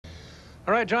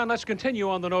All right, John, let's continue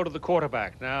on the note of the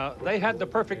quarterback. Now, they had the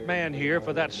perfect man here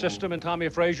for that system in Tommy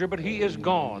Frazier, but he is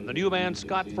gone. The new man,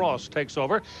 Scott Frost, takes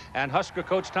over, and Husker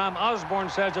coach Tom Osborne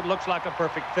says it looks like a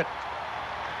perfect fit.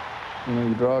 You know,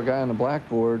 you draw a guy on the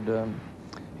blackboard,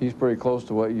 he's pretty close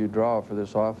to what you draw for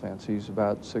this offense. He's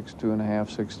about 6'2.5",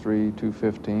 6'3",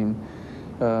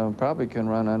 215. Probably can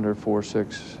run under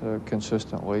 4.6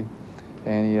 consistently,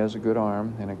 and he has a good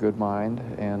arm and a good mind,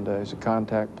 and he's a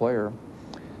contact player.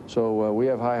 So we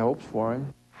have high hopes for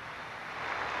him.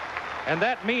 And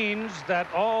that means that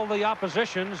all the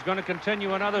opposition is going to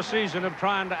continue another season of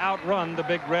trying to outrun the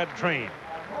Big Red Train.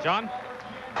 John?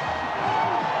 The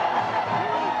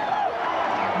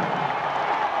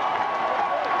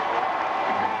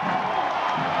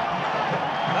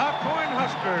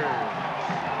Cornhuskers,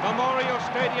 Memorial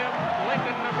Stadium,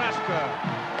 Lincoln,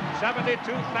 Nebraska.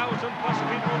 72,000 plus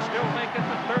people still make it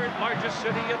the third largest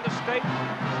city in the state.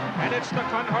 And it's the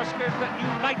Cornhuskers that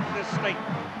unite this state.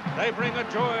 They bring a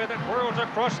joy that whirls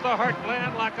across the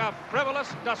heartland like a frivolous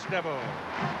dust devil.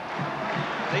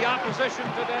 The opposition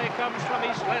today comes from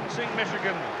East Lansing,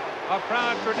 Michigan, a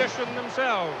proud tradition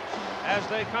themselves as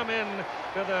they come in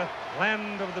to the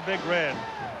land of the Big Red.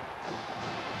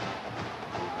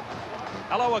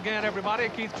 Hello again, everybody.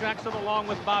 Keith Jackson along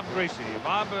with Bob Gracie.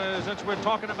 Bob, since we're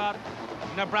talking about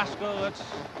Nebraska, let's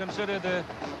consider the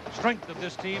strength of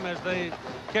this team as they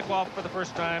kick off for the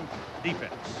first time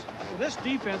defense. Well, this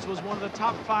defense was one of the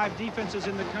top 5 defenses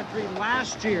in the country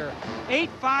last year. 8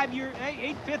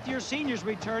 fifth-year seniors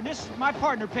returned. My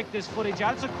partner picked this footage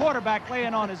out. It's a quarterback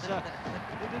laying on his...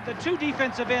 The 2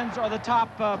 defensive ends are the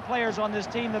top players on this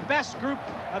team, the best group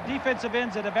of defensive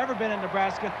ends that have ever been in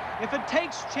Nebraska. If it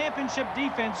takes championship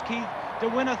defense, Keith, to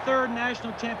win a 3rd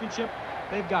national championship,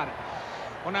 they've got it.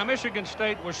 Well, now, Michigan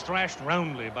State was thrashed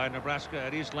roundly by Nebraska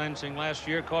at East Lansing last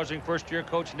year, causing first-year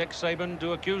coach Nick Saban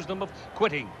to accuse them of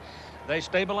quitting. They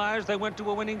stabilized. They went to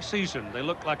a winning season. They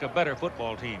looked like a better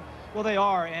football team. Well, they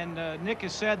are, and Nick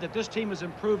has said that this team has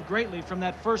improved greatly from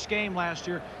that first game last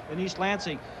year in East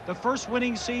Lansing. The first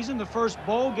winning season, the first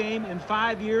bowl game in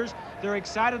 5 years. They're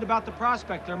excited about the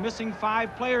prospect. They're missing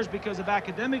 5 players because of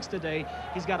academics today.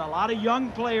 He's got a lot of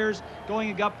young players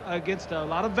going up against a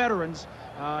lot of veterans.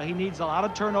 He needs a lot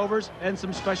of turnovers and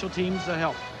some special teams to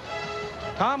help.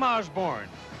 Tom Osborne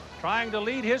trying to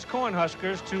lead his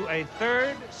Cornhuskers to a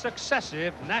 3rd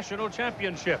successive national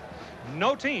championship.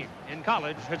 No team in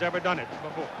college has ever done it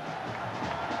before.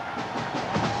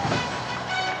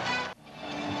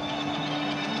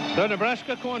 The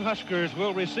Nebraska Cornhuskers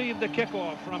will receive the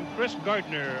kickoff from Chris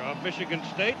Gardner of Michigan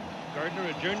State. Gardner,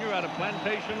 a junior out of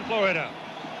Plantation, Florida.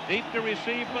 Deep to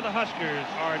receive for the Huskers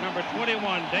are number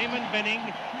 21, Damon Benning,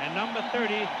 and number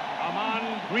 30,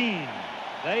 Amon Green.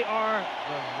 They are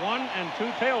the 1 and 2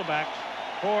 tailbacks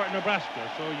for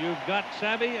Nebraska. So you've got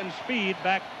savvy and speed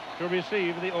back to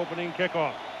receive the opening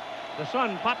kickoff. The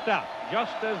sun popped out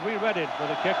just as we readied for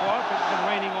the kickoff. It's been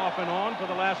raining off and on for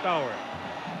the last hour.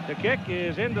 The kick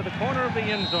is into the corner of the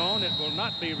end zone. It will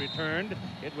not be returned.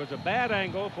 It was a bad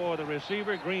angle for the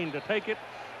receiver, Green, to take it,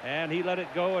 and he let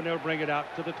it go, and they'll bring it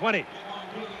out to the 20.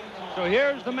 So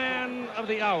here's the man of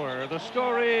the hour, the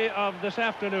story of this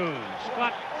afternoon,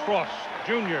 Scott Frost,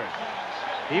 Jr.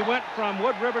 He went from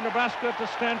Wood River, Nebraska to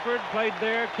Stanford, played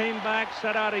there, came back,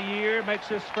 sat out a year, makes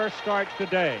his first start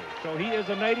today. So he is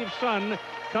a native son,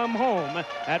 come home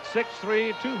at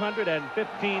 6'3",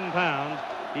 215 pounds.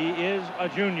 He is a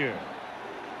junior.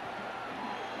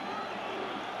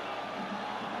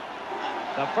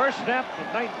 The first snap of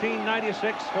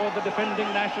 1996 for the defending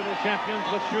national champions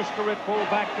with Schuster at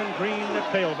fullback and Green at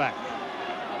tailback.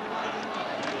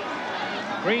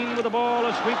 Green with the ball,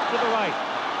 a sweep to the right.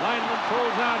 Lineman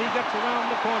throws out, he gets around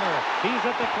the corner. He's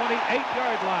at the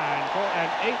 28-yard line for an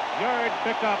 8-yard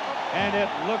pickup, and it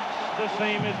looks the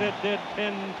same as it did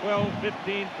 10, 12,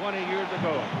 15, 20 years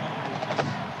ago.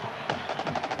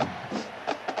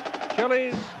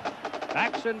 Chili's,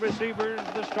 backs and receivers,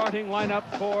 the starting lineup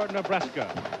for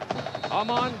Nebraska.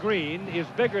 Amon Green is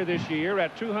bigger this year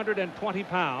at 220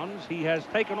 pounds. He has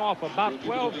taken off about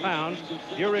 12 pounds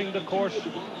during the course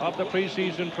of the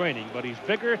preseason training, but he's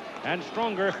bigger and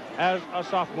stronger as a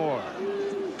sophomore.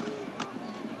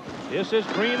 This is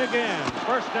Green again,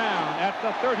 first down at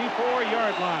the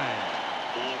 34-yard line.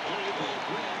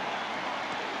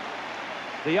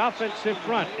 The offensive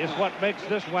front is what makes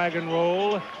this wagon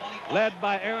roll, led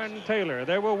by Aaron Taylor.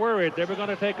 They were worried they were going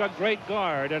to take a great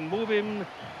guard and move him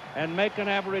and make an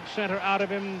average center out of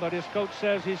him, but his coach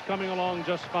says he's coming along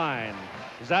just fine.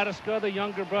 Zadiska, the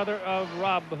younger brother of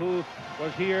Rob, who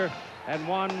was here and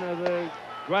won the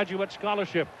graduate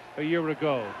scholarship a year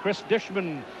ago. Chris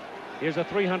Dishman is a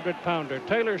 300-pounder.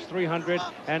 Taylor's 300,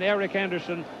 and Eric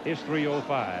Anderson is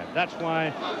 305. That's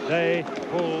why they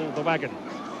pull the wagon.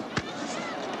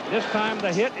 This time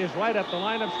the hit is right at the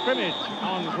line of scrimmage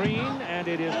on Green, and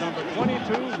it is number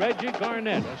 22, Reggie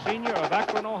Garnett, a senior of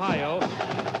Akron, Ohio,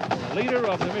 the leader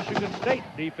of the Michigan State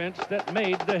defense that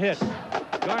made the hit.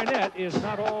 Garnett is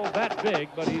not all that big,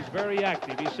 but he's very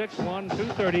active. He's 6'1",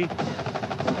 230,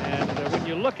 and when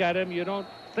you look at him, you don't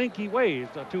think he weighs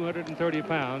 230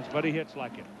 pounds, but he hits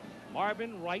like it.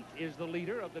 Marvin Wright is the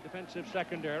leader of the defensive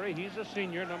secondary. He's a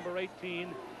senior, number 18,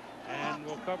 and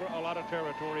will cover a lot of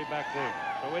territory back there.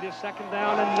 So it is 2nd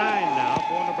down and 9 now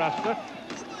for Nebraska.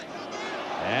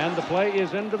 And the play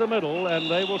is into the middle, and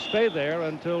they will stay there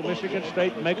until Michigan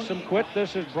State makes them quit.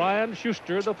 This is Brian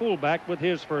Schuster, the fullback, with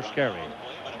his first carry.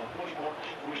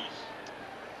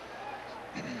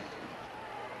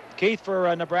 Keith,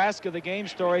 for Nebraska, the game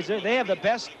stories, they have the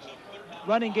best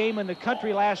running game in the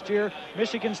country last year.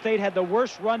 Michigan State had the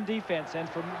worst run defense, and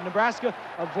for Nebraska,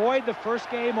 avoid the first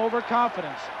game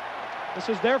overconfidence. This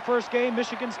is their first game.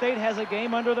 Michigan State has a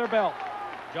game under their belt.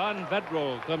 John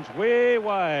Vedro comes way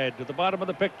wide to the bottom of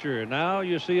the picture. Now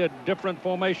you see a different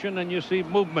formation and you see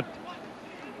movement.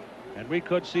 And we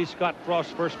could see Scott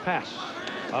Frost's first pass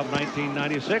of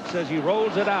 1996 as he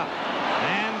rolls it out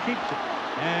and keeps it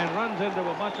and runs into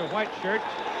a bunch of white shirts.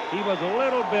 He was a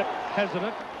little bit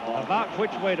hesitant about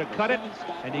which way to cut it,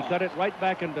 and he cut it right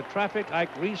back into traffic.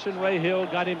 Ike Reese and Ray Hill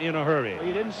got him in a hurry. Well,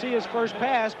 you didn't see his first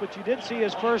pass, but you did see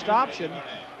his first option.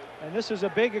 And this is a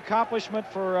big accomplishment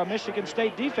for Michigan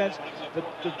State defense.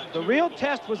 The real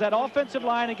test was that offensive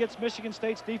line against Michigan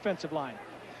State's defensive line.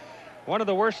 One of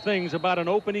the worst things about an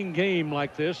opening game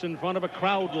like this, in front of a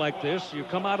crowd like this, you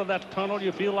come out of that tunnel,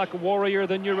 you feel like a warrior,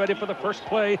 then you're ready for the first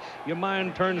play. Your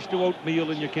mind turns to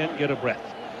oatmeal and you can't get a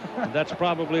breath. And that's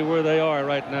probably where they are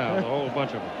right now, the whole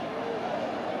bunch of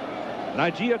them.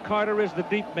 Nigel Carter is the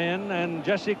deep man, and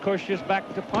Jesse Cush is back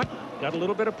to punt. Got a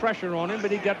little bit of pressure on him,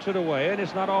 but he gets it away, and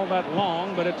it's not all that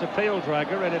long, but it's a tail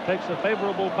dragger, and it takes a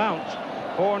favorable bounce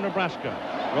for Nebraska.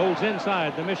 Rolls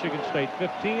inside the Michigan State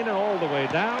 15 and all the way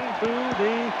down to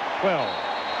the 12.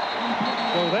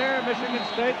 So there, Michigan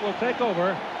State will take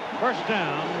over first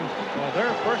down for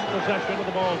their first possession of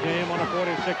the ball game on a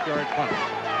 46-yard punt.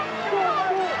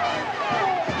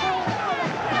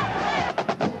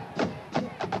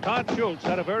 Todd Schultz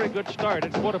had a very good start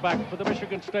at quarterback for the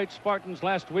Michigan State Spartans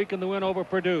last week in the win over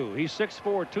Purdue. He's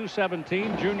 6'4",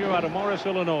 217, junior out of Morris,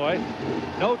 Illinois.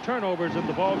 No turnovers in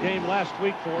the ball game last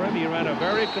week for him. He ran a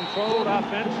very controlled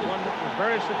offense, one that was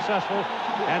very successful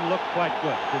and looked quite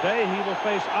good. Today he will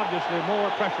face obviously more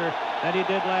pressure than he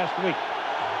did last week.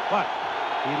 But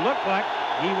he looked like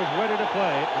he was ready to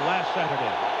play last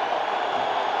Saturday.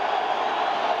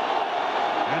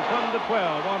 And from the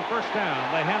 12 on first down,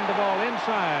 they hand the ball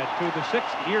inside to the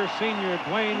 6th-year senior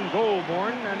Dwayne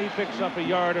Goldborn, and he picks up a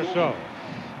yard or so.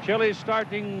 Chili's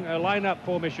starting lineup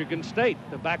for Michigan State.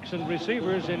 The backs and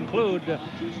receivers include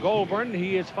Goldborn.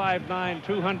 He is 5'9",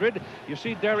 200. You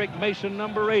see Derek Mason,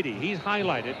 number 80. He's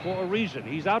highlighted for a reason.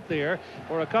 He's out there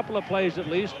for a couple of plays at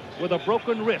least with a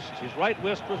broken wrist. His right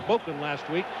wrist was broken last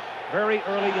week, very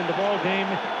early in the ball game,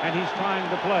 and he's trying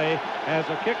to play as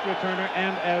a kick returner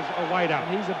and as a wideout.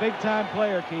 And he's a big-time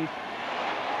player, Keith.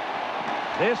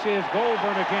 This is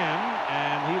Goldborn again,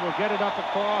 and he will get it up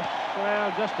across,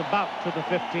 well, just about to the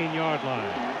 15-yard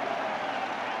line.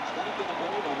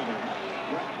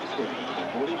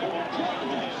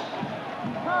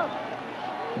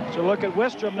 So look at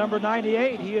Wistrom, number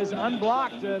 98. He is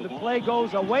unblocked. The play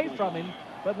goes away from him,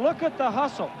 but look at the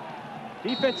hustle.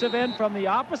 Defensive end from the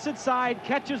opposite side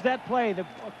catches that play. The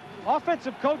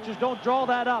offensive coaches don't draw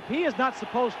that up. He is not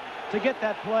supposed to get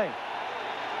that play.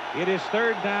 It is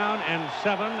 3rd down and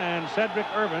 7, and Cedric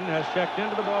Irvin has checked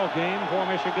into the ball game for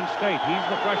Michigan State. He's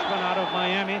the freshman out of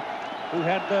Miami who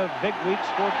had the big week,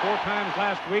 scored 4 times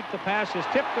last week. The pass is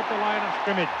tipped at the line of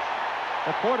scrimmage.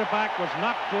 The quarterback was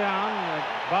knocked down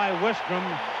by Wistrom,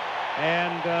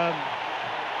 and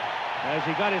as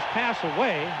he got his pass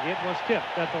away, it was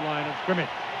tipped at the line of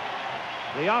scrimmage.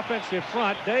 The offensive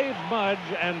front, Dave Mudge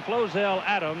and Flozell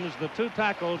Adams, the 2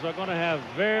 tackles, are going to have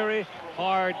very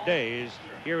hard days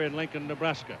here in Lincoln,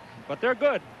 Nebraska. But they're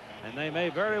good, and they may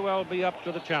very well be up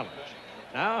to the challenge.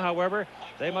 Now, however,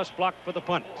 they must block for the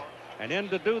punt. And in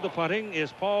to do the punting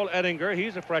is Paul Ettinger.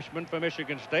 He's a freshman from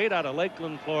Michigan State out of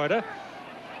Lakeland, Florida.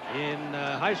 In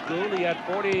high school, he had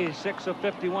 46 of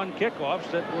 51 kickoffs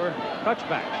that were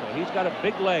touchbacks, so he's got a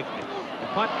big leg. The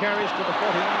punt carries to the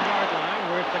 41-yard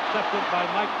line, where it's accepted by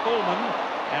Mike Coleman.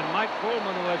 And Mike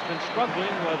Coleman, who has been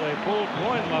struggling with a pulled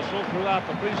groin muscle throughout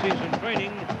the preseason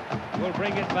training, will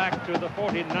bring it back to the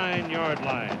 49-yard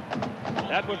line.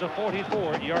 That was a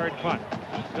 44-yard punt.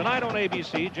 Tonight on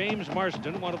ABC, James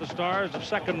Marsden, one of the stars of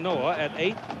Second Noah at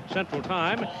 8 Central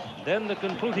Time. Then the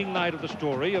concluding night of the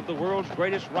story of the world's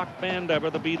greatest rock band ever,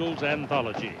 the Beatles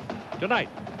Anthology. Tonight,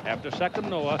 after Second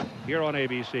Noah, here on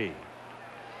ABC.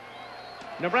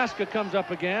 Nebraska comes up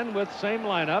again with same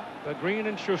lineup, Green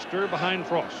and Schuster behind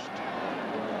Frost.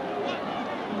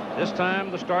 This time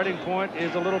the starting point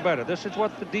is a little better. This is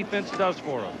what the defense does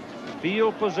for them.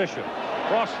 Field position.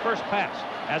 Frost's first pass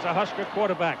as a Husker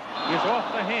quarterback is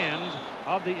off the hands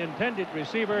of the intended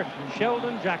receiver,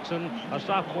 Sheldon Jackson, a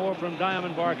sophomore from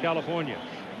Diamond Bar, California.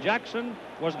 Jackson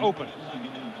was open.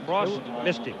 Frost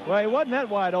missed him. Well, he wasn't that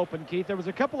wide open, Keith. There was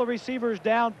a couple of receivers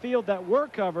downfield that were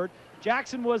covered.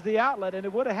 Jackson was the outlet, and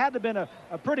it would have had to been a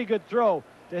pretty good throw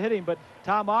to hit him. But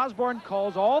Tom Osborne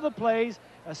calls all the plays,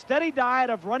 a steady diet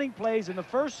of running plays in the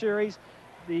first series.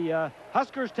 The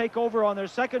Huskers take over on their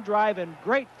second drive in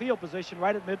great field position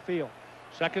right at midfield.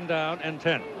 Second down and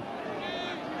 10.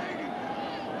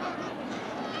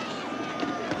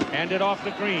 Handed off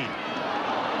to Green.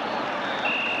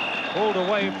 Pulled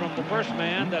away from the first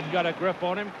man that got a grip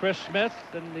on him, Chris Smith,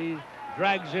 and he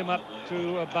drags him up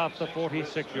to about the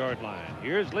 46-yard line.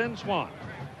 Here's Lynn Swan.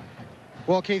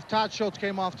 Well, Keith, Todd Schultz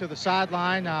came off to the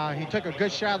sideline. He took a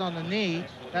good shot on the knee,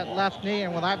 that left knee,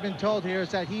 and what I've been told here is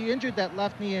that he injured that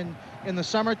left knee in the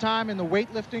summertime in the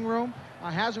weightlifting room.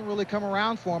 Hasn't really come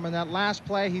around for him. In that last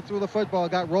play, he threw the football,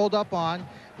 got rolled up on,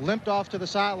 limped off to the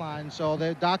sideline. So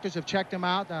the doctors have checked him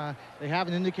out. They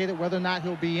haven't indicated whether or not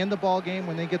he'll be in the ball game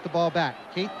when they get the ball back.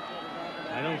 Keith?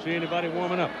 I don't see anybody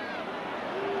warming up.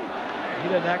 He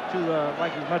doesn't act too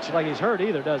much like he's hurt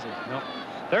either, does he? No.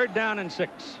 Third down and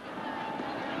 6.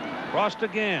 Frost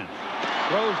again.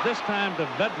 Throws this time to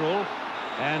Vedral.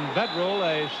 And Vedral,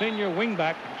 a senior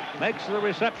wingback, makes the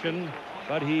reception,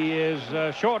 but he is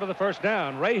short of the first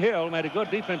down. Ray Hill made a good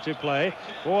defensive play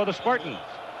for the Spartans.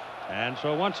 And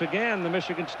so once again, the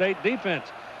Michigan State defense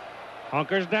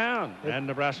hunkers down, and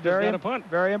Nebraska's got a punt.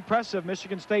 Very impressive.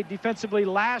 Michigan State defensively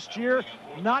last year,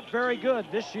 not very good.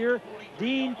 This year,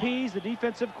 Dean Pease, the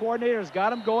defensive coordinator, has got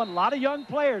them going. A lot of young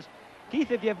players.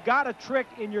 Keith, if you've got a trick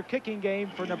in your kicking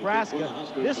game for Nebraska,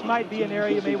 this might be an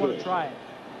area you may want to try it.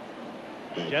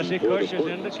 Jesse Cush is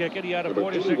in to kick it. He had a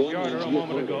 46-yarder a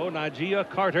moment ago. Najee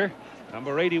Carter,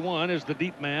 number 81, is the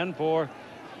deep man for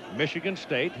Michigan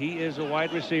State. He is a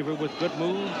wide receiver with good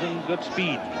moves and good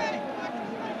speed.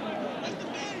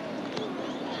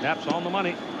 Snaps on the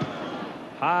money.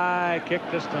 High kick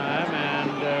this time,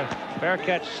 and fair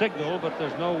catch signal, but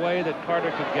there's no way that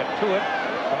Carter could get to it.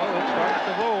 So it starts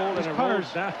to roll, and it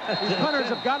rolls down. These punters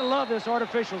have got to love this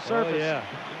artificial surface. Oh, yeah.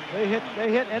 They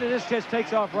hit, and it just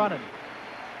takes off running.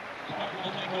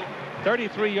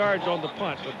 33 yards on the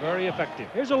punt, but very effective.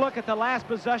 Here's a look at the last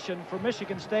possession for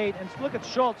Michigan State, and look at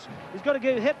Schultz. He's going to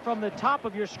get hit from the top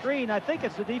of your screen. I think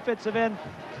it's the defensive end.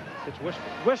 It's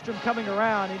Wistrom. Wistrom coming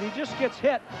around, and he just gets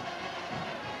hit.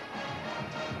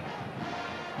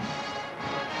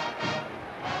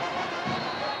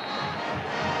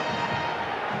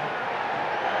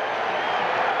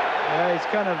 Yeah, he's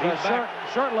kind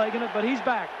of short-legging it, but he's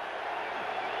back.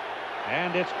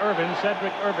 And it's Irvin.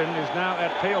 Cedric Irvin is now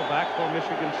at tailback for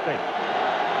Michigan State.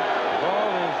 The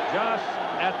ball is just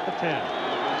at the 10.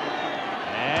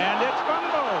 And it's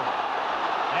fumbled.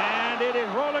 And it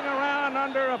is rolling around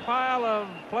under a pile of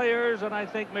players, and I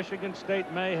think Michigan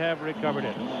State may have recovered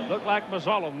it. Looked like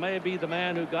Mazzolo may be the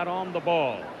man who got on the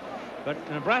ball. But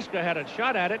Nebraska had a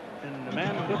shot at it, and the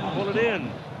man couldn't pull it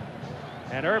in.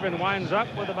 And Irvin winds up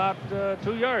with about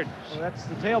 2 yards. Well, that's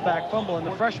the tailback fumble in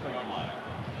the freshman.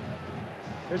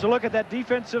 Here's a look at that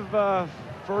defensive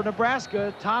for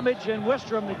Nebraska. Tomage and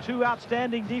Wistrom, the two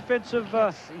outstanding defensive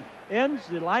ends.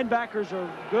 The linebackers are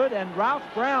good, and Ralph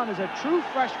Brown is a true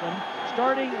freshman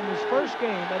starting in his first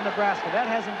game at Nebraska.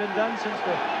 That hasn't been done since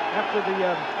after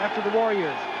the war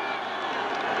years.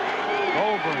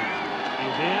 Goldberg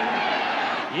is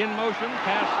in motion,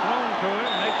 pass thrown to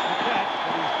him, makes the catch,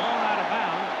 but he's thrown out of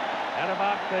bounds at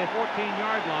about the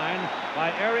 14-yard line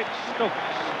by Eric Stokes,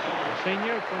 a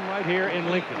senior from right here in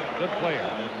Lincoln. Good player.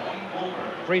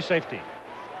 Free safety.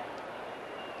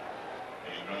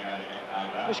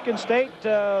 Michigan State,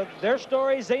 their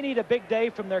stories, they need a big day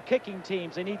from their kicking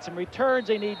teams. They need some returns.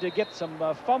 They need to get some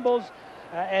fumbles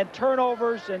and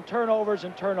turnovers and turnovers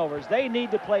and turnovers. They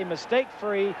need to play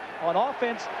mistake-free on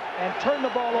offense and turn the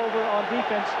ball over on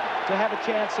defense to have a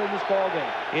chance in this ball game.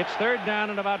 It's third down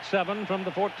and about 7 from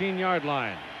the 14-yard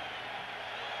line.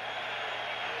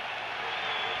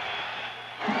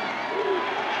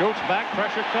 Schultz back,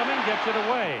 pressure coming, gets it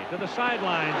away to the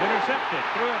sidelines, intercepted,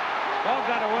 threw it. Ball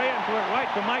got away and threw it right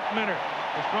to Mike Minner,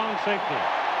 the strong safety.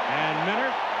 and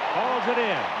Minner calls it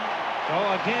in. So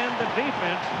again, the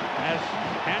defense has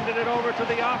handed it over to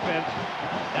the offense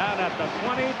down at the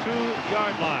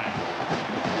 22-yard line.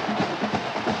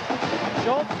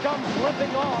 Schultz comes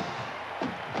limping off.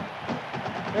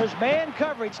 There's man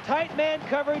coverage, tight man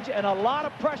coverage, and a lot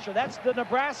of pressure. That's the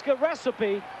Nebraska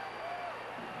recipe.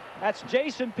 That's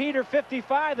Jason Peter,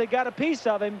 55. They got a piece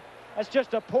of him. That's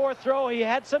just a poor throw. He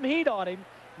had some heat on him.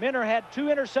 Minner had 2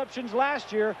 interceptions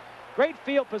last year. Great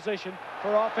field position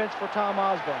for offense for Tom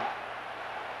Osborne.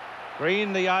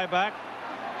 Green, the eye back.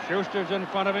 Schuster's in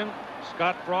front of him.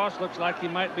 Scott Frost looks like he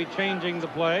might be changing the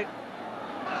play.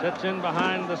 Sits in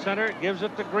behind the center, gives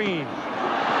it to Green.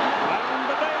 Down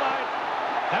the daylight,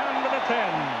 down to the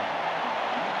 10.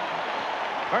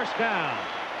 First down.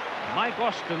 Mike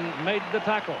Austin made the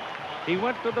tackle. He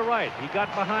went to the right. He got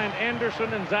behind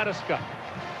Anderson and Zadiska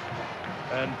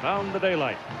and found the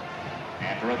daylight.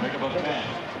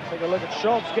 Take a look at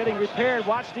Schultz getting repaired.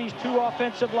 Watch these 2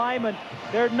 offensive linemen.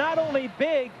 They're not only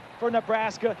big for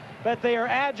Nebraska, but they are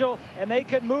agile and they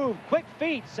can move. Quick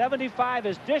feet. 75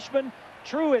 is Dishman.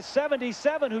 True is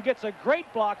 77, who gets a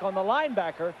great block on the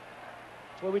linebacker.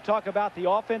 That's where we talk about the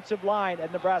offensive line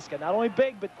at Nebraska. Not only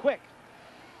big, but quick.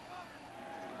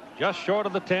 Just short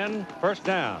of the 10, first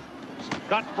down.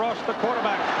 Scott Frost, the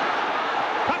quarterback.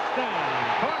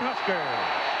 Touchdown,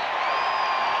 Cornhuskers.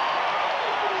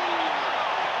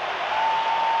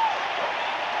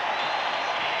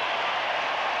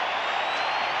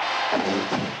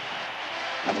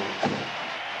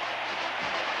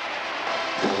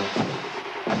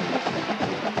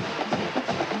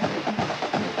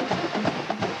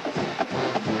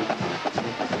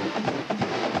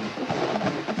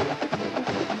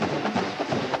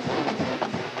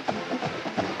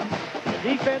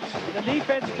 The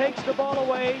defense takes the ball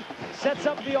away, sets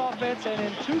up the offense, and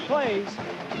in 2 plays,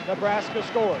 Nebraska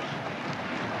scores.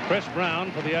 Chris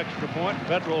Brown for the extra point.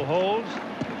 Federal holds.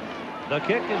 The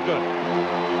kick is good.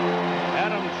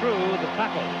 Adam True, the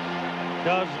tackle,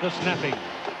 does the snapping.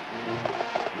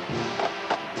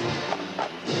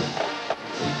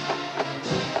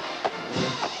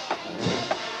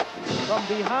 From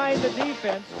behind the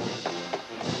defense,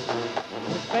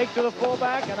 fake to the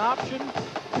fullback, an option.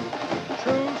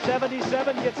 True,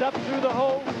 77, gets up through the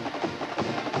hole.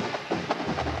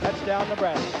 Touchdown,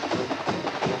 Nebraska.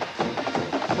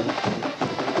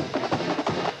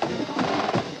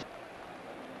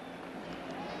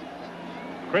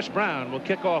 Chris Brown will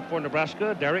kick off for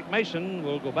Nebraska. Derek Mason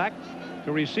will go back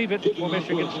to receive it for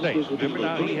Michigan State. Remember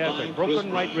now, he has a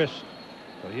broken right wrist,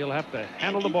 so he'll have to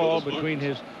handle the ball between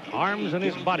his arms and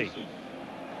his body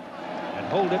and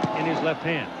hold it in his left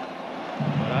hand.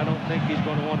 But I don't think he's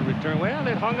going to want to return. Well,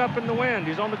 it hung up in the wind.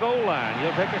 He's on the goal line.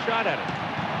 He'll take a shot at it.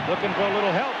 Looking for a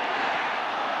little help.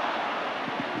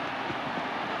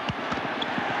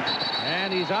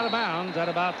 And he's out of bounds at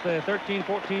about the 13,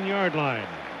 14-yard line.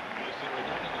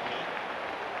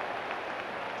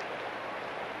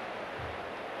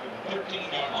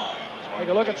 Take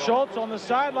a look at Schultz on the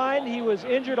sideline. He was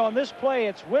injured on this play.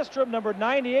 It's Wistrom, number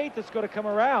 98, that's going to come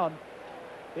around.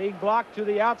 Being blocked to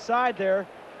the outside there.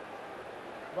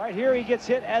 Right here, he gets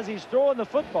hit as he's throwing the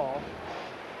football.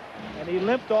 And he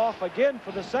limped off again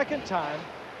for the 2nd time.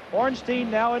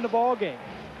 Ornstein now in the ball game.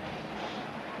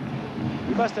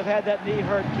 He must have had that knee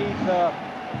hurt,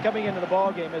 Keith, coming into the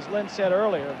ball game, as Lynn said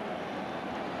earlier.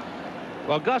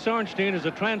 Well, Gus Ornstein is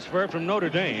a transfer from Notre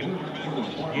Dame.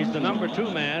 He's the number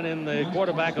 2 man in the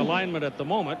quarterback alignment at the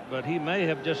moment, but he may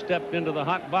have just stepped into the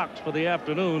hot box for the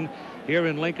afternoon here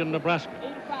in Lincoln, Nebraska.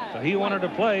 So he wanted to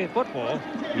play football.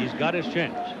 He's got his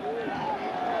chance.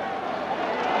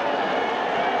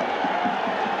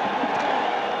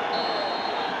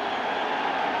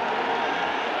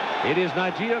 It is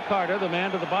Nigeria Carter, the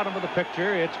man to the bottom of the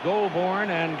picture. It's Goulbourne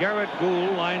and Garrett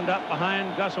Gould lined up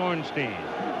behind Gus Ornstein.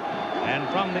 And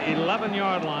from the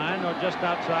 11-yard line, or just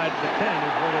outside the 10,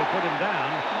 is where they put him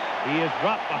down. He is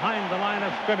dropped behind the line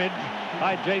of scrimmage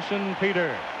by Jason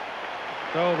Peter.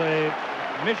 So the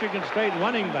Michigan State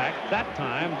running back that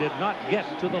time did not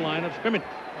get to the line of scrimmage.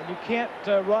 And you can't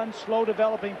run slow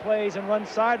developing plays and run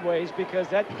sideways, because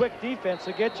that quick defense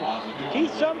will get you.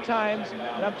 Keith, sometimes,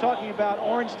 and I'm talking about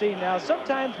Ornstein now,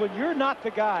 sometimes when you're not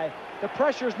the guy, the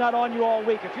pressure's not on you all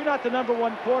week. If you're not the number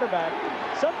 1 quarterback,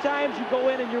 sometimes you go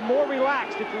in and you're more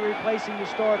relaxed if you're replacing the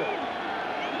starter.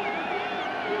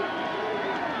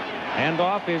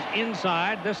 Handoff is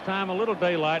inside. This time a little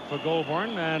daylight for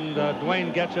Goulbourne, and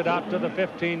Dwayne gets it out to the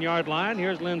 15-yard line.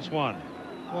 Here's Lynn Swan.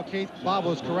 Well, Keith, Bob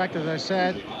was correct. As I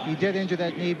said, he did injure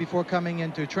that knee before coming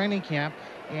into training camp.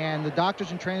 and the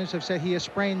doctors and trainers have said he has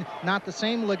sprained not the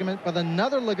same ligament, but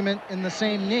another ligament in the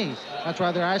same knee. That's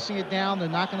why they're icing it down. They're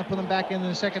not going to put him back in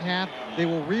the second half. They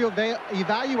will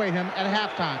evaluate him at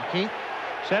halftime. Keith?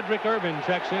 Cedric Urban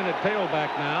checks in at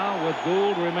tailback now, with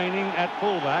Gould remaining at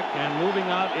fullback and moving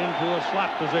out into a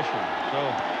slot position. So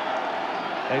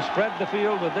they spread the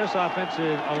field with this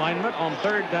offensive alignment. On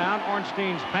third down,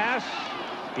 Ornstein's pass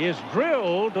is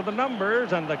drilled to the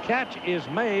numbers, and the catch is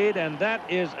made, and that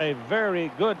is a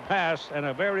very good pass and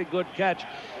a very good catch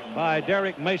by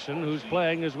Derek Mason, who's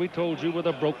playing, as we told you, with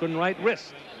a broken right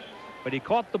wrist. But he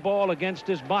caught the ball against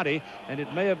his body, and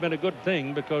it may have been a good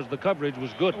thing because the coverage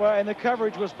was good. Well, and the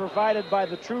coverage was provided by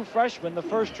the true freshman, the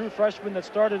first true freshman that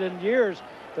started in years,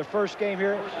 the first game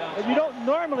here. And you don't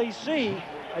normally see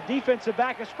a defensive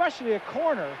back, especially a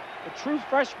corner, a true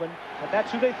freshman, but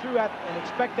that's who they threw at, and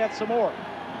expect that some more.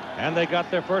 And they got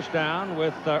their first down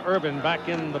with Urban back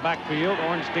in the backfield.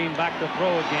 Ornstein back to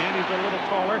throw again. He's a little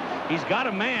taller. He's got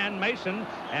a man, Mason,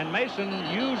 and Mason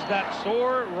used that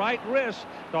sore right wrist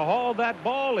to haul that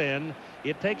ball in.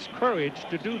 It takes courage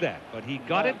to do that, but he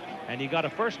got it, and he got a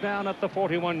first down at the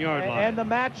 41-yard line. And the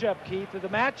matchup, Keith, the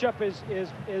matchup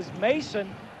is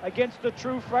Mason against the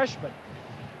true freshman.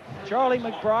 Charlie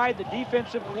McBride, the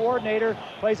defensive coordinator,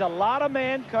 plays a lot of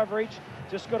man coverage.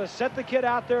 Just going to set the kid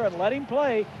out there and let him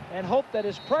play and hope that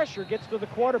his pressure gets to the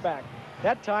quarterback.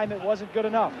 That time it wasn't good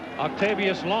enough.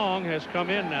 Octavius Long has come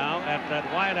in now at that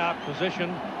wideout position,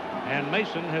 and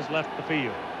Mason has left the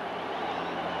field.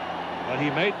 But he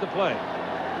made the play.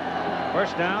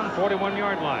 First down,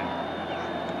 41-yard line.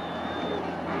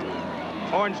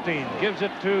 Ornstein gives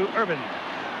it to Urban.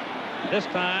 This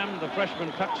time the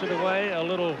freshman tucks it away a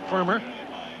little firmer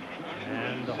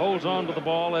and holds on to the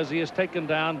ball as he is taken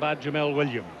down by Jamel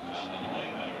Williams.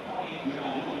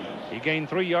 He gained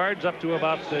 3 yards up to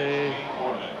about the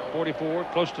 44,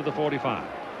 close to the 45.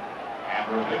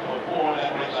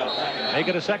 Make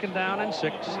it a second down and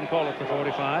 6 and call it the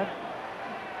 45.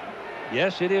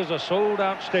 Yes, it is a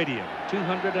sold-out stadium.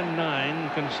 209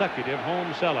 consecutive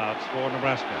home sellouts for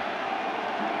Nebraska.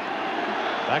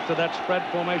 Back to that spread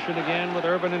formation again with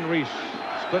Urban and Reese.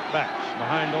 Split backs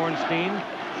behind Ornstein.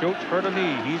 Schultz hurt a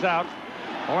knee. He's out.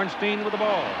 Ornstein with the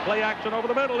ball. Play action over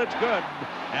the middle. It's good.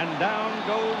 And down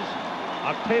goes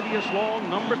Octavius Long,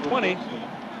 number 20,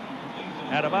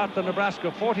 at about the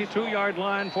Nebraska 42-yard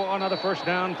line for another first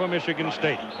down for Michigan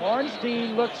State.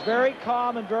 Ornstein looks very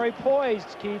calm and very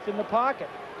poised, Keith, in the pocket.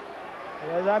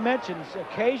 As I mentioned,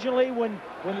 occasionally when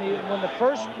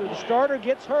the starter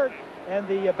gets hurt and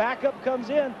the backup comes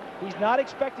in, he's not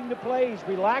expecting to play. He's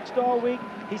relaxed all week.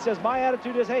 He says, my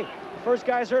attitude is, hey, the first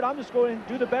guy's hurt, I'm just going to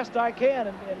do the best I can,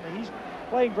 and he's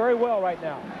playing very well right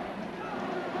now.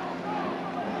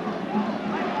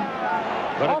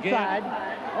 But offside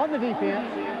on the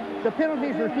defense. The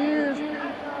penalty's refused.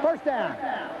 First down.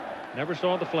 Never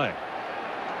saw the flag.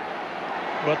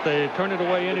 But they turn it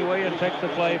away anyway and take the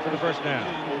play for the first down.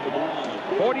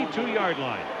 42-yard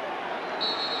line.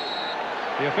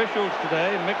 The officials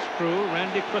today, mixed crew.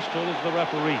 Randy Crystal is the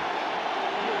referee.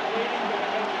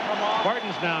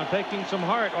 Spartans now taking some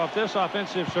heart off this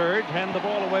offensive surge. Hand the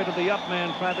ball away to the up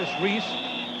man, Travis Reese.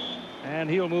 And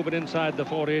he'll move it inside the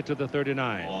 40 to the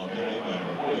 39.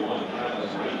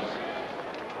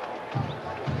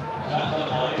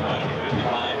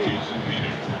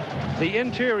 The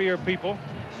interior people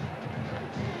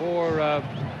for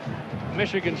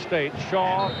Michigan State,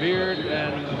 Shaw, Beard,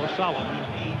 and O'Sullivan.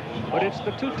 But it's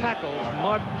the 2 tackles,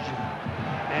 Mudge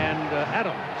and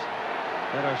Adams,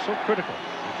 that are so critical,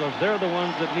 because they're the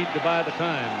ones that need to buy the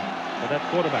time for that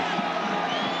quarterback.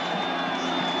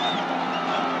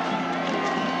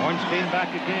 Ornstein back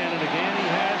again, and again he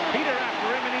has Peter after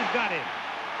him, and he's got him.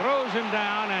 Throws him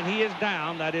down, and he is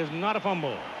down. That is not a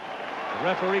fumble. The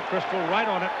referee Crystal right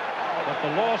on it, but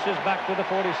the loss is back to the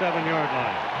 47-yard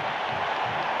line.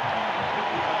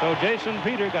 So Jason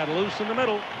Peter got loose in the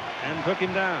middle and took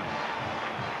him down.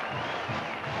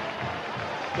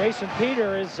 Jason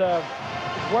Peter is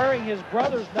wearing his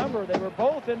brother's number. They were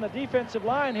both in the defensive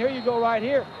line. Here you go right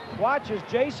here. Watch as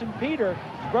Jason Peter,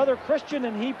 his brother Christian,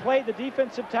 and he played the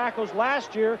defensive tackles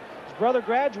last year. His brother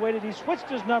graduated. He switched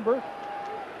his number.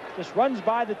 Just runs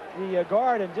by the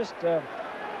guard and just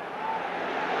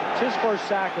it's his first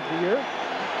sack of the year.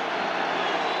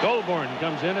 Goldborn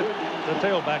comes in at the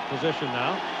tailback position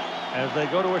now as they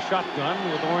go to a shotgun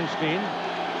with Ornstein.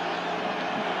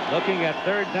 Looking at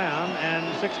third down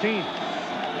and 16.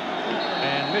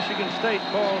 And Michigan State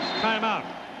calls timeout.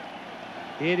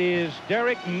 It is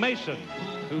Derek Mason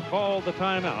who called the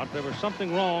timeout. There was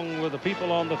something wrong with the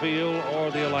people on the field or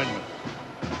the alignment.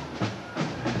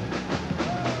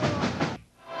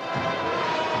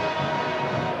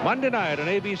 Monday night, an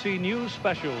ABC News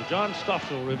special, John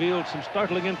Stossel revealed some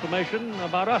startling information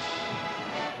about us.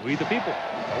 We the people.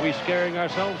 Are we scaring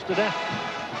ourselves to death?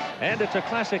 And it's a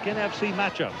classic NFC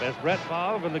matchup as Brett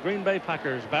Favre and the Green Bay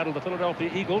Packers battle the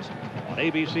Philadelphia Eagles on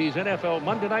ABC's NFL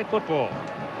Monday Night Football.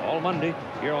 All Monday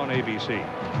here on ABC.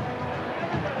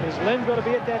 Is Lynn going to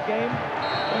be at that game?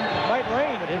 It might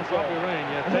rain. It'll probably rain.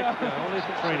 Yeah, only if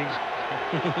it's raining.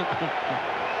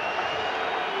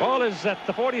 Ball is at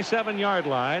the 47-yard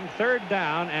line. 3rd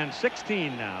down and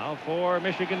 16 now for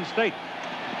Michigan State.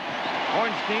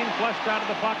 Ornstein flushed out of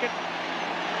the pocket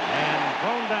and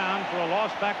thrown down for a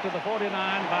loss back to the 49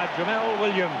 by Jamel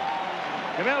Williams.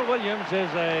 Jamel Williams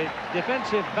is a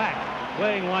defensive back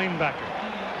playing linebacker.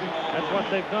 That's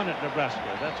what they've done at Nebraska.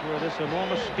 That's where this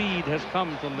enormous speed has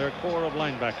come from their core of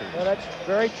linebackers. Well, that's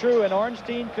very true, and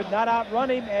Ornstein could not outrun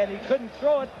him, and he couldn't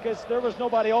throw it because there was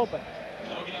nobody open.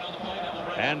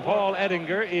 And Paul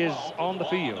Ettinger is on the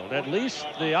field. At least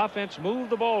the offense moved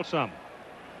the ball some.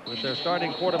 With their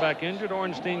starting quarterback injured,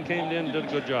 Ornstein came in and did a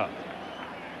good job.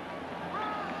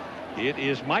 It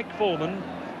is Mike Fullman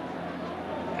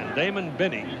and Damon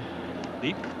Benning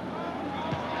deep.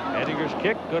 Ettinger's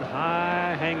kick, good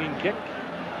high hanging kick.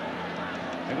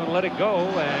 They're going to let it go,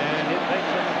 and it takes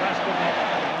a Nebraska net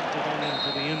and launches on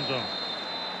into the end zone.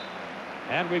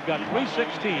 And we've got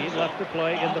 3:16 left to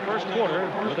play in the first quarter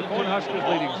with the Cornhuskers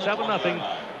leading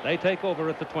 7-0. They take over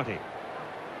at the 20.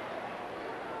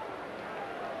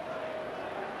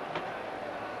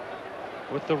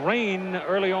 With the rain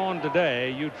early on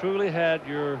today, you truly had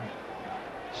your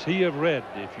sea of red,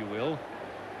 if you will,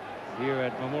 here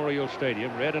at Memorial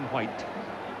Stadium, red and white.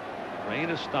 Rain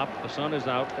has stopped, the sun is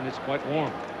out, and it's quite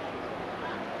warm.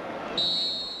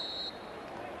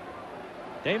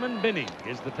 Damon Benning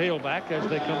is the tailback as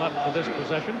they come up for this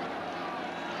possession.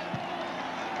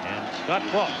 And Scott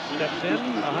Frost steps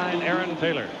in behind Aaron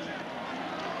Taylor.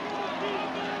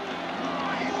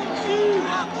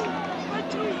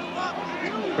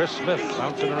 Chris Smith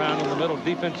bouncing around in the middle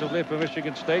defensively for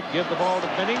Michigan State. Give the ball to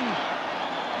Benning.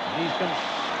 He's been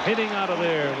spinning out of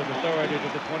there with authority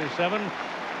to the 27.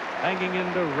 Hanging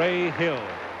into Ray Hill.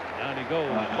 Down he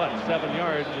goes, but 7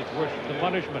 yards. It's worth the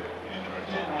punishment.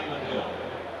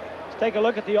 Let's take a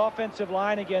look at the offensive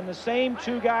line again. The same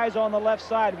 2 guys on the left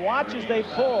side. Watch as they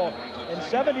pull. In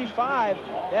 75,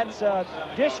 that's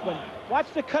Dishman. Watch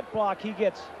the cut block he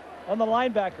gets on the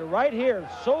linebacker right here.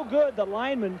 So good, the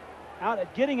lineman out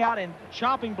at getting out and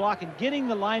chopping block and getting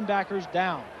the linebackers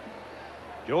down.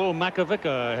 Joel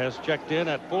Makovica has checked in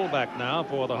at fullback now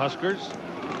for the Huskers.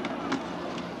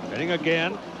 Heading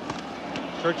again.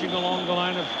 Searching along the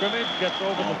line of scrimmage. Gets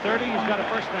over the 30. He's got a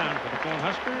first down for the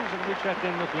Cornhuskers, and we check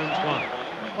in with Lynn Swan.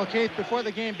 Well, Keith, before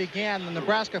the game began, the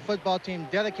Nebraska football team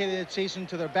dedicated its season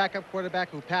to their backup quarterback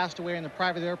who passed away in a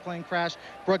private airplane crash,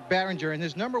 Brooke Barringer, and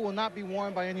his number will not be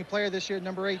worn by any player this year,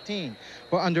 number 18.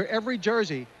 But under every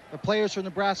jersey, the players from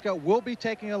Nebraska will be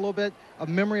taking a little bit of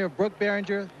memory of Brooke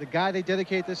Barringer, the guy they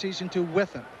dedicate the season to,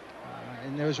 with him.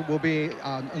 And there will be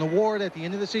an award at the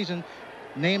end of the season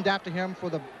named after him for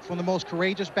the most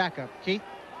courageous backup. Keith?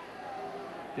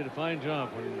 Did a fine job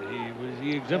when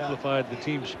he exemplified the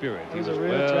team spirit. He was a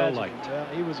real well liked. Yeah,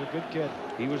 he was a good kid.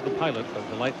 He was the pilot of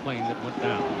the light plane that went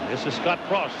down. This is Scott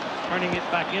Frost turning it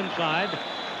back inside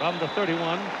from the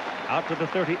 31 out to the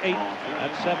 38.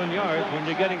 That's 7 yards. When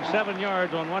you're getting 7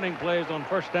 yards on running plays on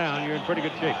first down, you're in pretty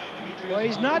good shape. Well,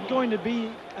 he's not going to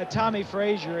be a Tommy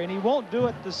Frazier, and he won't do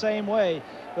it the same way.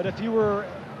 But if you were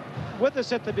with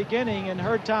us at the beginning and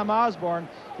heard Tom Osborne,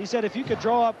 he said if you could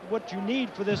draw up what you need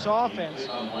for this offense,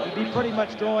 you'd be pretty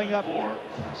much throwing up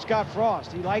Scott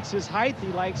Frost. He likes his height, he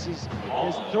likes his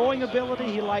throwing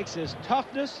ability, he likes his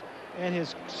toughness and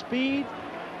his speed.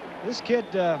 This kid,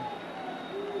 I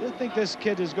think this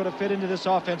kid is going to fit into this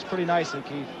offense pretty nicely,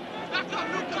 Keith.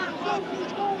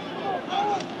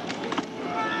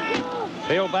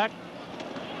 Tailback,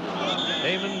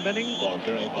 Damon Benning.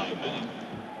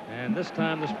 And this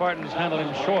time the Spartans handle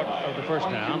him short of the first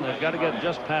down. They've got to get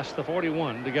just past the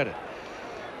 41 to get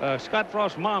it. Scott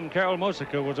Frost's mom, Carol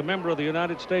Mosica, was a member of the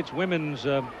United States women's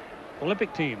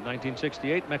Olympic team,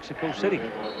 1968, Mexico City.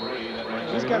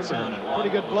 He's got some pretty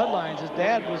good bloodlines. His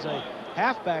dad was a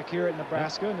halfback here at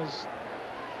Nebraska, and his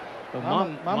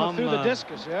mama threw the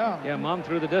discus, Yeah, Mom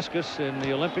threw the discus in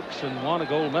the Olympics and won a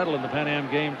gold medal in the Pan Am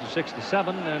Games in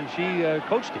 '67, and she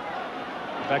coached him.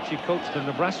 In fact, she coached the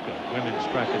Nebraska women's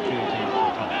track and field team for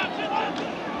a time.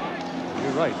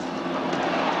 You're right.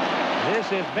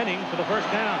 This is Benning for the first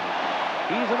down.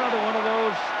 He's another one of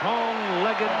those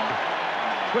strong-legged,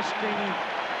 twisting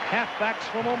halfbacks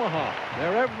from Omaha.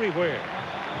 They're everywhere.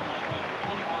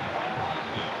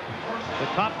 The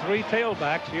top 3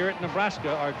 tailbacks here at Nebraska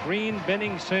are Green,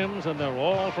 Benning, Sims, and they're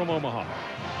all from Omaha.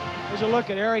 Here's a look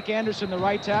at Eric Anderson, the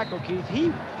right tackle, Keith.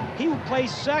 He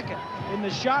placed second in the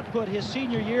shot put his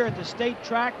senior year at the state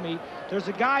track meet. There's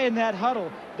a guy in that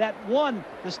huddle that won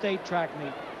the state track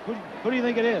meet. Who do you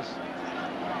think it is?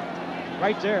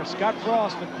 Right there, Scott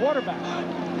Frost, the quarterback,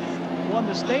 won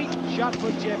the state shot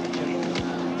put championship.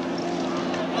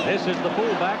 This is the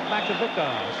fullback,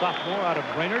 Makovica, sophomore out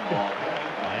of Brainerd.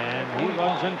 And he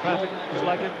runs in traffic just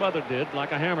like his brother did,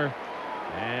 like a hammer.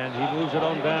 And he moves it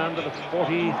on down to the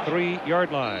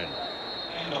 43-yard line.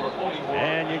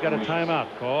 And you got a timeout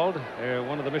called.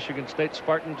 One of the Michigan State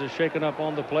Spartans is shaken up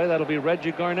on the play. That'll be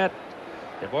Reggie Garnett.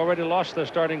 They've already lost their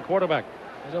starting quarterback.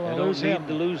 They don't need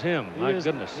to lose him. My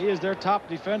goodness. He is their top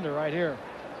defender right here.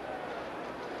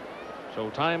 So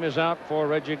time is out for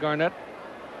Reggie Garnett.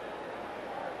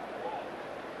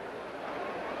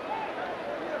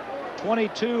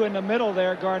 .22 in the middle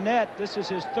there, Garnett. This is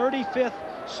his 35th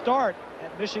start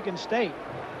at Michigan State.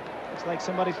 Looks like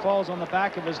somebody falls on the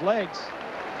back of his legs.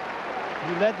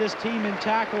 He led this team in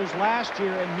tackles last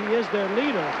year, and he is their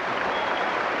leader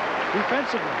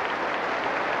defensively.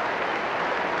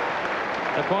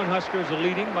 The Cornhuskers are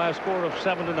leading by a score of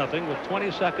 7-0 with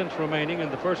 20 seconds remaining in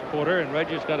the first quarter, and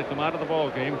Reggie's got to come out of the ball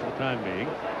game for the time being.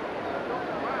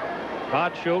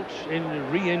 Todd Schultz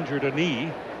re-injured a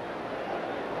knee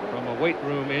from a weight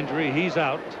room injury. He's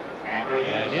out.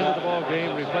 And into the ball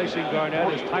game, replacing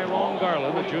Garnett, is Tyrone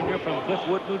Garland, a junior from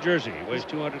Cliffwood, New Jersey. Weighs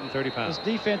 230 pounds. This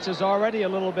defense is already a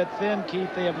little bit thin, Keith.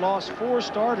 They have lost 4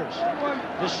 starters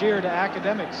this year to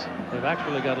academics. They've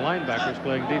actually got linebackers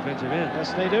playing defensive end.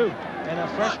 Yes, they do. And a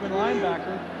freshman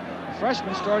linebacker, a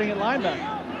freshman starting at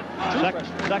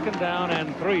linebacker. Second down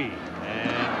and 3.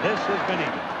 And this is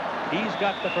Benning. He's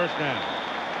got the first down.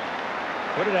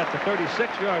 Put it at the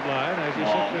 36-yard line as he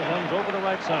simply runs over the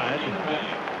right side.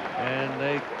 And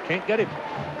they can't get him.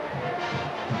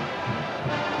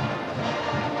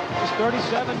 It's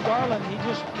 37, Garland. He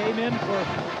just came in for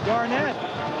Garnett.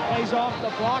 Plays off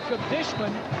the block of Dishman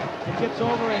and gets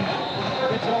over and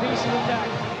gets a piece of the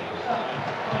tackle.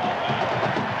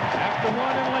 After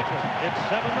 1 in Lincoln, it's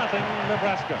 7-0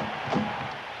 Nebraska.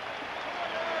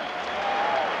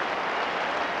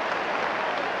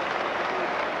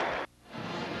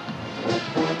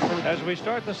 As we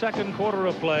start the second quarter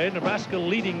of play, Nebraska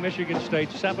leading Michigan State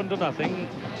 7-0.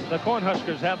 The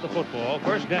Cornhuskers have the football.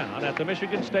 First down at the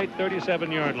Michigan State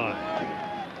 37-yard line.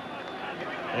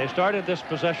 They started this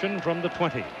possession from the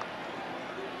 20.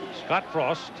 Scott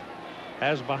Frost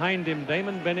has behind him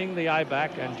Damon Benning, the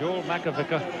I-back, and Joel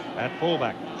Makovica at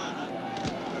fullback.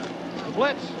 The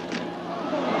blitz.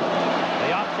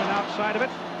 The option outside of it.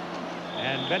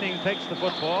 And Benning takes the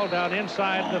football down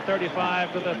inside the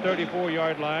 35 to the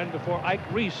 34-yard line before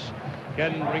Ike Reese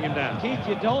can bring him down. Keith,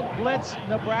 you don't blitz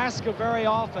Nebraska very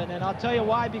often, and I'll tell you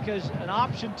why, because an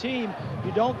option team,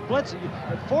 you don't blitz it.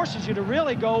 It forces you to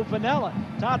really go vanilla.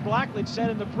 Todd Blackledge said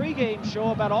in the pregame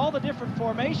show about all the different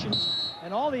formations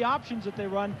and all the options that they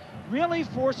run really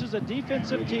forces a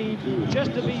defensive team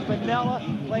just to be vanilla,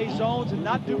 play zones, and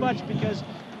not do much, because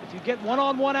if you get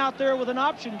one-on-one out there with an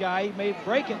option guy, he may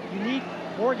break it. You need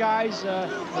more guys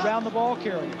around the ball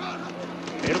carrier.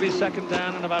 It'll be second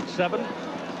down and about 7.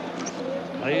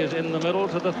 Play is in the middle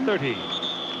to the 30.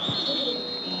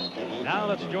 Now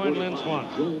let's join Lynn Swan.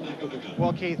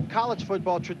 Well, Keith, college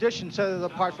football tradition set it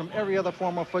apart from every other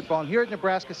form of football. And here at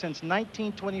Nebraska since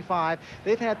 1925,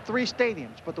 they've had 3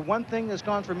 stadiums. But the one thing that's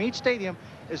gone from each stadium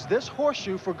is this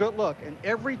horseshoe for good luck. And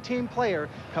every team player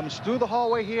comes through the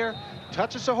hallway here,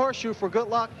 touches a horseshoe for good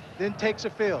luck, then takes a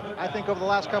field. I think over the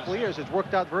last couple of years, it's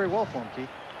worked out very well for them, Keith.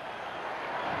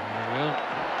 Well,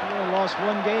 they only lost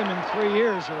 1 game in 3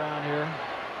 years around here.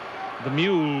 The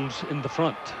mules in the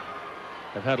front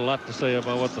have had a lot to say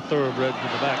about what the thoroughbreds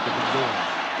in the back have been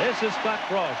doing. This is Scott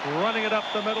Frost running it up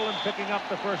the middle and picking up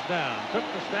the first down. Took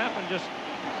the snap and just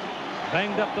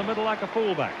banged up the middle like a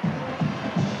fullback.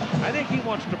 I think he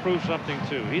wants to prove something,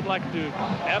 too. He'd like to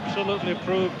absolutely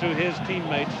prove to his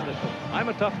teammates that I'm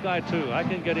a tough guy, too. I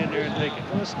can get in there and take it.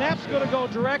 Well, the snap's going to go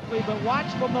directly, but watch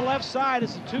from the left side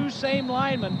as the 2 same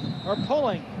linemen are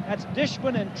pulling. That's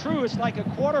Dishman and True. It's like a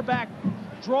quarterback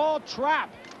draw trap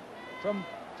from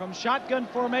shotgun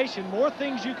formation. More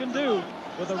things you can do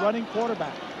with a running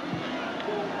quarterback.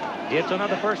 It's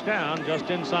another first down just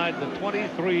inside the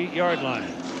 23-yard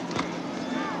line.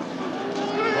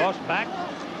 Cross back.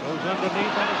 Goes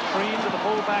underneath on a screen to the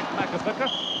fullback, Makovica.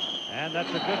 And that's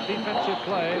a good defensive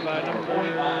play by number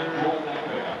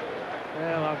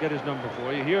Well, I'll get his number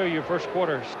for you. Here are your first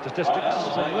quarter statistics.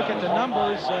 So look at the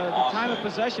numbers. The time of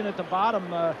possession at the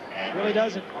bottom really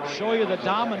doesn't show you the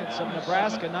dominance of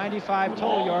Nebraska. 95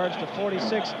 total yards to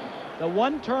 46. The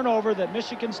one turnover that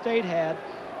Michigan State had,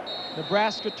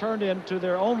 Nebraska turned into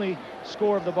their only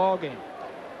score of the ball game.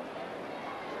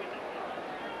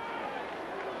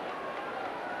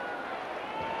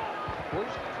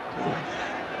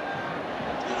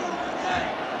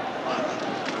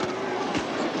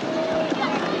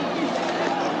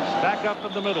 Back up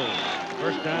in the middle.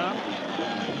 First down.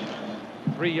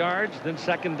 3 yards, then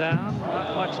second down.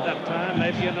 Not much that time,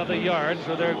 maybe another yard.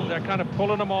 So they're kind of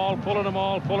pulling them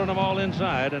all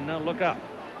inside, and now look out.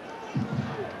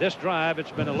 This drive,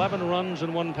 it's been 11 runs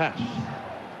and 1 pass.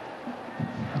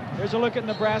 Here's a look at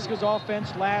Nebraska's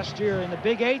offense last year. In the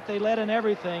Big 8, they led in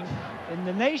everything. In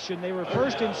the nation, they were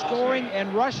first in scoring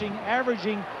and rushing,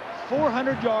 averaging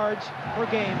 400 yards per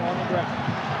game on the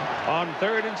ground. On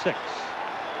 3rd and 6.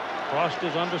 Frost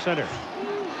is under center.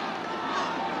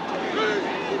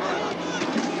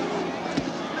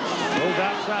 Goes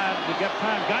outside to get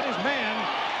time. Got his man.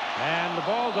 And the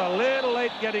ball's a little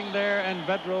late getting there. And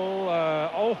Vedral,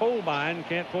 Holbein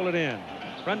can't pull it in.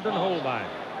 Brendan Holbein.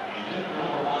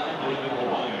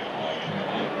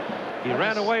 He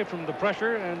ran away from the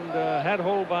pressure and had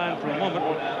Holbein for a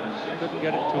moment. Couldn't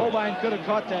get it to him. Holbein could have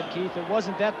caught that, Keith. It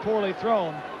wasn't that poorly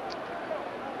thrown.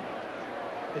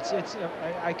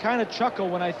 I kind of chuckle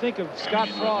when I think of Scott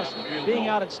Frost being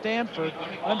out at Stanford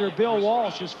under Bill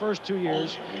Walsh his first 2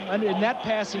 years in that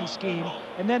passing scheme,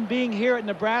 and then being here at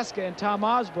Nebraska and Tom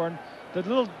Osborne.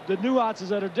 The nuances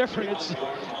that are different.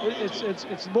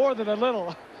 It's more than a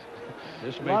little.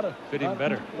 This may fit him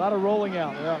better. A lot of rolling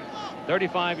out. Yeah.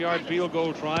 35-yard field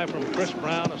goal try from Chris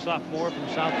Brown, a sophomore from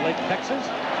South Lake, Texas,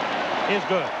 is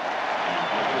good.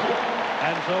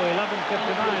 And so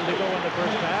 11:59 to go in the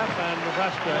first half, and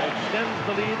Nebraska extends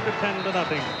the lead to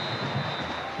 10-0.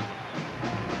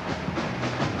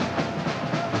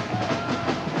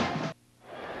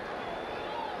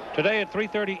 Today at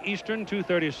 3:30 Eastern,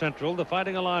 2:30 Central, the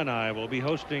Fighting Illini will be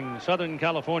hosting Southern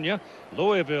California.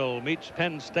 Louisville meets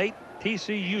Penn State.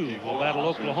 TCU will battle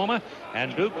Oklahoma,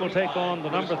 and Duke will take on the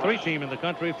number 3 team in the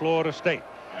country, Florida State.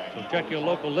 So check your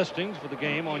local listings for the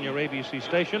game on your ABC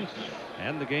station,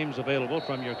 and the game's available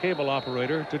from your cable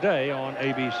operator today on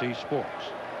ABC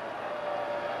Sports.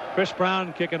 Chris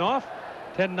Brown kicking off.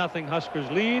 10-0 Huskers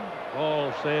lead.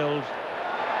 Ball sails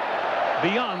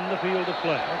beyond the field of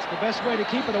play. That's the best way to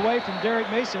keep it away from Derek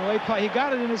Mason. He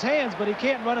got it in his hands, but he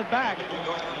can't run it back.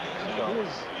 He is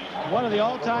one of the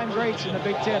all-time greats in the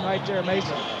Big Ten right there,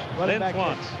 Mason. Running back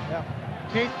kicks. Yeah.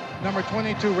 Kate, number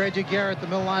 22, Reggie Garrett, the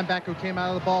middle linebacker who came out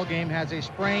of the ball game, has a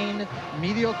sprained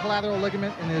medial collateral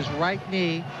ligament in his right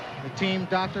knee. The team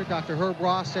doctor, Dr. Herb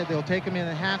Ross, said they'll take him in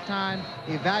at halftime,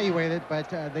 evaluate it, but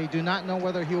they do not know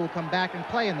whether he will come back and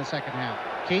play in the second half.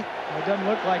 Keith? It doesn't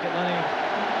look like it, Lenny.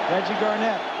 Reggie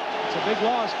Garnett. It's a big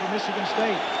loss for Michigan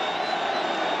State.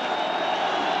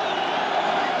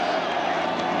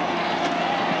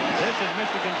 This is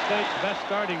Michigan State's best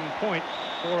starting point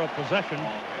for a possession.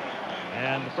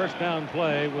 And the first down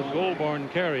play with Goldborn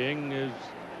carrying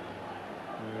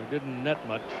didn't net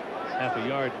much, half a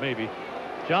yard maybe.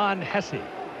 John Hesse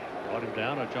brought him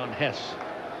down, or John Hess.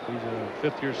 He's a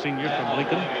 5th-year senior from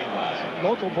Lincoln.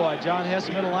 Local boy, John Hess,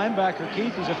 middle linebacker.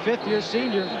 Keith is a 5th-year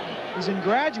senior. He's in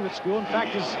graduate school. In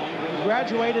fact, he's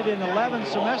graduated in 11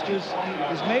 semesters.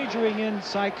 He's majoring in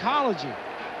psychology.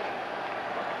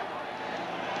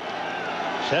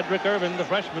 Cedric Irvin, the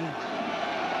freshman,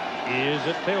 is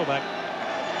at tailback.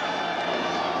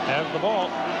 Has the ball.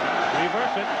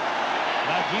 Reverse it.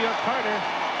 Najee Carter.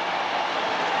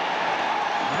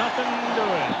 Nothing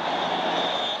doing.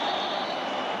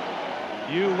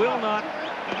 You will not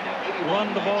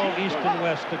run the ball east and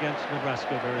west against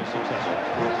Nebraska very successfully.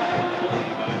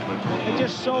 They're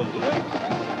just so quick.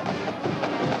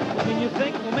 I mean, you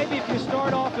think, well, maybe if you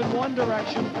start off in one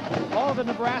direction, all the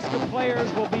Nebraska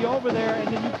players will be over there, and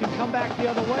then you can come back the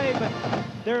other way. But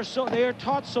they are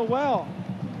taught so well.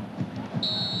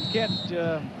 You can't.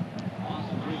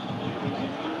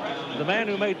 The man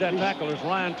who made that tackle is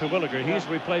Ryan Terwilliger. He's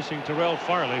replacing Terrell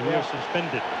Farley, who is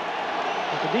suspended.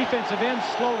 But the defensive ends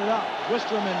slowed it up.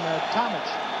 Wistrom and Tomic.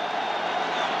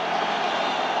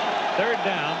 3rd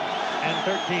down and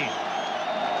 13.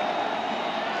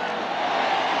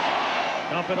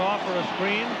 Dump it off for a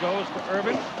screen. Goes to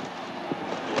Irvin. He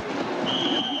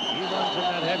runs in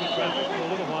that heavy traffic for a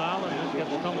little while and then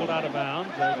gets tumbled out of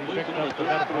bounds as he picked up the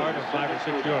better part of 5 or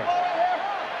 6 yards.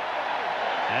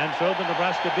 And so the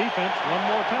Nebraska defense one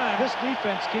more time. This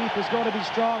defense, Keith, is going to be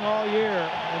strong all year.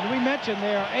 And we mentioned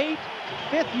they are 8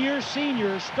 fifth-year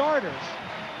senior starters.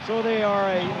 So they are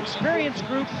an experienced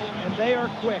group, and they are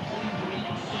quick.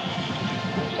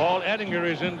 Paul Ettinger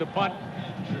is in to punt.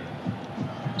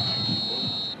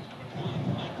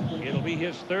 It'll be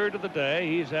his third of the day.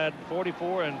 He's had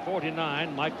 44 and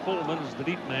 49. Mike Pullman is the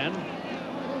deep man.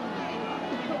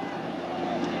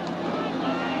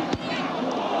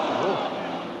 Oh,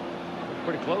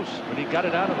 pretty close, but he got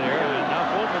it out of there, and now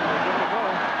Pullman will give it a go.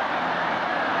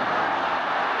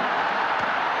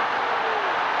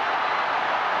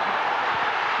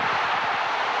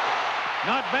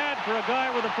 Not bad for a guy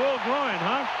with a full groin,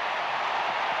 huh?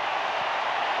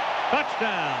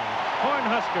 Touchdown,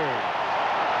 Cornhuskers.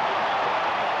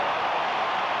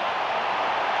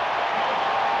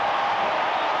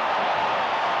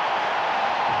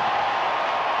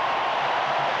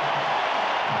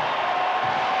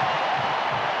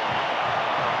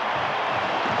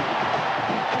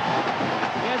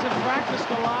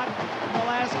 A lot in the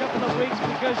last couple of weeks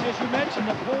because, as you mentioned,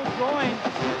 the full groin,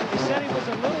 they said he was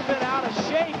a little bit out of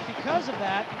shape because of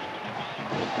that.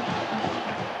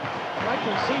 I'd like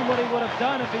to see what he would have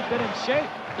done if he'd been in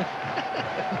shape.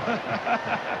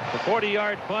 The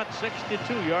 40-yard punt,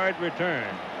 62-yard return.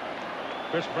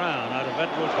 Chris Brown out of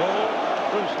Edwards hole.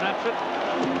 Crew snaps it.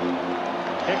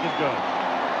 Kick is good.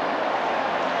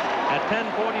 At 10:42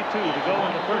 to go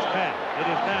in the first half, it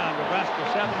is down Nebraska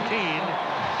 17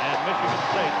 and Michigan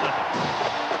State nothing.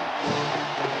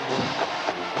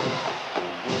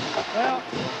 Well,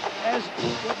 as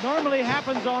what normally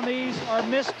happens on these are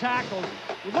missed tackles.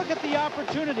 You look at the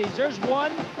opportunities. There's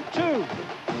 1, 2.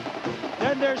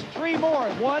 Then there's 3 more.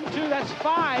 1, 2. That's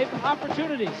 5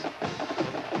 opportunities.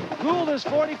 Gould is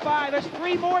 45. That's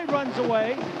 3 more he runs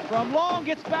away from. Long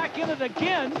gets back in it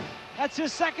again. That's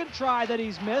his second try that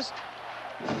he's missed.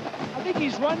 I think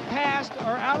he's run past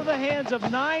or out of the hands of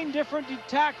 9 different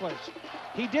tacklers.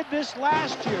 He did this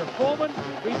last year. Pullman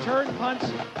returned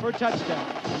punts for touchdown.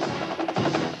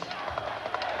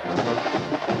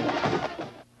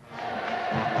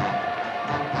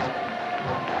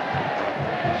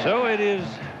 So it is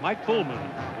Mike Pullman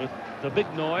with the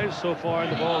big noise so far in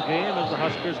the ball game as the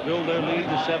Huskers build their lead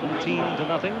to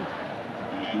 17-0.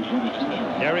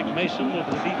 Derek Mason will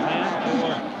be the deep man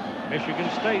for Michigan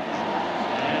State.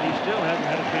 And he still hasn't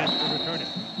had a chance to return it.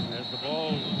 As the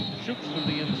ball shoots through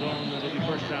the end zone, it'll be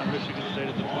first down Michigan State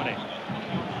at the 20.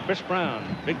 Chris Brown,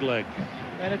 big leg.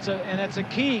 And it's a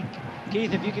key,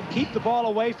 Keith, if you can keep the ball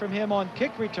away from him on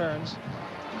kick returns.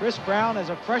 Chris Brown, as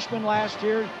a freshman last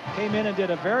year, came in and did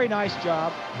a very nice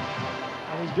job.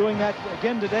 And he's doing that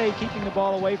again today, keeping the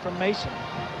ball away from Mason.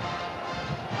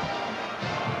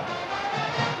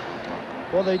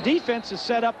 Well, the defense has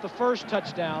set up the first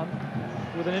touchdown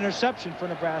with an interception for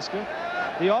Nebraska.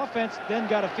 The offense then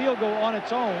got a field goal on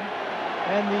its own,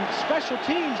 and the special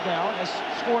teams now has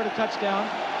scored a touchdown.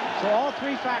 So all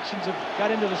 3 factions have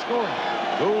got into the scoring.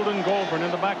 Gould and Goulburn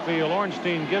in the backfield.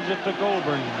 Ornstein gives it to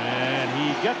Goulburn, and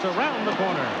he gets around the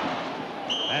corner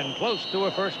and close to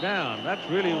a first down. That's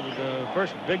really the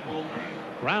first big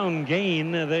ground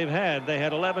gain they've had. They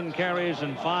had 11 carries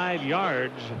and 5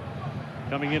 yards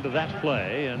coming into that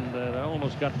play, and they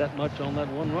almost got that much on that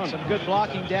one run. Some good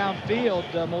blocking downfield.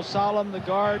 Mosalem, the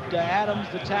guard, Adams,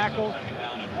 the tackle.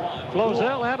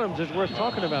 Flozell Adams is worth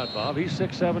talking about, Bob. He's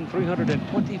 6'7",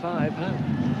 325 pounds.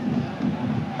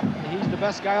 He's the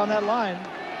best guy on that line.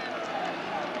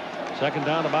 Second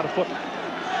down, about a foot.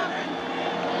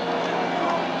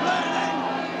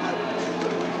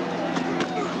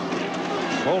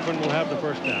 Goulburn will have the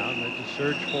first down. They just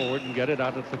surge forward and get it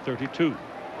out at the 32.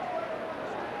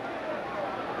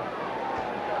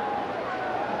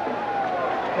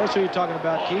 That's who you're talking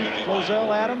about, Keith.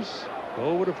 Flozell Adams.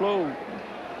 Go with the flow.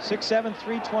 6'7",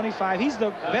 325. He's the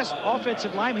best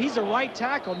offensive lineman. He's a right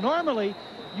tackle. Normally,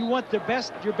 you want your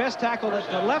best tackle at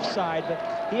the left side,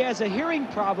 but he has a hearing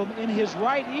problem in his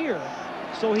right ear.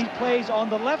 So he plays on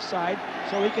the left side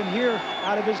so he can hear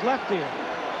out of his left ear.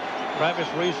 Travis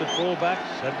Reese at fullback.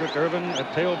 Cedric Irvin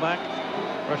at tailback.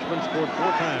 Freshman scored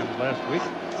 4 times last week.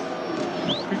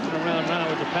 Creeping around now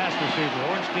with the pass receiver.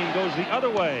 Ornstein goes the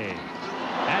other way.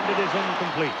 And it is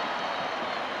incomplete.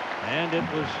 And it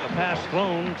was a pass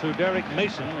thrown to Derek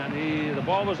Mason, and the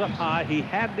ball was up high. He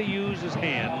had to use his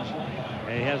hands.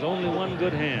 And he has only one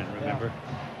good hand, remember?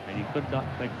 Yeah. And he could not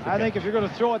make the catch. I think if you're going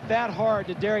to throw it that hard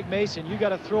to Derek Mason, you got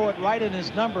to throw it right in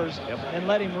his numbers and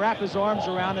let him wrap his arms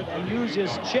around it and use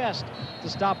his chest to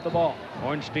stop the ball.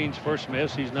 Ornstein's first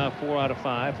miss. He's now 4 out of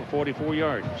 5 for 44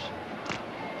 yards.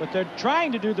 But they're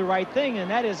trying to do the right thing, and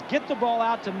that is get the ball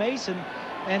out to Mason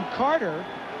and Carter.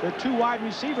 They're 2 wide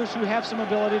receivers who have some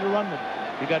ability to run with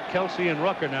it. You got Kelsey and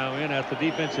Rucker now in at the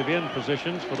defensive end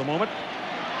positions for the moment.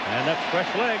 And that's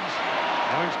fresh legs.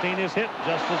 Ornstein is hit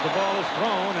just as the ball is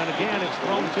thrown, and again it's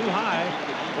thrown too high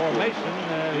for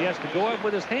Mason. He has to go up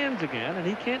with his hands again, and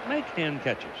he can't make hand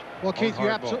catches. Well, Keith, you're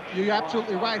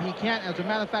absolutely right. He can't. As a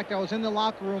matter of fact, I was in the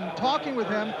locker room talking with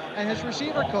him and his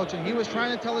receiver coach, and he was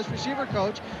trying to tell his receiver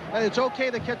coach that it's okay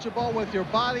to catch a ball with your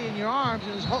body and your arms,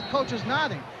 and his coach is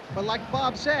nodding. But like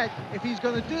Bob said, if he's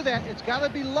going to do that, it's got to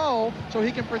be low so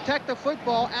he can protect the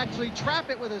football, actually trap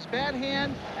it with his bad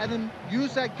hand, and then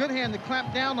use that good hand to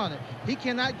clamp down on it. He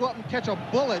cannot go up and catch a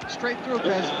bullet straight through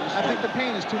because I think the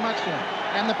pain is too much for him,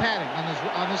 and the padding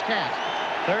on his calf.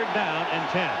 3rd down and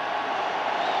 10.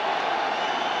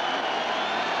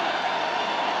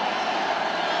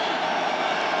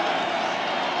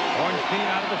 Ornstein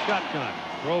out of the shotgun.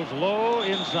 Throws low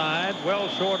inside, well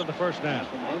short of the first down.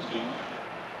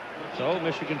 So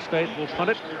Michigan State will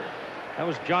punt it. That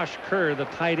was Josh Kerr, the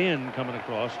tight end, coming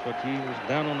across, but he was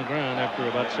down on the ground after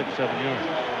about 6-7 yards.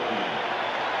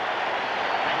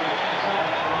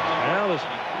 Well, is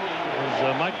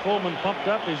Mike Coleman pumped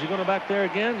up? Is he going to back there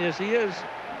again? Yes, he is.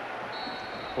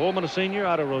 Coleman, a senior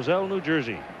out of Roselle, New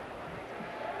Jersey.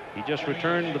 He just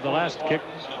returned to the last kick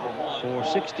for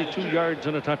 62 yards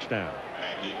and a touchdown.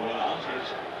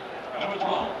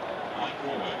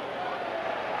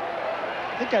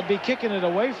 I think I'd be kicking it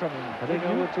away from him. I think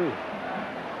I would too.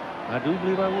 I do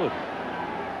believe I would.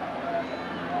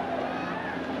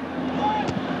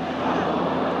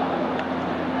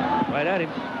 Right at him.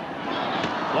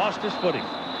 Lost his footing.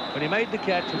 When he made the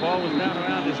catch, the ball was down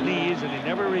around his knees, and he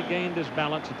never regained his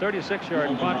balance. A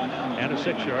 36-yard punt and a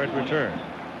 6-yard return.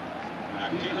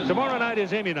 Tomorrow night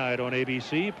is Emmy night on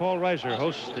ABC. Paul Reiser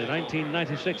hosts the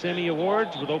 1996 Emmy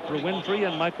Awards with Oprah Winfrey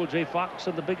and Michael J. Fox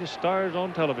and the biggest stars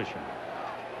on television.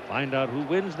 Find out who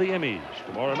wins the Emmys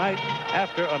tomorrow night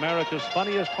after America's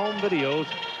Funniest Home Videos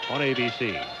on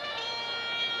ABC.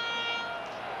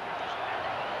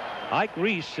 Ike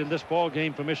Reese in this ball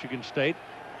game for Michigan State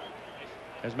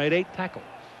has made 8 tackles.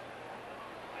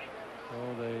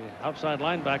 So the outside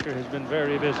linebacker has been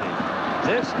very busy.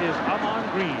 This is Amon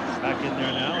Green back in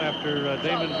there now after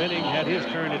Damon Benning had his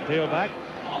turn at tailback.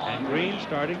 And Green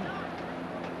starting,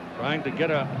 trying to get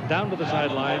down to the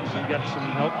sidelines and get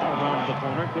some help around the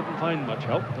corner. Couldn't find much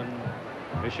help,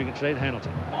 and Michigan State handles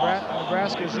it.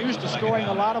 Nebraska is used to scoring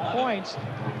a lot of points.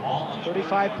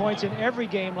 35 points in every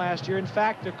game last year. In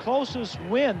fact, the closest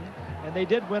win, and they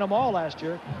did win them all last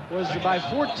year, was by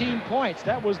 14 points.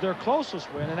 That was their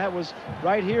closest win, and that was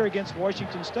right here against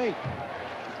Washington State.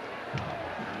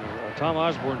 Tom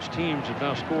Osborne's teams have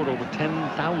now scored over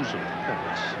 10,000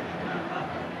 points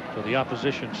for the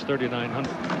opposition's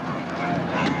 3,900.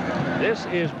 This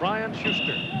is Brian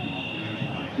Schuster.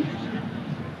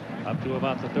 Up to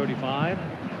about the 35.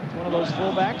 It's one of those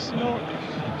fullbacks. You know,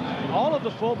 all of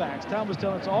the fullbacks, Tom was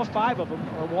telling us, all 5 of them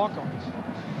are walk-ons.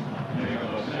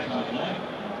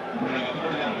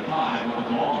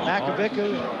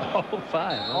 Makovica,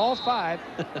 all five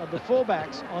of the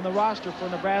fullbacks on the roster for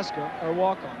Nebraska are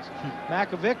walk-ons.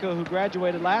 Makovica, who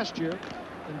graduated last year,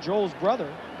 and Joel's brother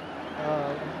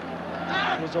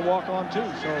was a walk-on too.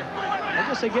 So I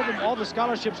guess they give them all the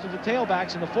scholarships to the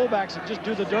tailbacks, and the fullbacks and just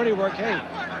do the dirty work. Hey,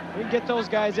 we can get those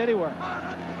guys anywhere.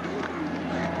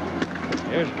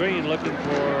 Here's Green looking for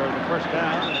the first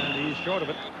down, and he's short of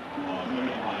it.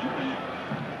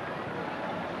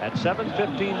 At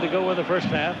 7:15 to go in the first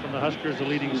half, and the Huskers are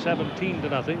leading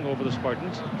 17-0 over the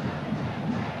Spartans.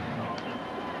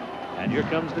 And here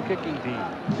comes the kicking team.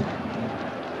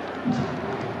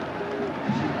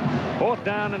 4th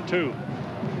down and 2.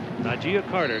 Najee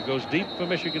Carter goes deep for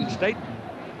Michigan State.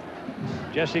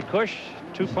 Jesse Cush,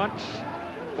 2 punts,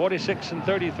 46 and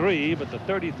 33, but the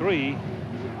 33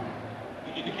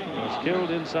 was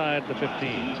killed inside the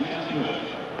 15.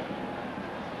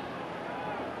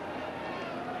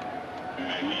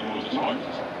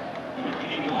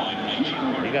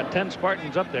 You got 10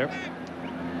 Spartans up there.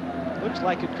 Looks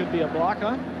like it could be a block,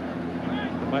 huh?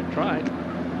 They might try.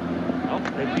 Oh,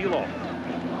 they peel off.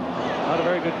 Not a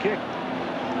very good kick.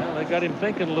 Well, they got him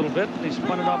thinking a little bit. He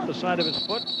spun it off the side of his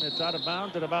foot. It's out of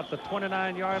bounds at about the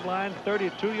 29-yard line.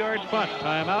 32-yard punt.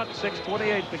 Timeout.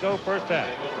 6:28 to go first half.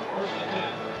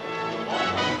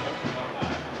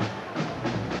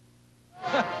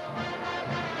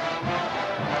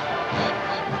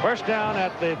 First down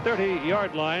at the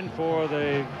 30-yard line for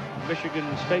the Michigan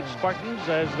State Spartans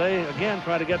as they again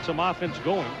try to get some offense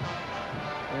going.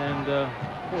 And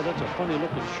boy, that's a funny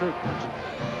looking shirt.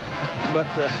 But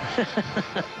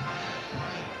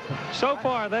So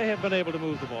far, they have been able to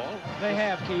move the ball. They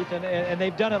have, Keith, and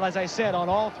they've done it, as I said, on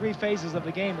all 3 phases of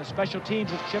the game. The special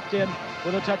teams have chipped in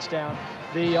with a touchdown.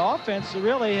 The offense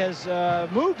really has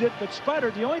moved it, but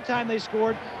sputtered. The only time they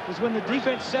scored was when the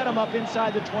defense set them up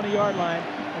inside the 20-yard line,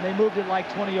 and they moved it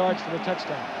like 20 yards for the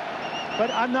touchdown.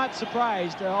 But I'm not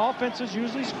surprised. Offenses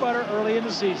usually sputter early in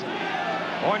the season.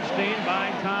 Ornstein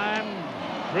buying time,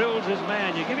 drills his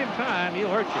man. You give him time, he'll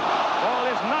hurt you. Ball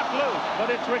is knocked loose, but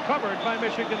it's recovered by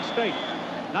Michigan State.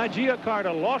 Nigeria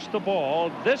Carter lost the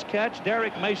ball. This catch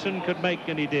Derek Mason could make,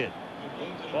 and he did.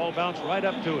 Ball bounced right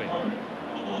up to him.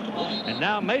 And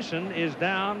now Mason is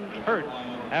down hurt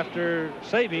after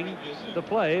saving the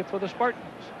play for the Spartans.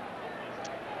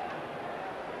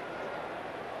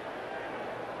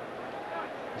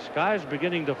 The sky's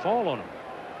beginning to fall on them.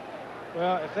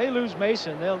 Well, if they lose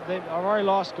Mason, they've already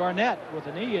lost Garnett with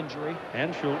a knee injury.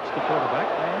 And Schultz, the quarterback.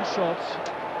 And Schultz.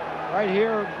 Right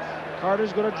here,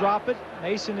 Carter's going to drop it.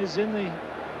 Mason is in the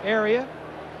area,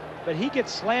 but he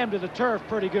gets slammed to the turf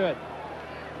pretty good.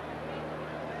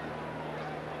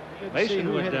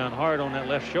 Mason went down hard on that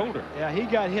left shoulder. Yeah, he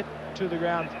got hit to the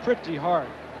ground pretty hard.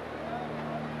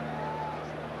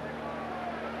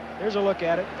 Here's a look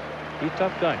at it. He's a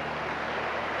tough guy.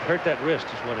 Hurt that wrist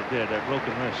is what it did, that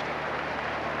broken wrist.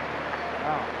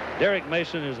 Wow. Derek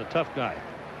Mason is a tough guy.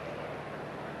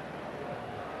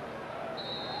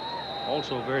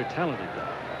 Also a very talented guy.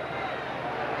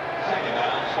 Second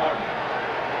down, Spartan.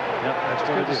 Yep, that's what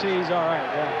Good it to is. see he's all right,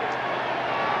 yeah.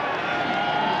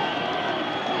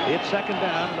 It's second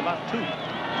down and about 2.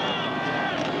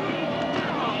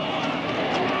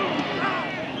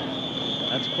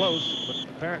 That's close, but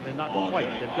apparently not quite.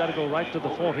 They've got to go right to the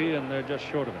 40, and they're just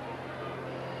short of it.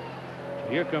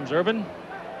 So here comes Urban,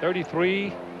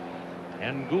 33,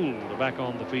 and Gould back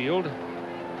on the field.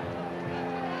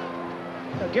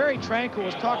 Now, Gary Tranquil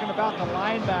was talking about the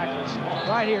linebackers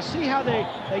right here. See how they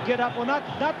get up. Well,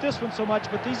 not this one so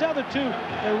much, but these other 2,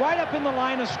 they're right up in the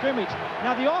line of scrimmage.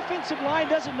 Now, the offensive line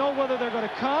doesn't know whether they're going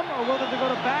to come or whether they're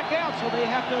going to back out, so they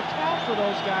have to account for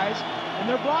those guys in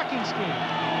their blocking scheme.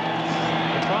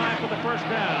 The try for the first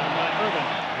down by Urban.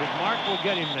 His mark will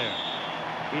get him there.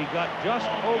 He got just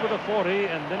over the 40,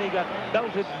 and then he got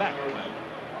belted back.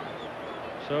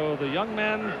 So the young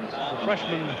man, the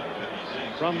freshman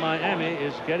from Miami,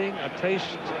 is getting a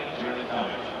taste.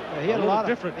 He had a lot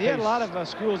different of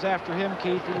schools after him,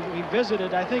 Keith. He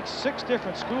visited, I think, 6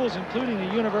 different schools, including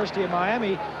the University of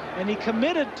Miami, and he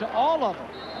committed to all of them.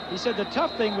 He said the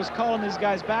tough thing was calling these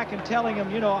guys back and telling them,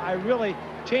 you know, I really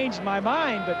changed my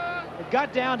mind, but it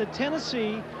got down to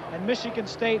Tennessee and Michigan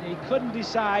State, and he couldn't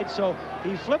decide, so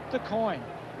he flipped the coin.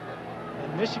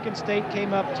 And Michigan State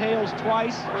came up tails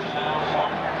twice.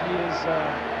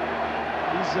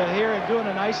 He's here and doing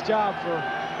a nice job for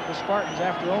the Spartans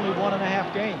after only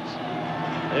 1.5 games.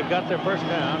 They've got their first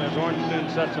down as Ornstein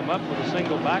sets them up with a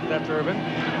single back. That's Urban.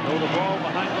 Throw the ball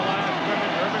behind the line of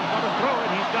scrimmage. Urban's going to throw it.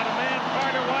 He's got a man,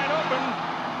 Carter, wide open.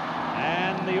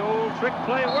 And the old trick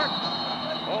play worked.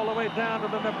 All the way down to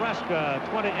the Nebraska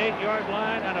 28-yard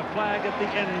line, and a flag at the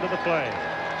end of the play.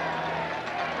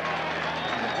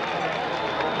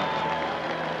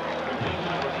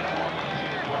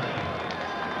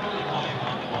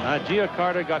 Gia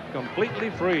Carter got completely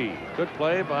free. Good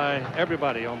play by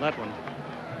everybody on that one.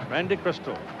 Randy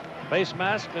Crystal. Face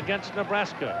mask against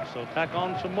Nebraska, so tack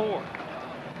on some more.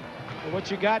 Well, what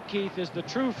you got, Keith, is the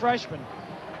true freshman.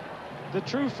 The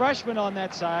true freshman on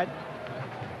that side.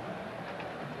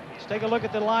 Let's take a look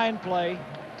at the line play.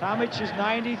 Tomic is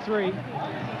 93.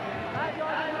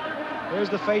 There's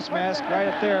the face mask right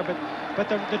up there. But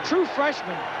the true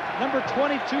freshman, number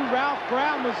 22, Ralph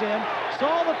Brown, was in,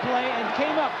 saw the play, and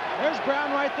came up. There's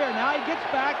Brown right there. Now he gets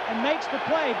back and makes the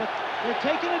play, but they're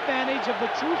taking advantage of the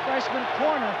true freshman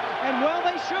corner, and well,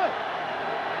 they should.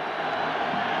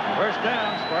 First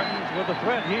down, Spartans with a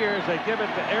threat here as they give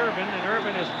it to Urban, and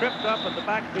Urban is tripped up at the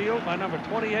backfield by number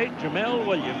 28, Jamel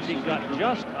Williams. He got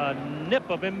just a nip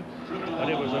of him, but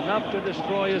it was enough to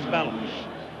destroy his balance.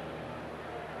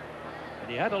 And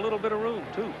he had a little bit of room,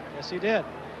 too. Yes, he did.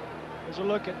 Here's a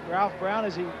look at Ralph Brown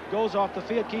as he goes off the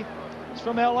field. Keith, he's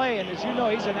from L.A., and as you know,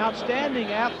 he's an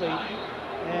outstanding athlete.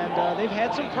 And they've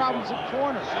had some problems at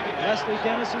corner. Leslie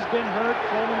Dennis has been hurt.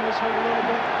 Coleman was hurt a little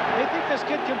bit. They think this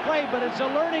kid can play, but it's a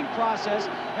learning process.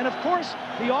 And, of course,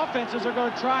 the offenses are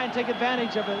going to try and take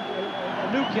advantage of a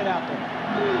new kid out there.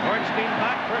 Ornstein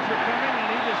back, pressure coming, and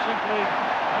he just simply,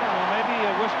 I don't know, maybe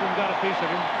Whiston got a piece of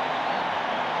him.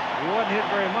 He wasn't hit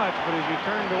very much, but as he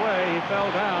turned away, he fell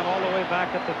down all the way back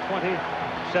at the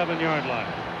 27-yard line.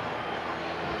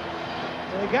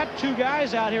 They got two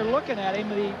guys out here looking at him.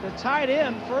 The tight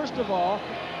end, first of all,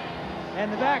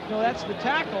 and the back. No, that's the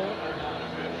tackle.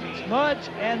 It's Mudge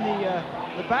and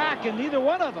the back, and neither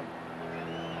one of them.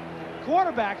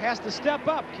 Quarterback has to step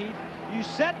up, Keith. You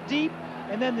set deep,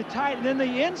 and then the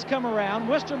ends come around.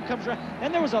 Wistrom comes around,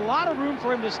 and there was a lot of room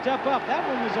for him to step up. That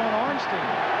one was on Ornstein.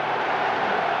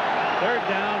 3rd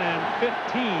down and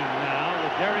 15 now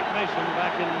with Derek Mason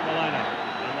back in the lineup,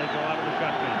 and they go out of the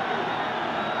shotgun.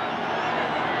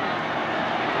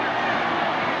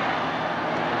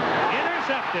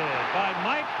 Intercepted by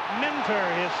Mike Minter,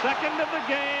 his 2nd of the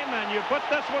game, and you put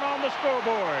this one on the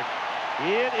scoreboard.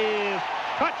 It is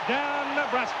touchdown,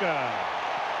 Nebraska.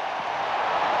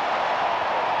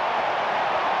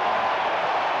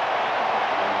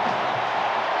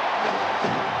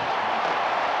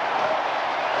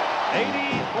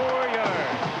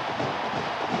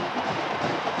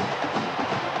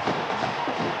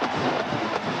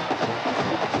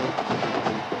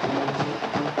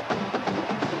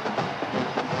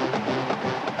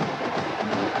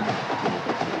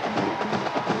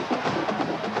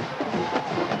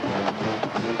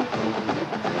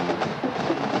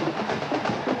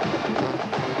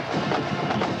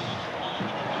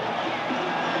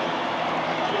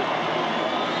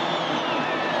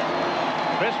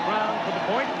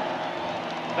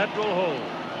 Federal hold.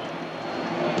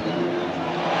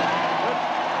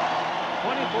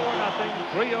 24-0,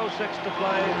 3:06 to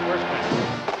play, first half.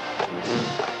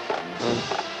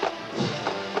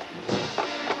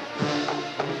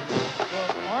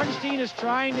 Well, Ornstein is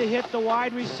trying to hit the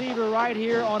wide receiver right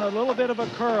here on a little bit of a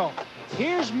curl.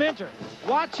 Here's Minter.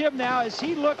 Watch him now as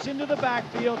he looks into the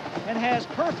backfield and has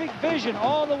perfect vision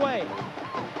all the way.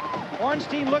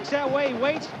 Ornstein looks that way,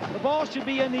 waits. The ball should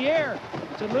be in the air.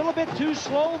 It's a little bit too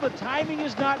slow. The timing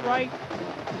is not right.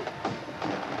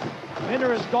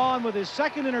 Minter is gone with his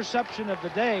 2nd interception of the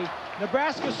day.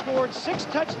 Nebraska scored 6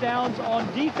 touchdowns on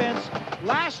defense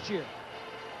last year.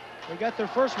 They got their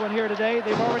first one here today.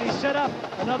 They've already set up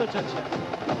another touchdown.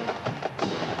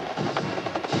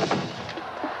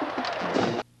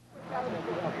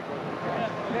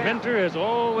 Minter has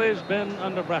always been a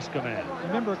Nebraska man.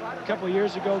 Remember a couple of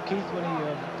years ago, Keith, when he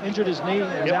injured his knee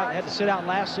and was out, had to sit out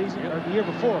last season, or the year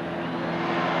before. He's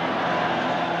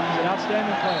an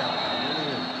outstanding player.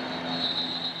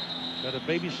 Got a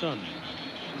baby son.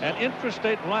 An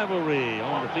intrastate rivalry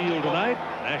on the field tonight.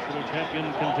 National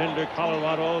champion contender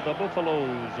Colorado. The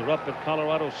Buffaloes are up at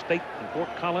Colorado State in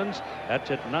Fort Collins. That's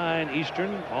at 9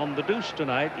 Eastern on the Deuce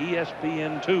tonight,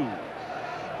 ESPN2.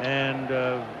 And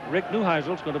Rick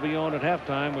Neuheisel's going to be on at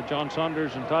halftime with John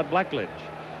Saunders and Todd Blackledge,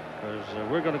 because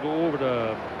we're going to go over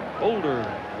to Boulder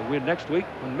next week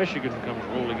when Michigan comes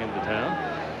rolling into town.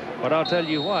 But I'll tell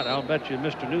you what, I'll bet you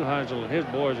Mr. Neuheisel and his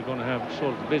boys are going to have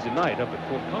sort of a busy night up at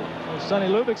Fort Collins. Well, Sonny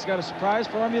Lubbock's got a surprise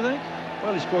for him, you think?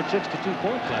 Well, he scored 62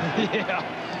 points last week. Yeah.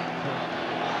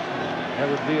 That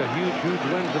would be a huge, huge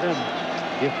win for them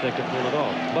if they could pull it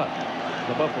off. But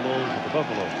the Buffaloes are the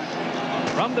Buffaloes.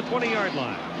 From the 20-yard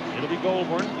line, it'll be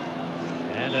Goulburn.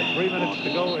 And at 3 minutes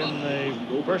to go in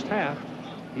the first half,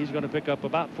 he's going to pick up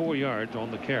about 4 yards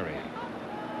on the carry.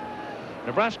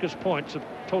 Nebraska's points have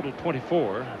totaled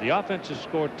 24. The offense has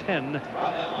scored 10.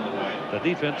 The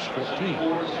defense 14.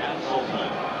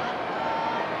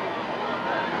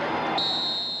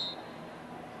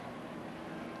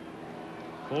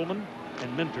 Coleman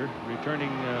and Minter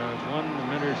returning one, in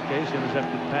Minter's case,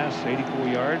 intercepted pass, 84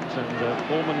 yards, and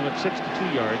Coleman went 62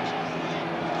 yards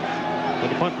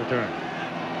with a punt return.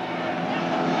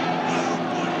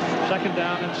 2nd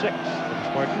down and 6 for the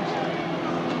Spartans.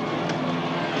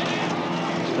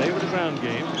 Stay with the ground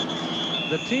game.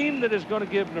 The team that is going to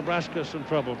give Nebraska some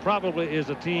trouble probably is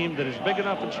a team that is big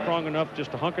enough and strong enough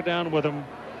just to hunker down with them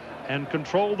and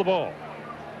control the ball.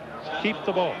 Keep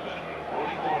the ball.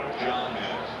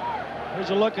 Here's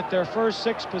a look at their first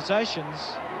 6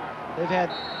 possessions. They've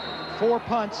had 4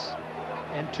 punts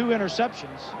and 2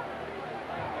 interceptions.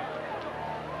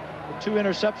 The 2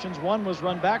 interceptions, one was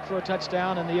run back for a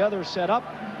touchdown and the other set up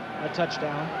a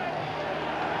touchdown.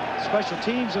 Special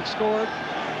teams have scored.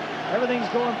 Everything's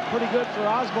going pretty good for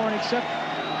Osborne, except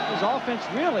his offense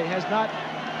really has not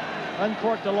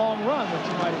uncorked a long run, which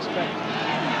you might expect.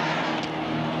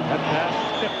 That pass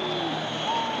tipped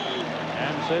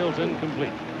and sails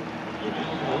incomplete.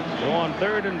 So on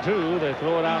 3rd and 2, they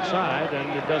throw it outside, and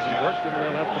it doesn't work, and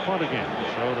they'll have to punt again.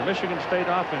 So the Michigan State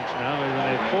offense now is in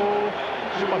a full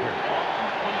sputter.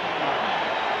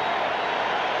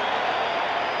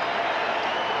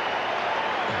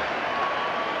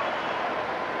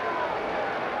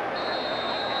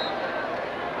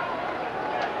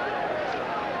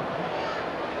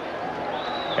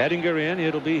 Ettinger in.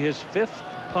 It'll be his 5th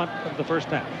punt of the first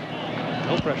half.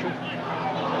 No pressure.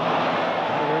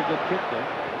 good kick there.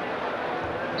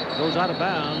 Goes out of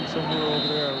bounds somewhere over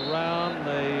there around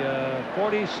the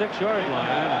 46-yard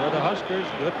line, where the Huskers,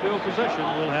 good field position,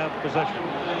 will have possession.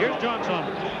 Here's John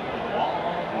Saunders.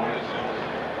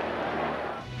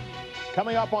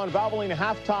 Coming up on Valvoline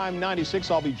Halftime 96,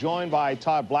 I'll be joined by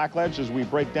Todd Blackledge as we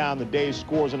break down the day's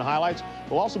scores and highlights.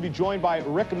 We'll also be joined by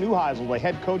Rick Neuheisel, the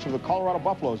head coach of the Colorado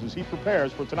Buffaloes, as he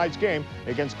prepares for tonight's game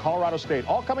against Colorado State.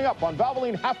 All coming up on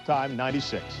Valvoline Halftime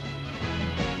 96.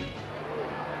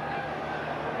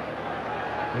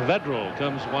 Vedral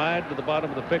comes wide to the bottom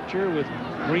of the picture with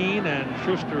Green and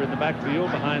Schuster in the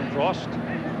backfield behind Frost.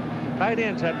 Tight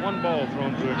ends had one ball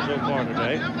thrown to him so far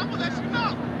today.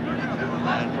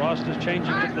 And Frost is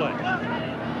changing the play.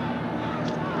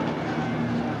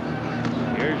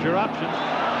 Here's your option.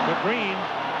 To Green,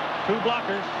 2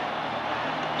 blockers.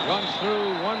 Runs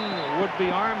through one would-be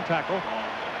arm tackle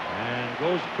and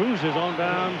cruises on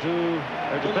down to,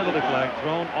 there's a penalty flag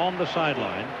thrown on the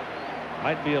sideline.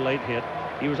 Might be a late hit.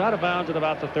 He was out of bounds at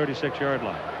about the 36-yard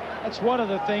line. That's one of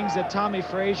the things that Tommy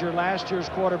Frazier, last year's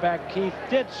quarterback, Keith,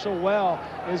 did so well,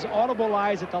 is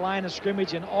audibilize at the line of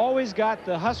scrimmage and always got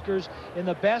the Huskers in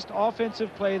the best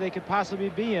offensive play they could possibly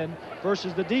be in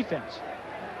versus the defense.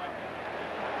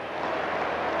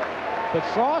 But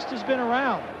Frost has been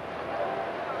around.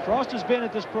 Frost has been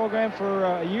at this program for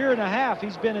a year and a half.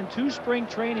 He's been in 2 spring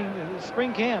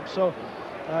camps, so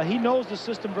he knows the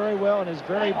system very well and is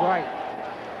very bright.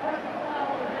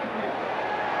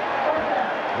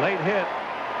 Late hit.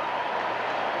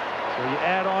 So you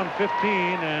add on 15,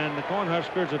 and the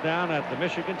Cornhuskers are down at the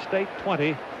Michigan State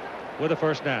 20 with a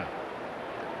first down.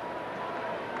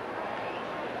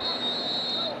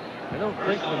 I don't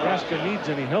think Nebraska needs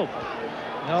any help.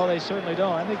 No, they certainly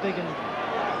don't. I think they can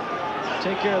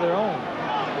take care of their own.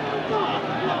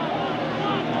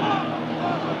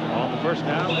 On the first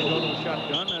down, they go to the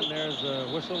shotgun, and there's a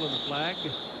whistle and a flag.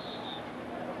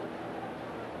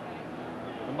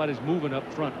 Somebody's moving up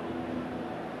front.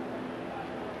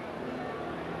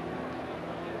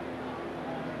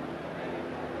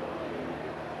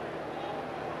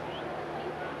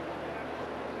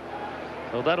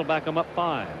 So that'll back them up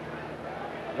 5.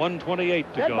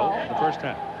 1:28 to go in the first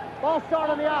half. Ball start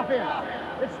on the offense.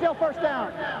 It's still first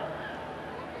down.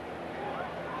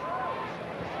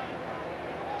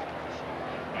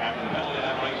 After the penalty,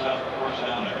 that brings up first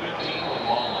down at 15 with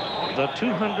ball on the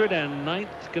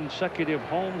 209th consecutive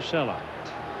home sellout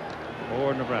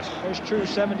for Nebraska. There's True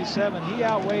 77. He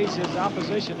outweighs his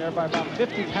opposition there by about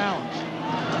 50 pounds.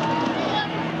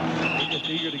 He's just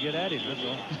eager to get at him, that's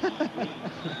all.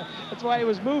 That's why he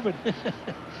was moving.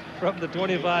 From the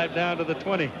 25 down to the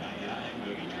 20.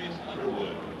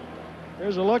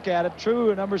 There's a look at it.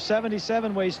 True, number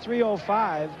 77, weighs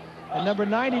 305, and number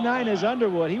 99 is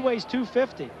Underwood. He weighs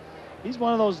 250. He's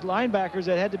one of those linebackers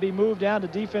that had to be moved down to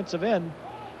defensive end.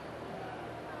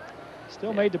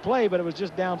 Still made the play, but it was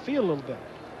just downfield a little bit.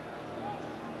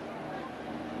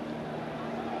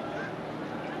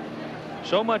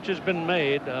 So much has been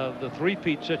made of the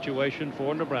three-peat situation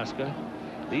for Nebraska.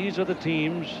 These are the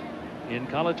teams in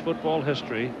college football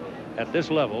history at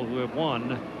this level who have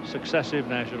won successive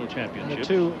national championships.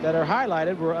 And the 2 that are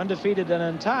highlighted were undefeated and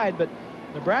untied, but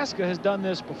Nebraska has done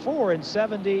this before in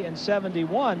 70 and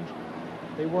 71.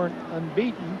 They weren't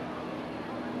unbeaten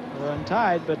or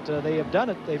untied, but they have done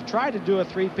it. They've tried to do a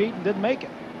three-peat and didn't make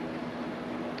it.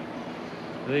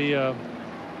 The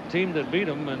team that beat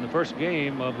them in the first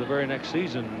game of the very next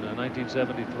season,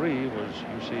 1973, was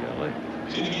UCLA,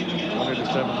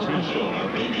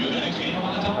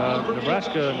 20-17.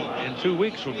 Nebraska in 2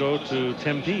 weeks will go to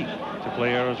Tempe to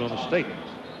play Arizona State.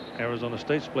 Arizona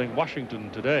State's playing Washington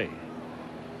today.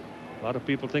 A lot of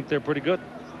people think they're pretty good.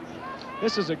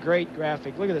 This is a great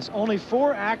graphic. Look at this. Only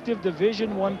 4 active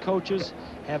Division I coaches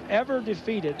have ever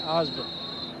defeated Osborne.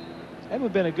 That would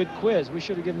have been a good quiz. We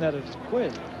should have given that a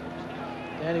quiz.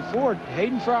 Danny Ford,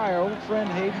 Hayden Fry, our old friend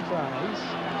Hayden Fry.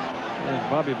 And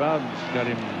Bobby Bowden's got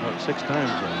him 6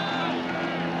 times.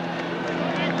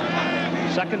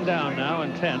 Second down now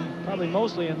and 10. Probably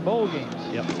mostly in bowl games.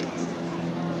 Yep.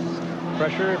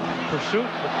 Pressure, pursuit,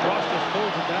 but Frost just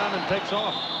pulls it down and takes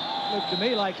off. Looked to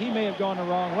me like he may have gone the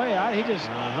wrong way. He just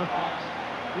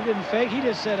he didn't fake. He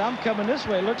just said, I'm coming this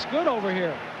way. Looks good over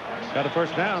here. Got a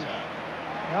first down.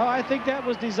 No, I think that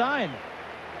was designed.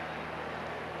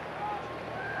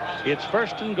 It's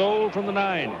first and goal from the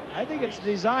 9. I think it's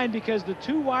designed because the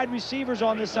 2 wide receivers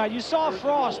on this side, you saw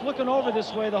Frost looking over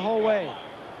this way the whole way.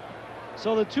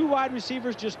 So the 2 wide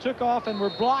receivers just took off and were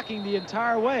blocking the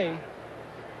entire way.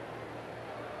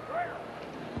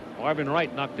 Marvin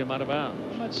Wright knocked him out of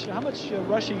bounds. How much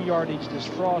rushing yardage does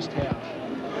Frost have?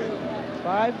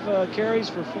 5 carries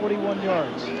for 41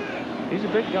 yards. He's a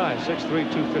big guy,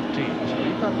 6'3", 215. So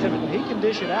he's not timid. He can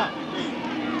dish it out.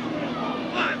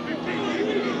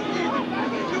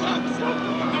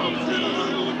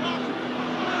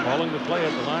 Calling the play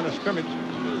at the line of scrimmage.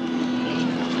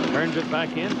 Turns it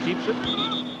back in, keeps it.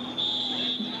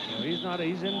 So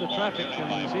he's into traffic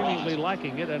and seemingly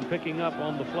liking it and picking up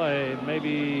on the play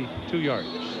maybe 2 yards.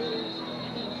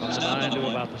 From the 9 to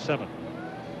about the 7.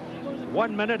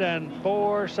 1 minute and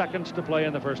 4 seconds to play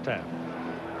in the first half.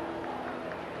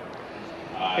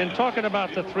 In talking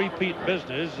about the three-peat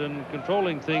business and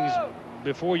controlling things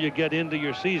before you get into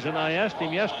your season, I asked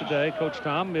him yesterday, Coach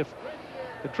Tom, if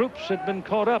the troops had been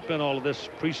caught up in all of this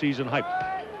preseason hype.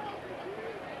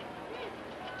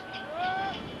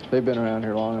 They've been around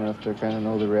here long enough to kind of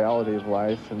know the reality of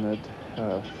life, and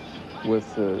that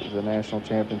with the national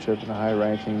championship and the high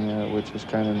ranking, which is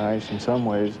kind of nice in some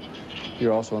ways,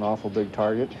 you're also an awful big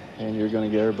target, and you're going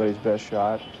to get everybody's best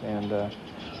shot. And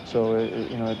so,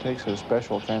 it takes a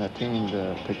special kind of team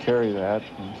to carry that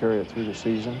and carry it through the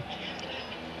season.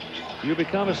 You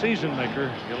become a season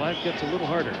maker, your life gets a little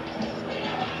harder.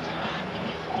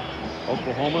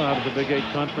 Oklahoma out of the Big 8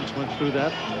 conference went through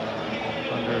that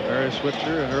under Barry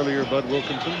Switzer and earlier Bud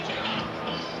Wilkinson.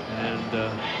 And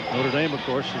Notre Dame, of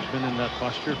course, has been in that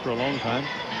posture for a long time.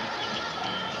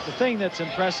 The thing that's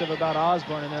impressive about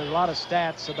Osborne, and there's a lot of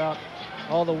stats about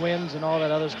all the wins and all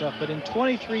that other stuff, but in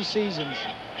 23 seasons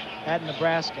at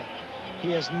Nebraska,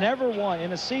 he has never won,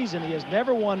 in a season, he has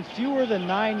never won fewer than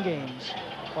 9 games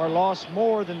or lost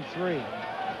more than 3.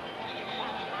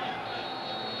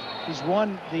 He's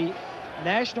won the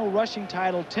national rushing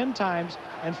title 10 times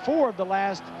and 4 of the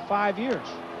last 5 years.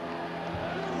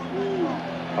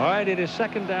 All right, it is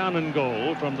 2nd down and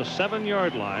goal from the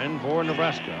 7-yard line for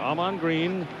Nebraska. Amon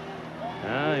Green,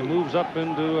 he moves up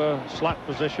into a slot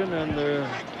position, and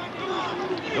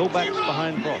no backs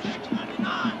behind Frost.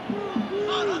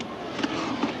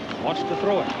 Wants to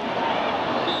throw it.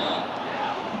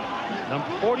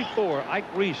 Number 44,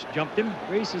 Ike Reese, jumped him.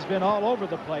 Reese has been all over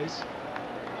the place.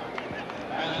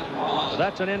 So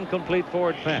that's an incomplete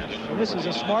forward pass. And this is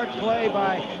a smart play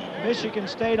by Michigan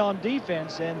State on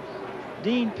defense. And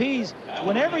Dean Pease,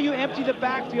 whenever you empty the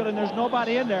backfield and there's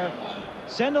nobody in there,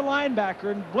 send a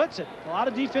linebacker and blitz it. A lot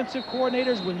of defensive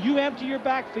coordinators, when you empty your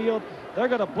backfield, they're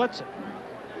going to blitz it.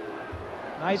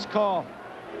 Nice call.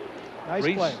 Nice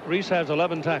play. Reese has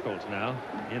 11 tackles now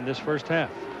in this first half.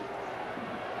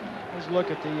 Let's look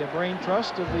at the brain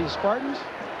trust of the Spartans.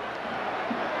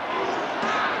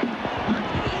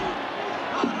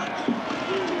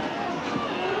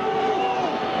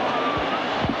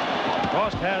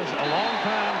 Frost has a long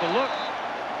time to look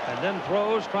and then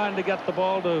throws, trying to get the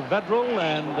ball to Vedral,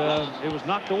 and it was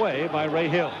knocked away by Ray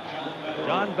Hill.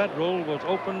 John Vedral was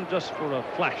open just for a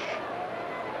flash,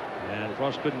 and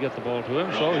Frost couldn't get the ball to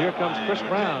him. So here comes Chris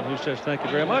Brown, who says thank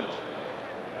you very much.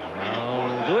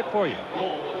 I'll do it for you.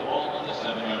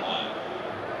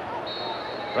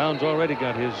 Brown's already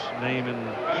got his name in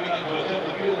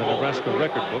the Nebraska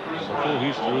record book. Before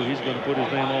he's through, he's going to put his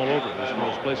name all over it as far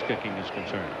as place kicking is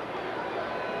concerned.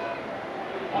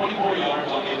 24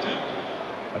 yards on the attempt.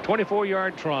 A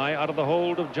 24-yard try out of the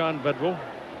hold of John Vedral.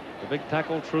 The big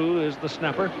tackle true is the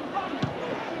snapper.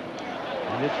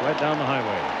 And it's right down the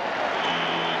highway.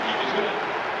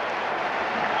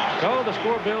 So the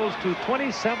score builds to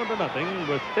 27-0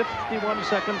 with 51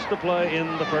 seconds to play in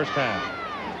the first half.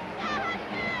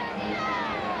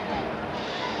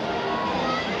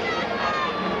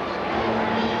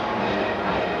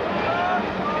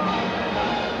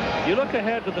 You look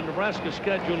ahead to the Nebraska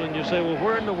schedule and you say, well,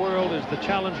 where in the world is the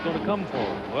challenge going to come for?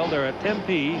 Well, they're at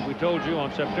Tempe, we told you,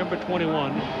 on September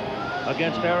 21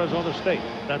 against Arizona State.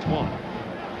 That's one.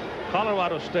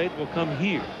 Colorado State will come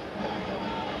here.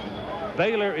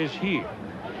 Baylor is here.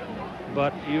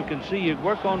 But you can see, you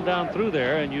work on down through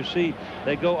there and you see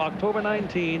they go October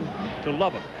 19 to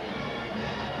Lubbock.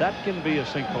 That can be a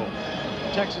sinkhole.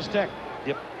 Texas Tech.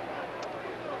 Yep.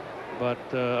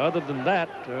 But other than that,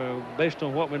 based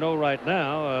on what we know right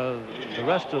now, the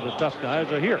rest of the tough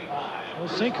guys are here.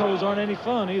 Those sinkholes aren't any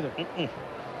fun either.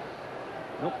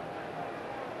 Nope.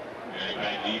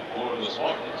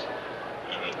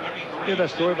 Yeah,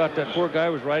 that story about that poor guy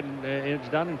was riding, it's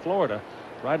down in Florida,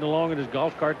 riding along in his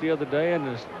golf cart the other day, and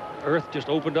his earth just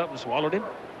opened up and swallowed him.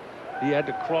 He had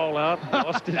to crawl out,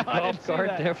 lost his golf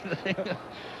cart and everything.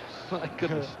 My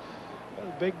goodness.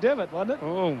 A big divot, wasn't it?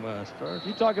 Oh, my stars.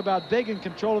 You talk about big and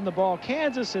controlling the ball.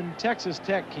 Kansas and Texas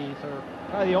Tech, Keith, are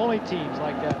probably the only teams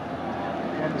like that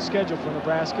on the schedule for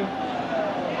Nebraska.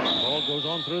 Ball goes goes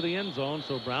on through the end zone,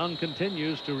 so Brown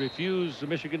continues to refuse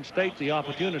Michigan State the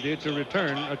opportunity to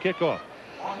return a kickoff.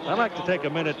 I'd like to take a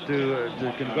minute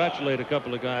to congratulate a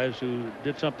couple of guys who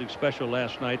did something special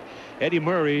last night. Eddie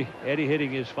Murray, Eddie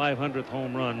hitting his 500th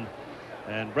home run,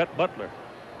 and Brett Butler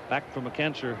back from a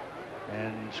cancer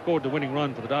and scored the winning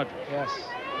run for the Dodgers. Yes.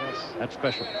 That's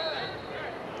special.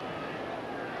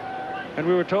 And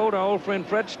we were told our old friend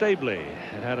Fred Stabley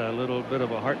had a little bit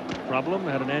of a heart problem,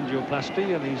 had an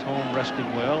angioplasty, and he's home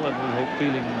resting well, and we hope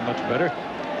feeling much better.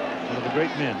 One of the great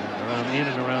men in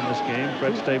and around this game,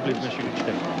 Fred Stabley of Michigan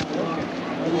State.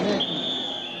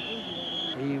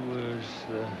 He was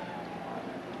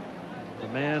the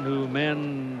man who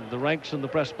manned the ranks in the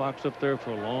press box up there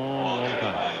for a long, long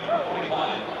time.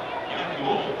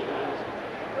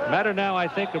 Matter now, I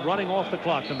think, of running off the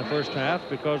clock in the first half,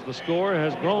 because the score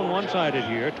has grown one-sided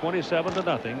here,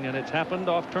 27-0, and it's happened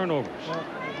off turnovers. Well,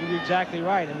 you're exactly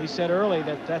right, and we said early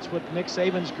that that's what Nick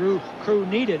Saban's crew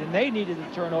needed, and they needed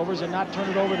the turnovers and not turn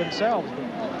it over themselves.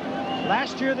 But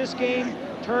last year, this game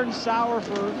turned sour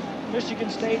for Michigan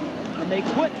State, and they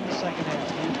quit in the second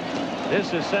half.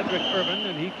 This is Cedric Irvin,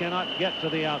 and he cannot get to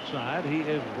the outside. He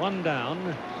is run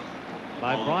down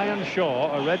by Brian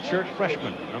Shaw, a redshirt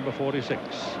freshman, number 46.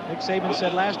 Nick Saban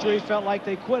said last year he felt like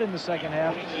they quit in the second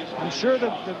half. I'm sure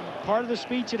the part of the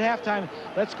speech at halftime,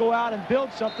 let's go out and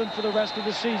build something for the rest of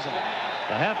the season.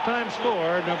 The halftime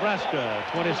score, Nebraska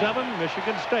 27,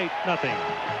 Michigan State nothing.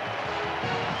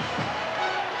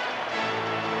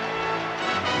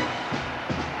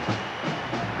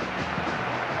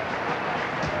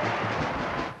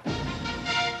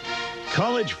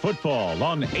 College football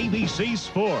on ABC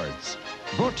Sports.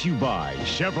 Brought to you by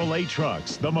Chevrolet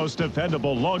Trucks, the most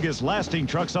dependable, longest-lasting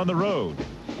trucks on the road.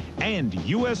 And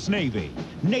U.S. Navy.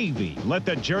 Navy, let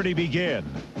the journey begin.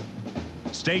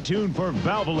 Stay tuned for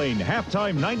Valvoline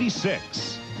Halftime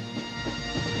 96.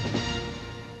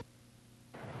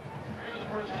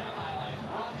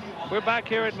 We're back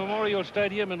here at Memorial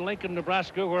Stadium in Lincoln,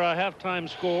 Nebraska, where our halftime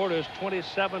score is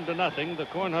 27-0. The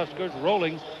Cornhuskers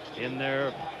rolling in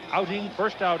their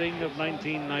first outing of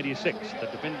 1996, the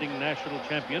defending national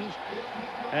champions,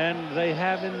 and they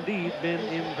have indeed been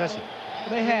impressive.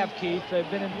 They have, Keith. They've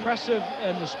been impressive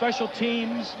in the special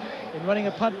teams, in running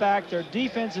a punt back. Their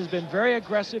defense has been very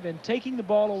aggressive in taking the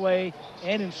ball away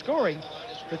and in scoring.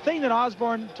 The thing that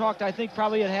Osborne talked, I think,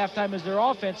 probably at halftime is their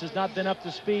offense has not been up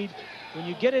to speed. When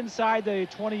you get inside the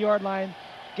 20-yard line,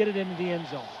 get it into the end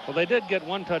zone. Well, they did get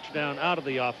one touchdown out of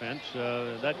the offense.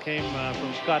 That came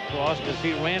from Scott Frost as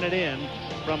he ran it in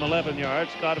from 11 yards.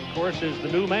 Scott, of course, is the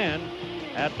new man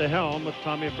at the helm with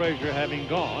Tommy Frazier having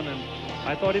gone, and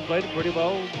I thought he played pretty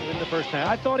well in the first half.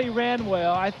 I thought he ran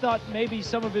well. I thought maybe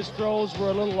some of his throws were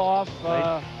a little off.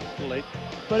 Late.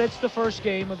 But it's the first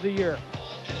game of the year.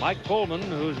 Mike Pullman,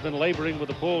 who's been laboring with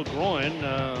a pulled groin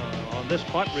on this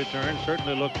punt return,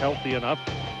 certainly looked healthy enough.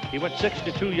 He went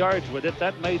 62 yards with it.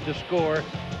 That made the score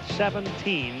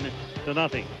 17-0.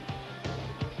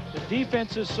 The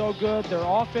defense is so good. Their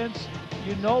offense,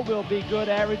 you know, will be good,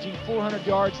 averaging 400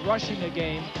 yards rushing a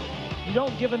game. You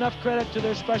don't give enough credit to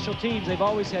their special teams. They've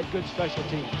always had good special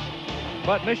teams.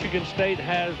 But Michigan State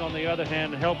has, on the other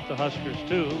hand, helped the Huskers,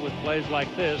 too, with plays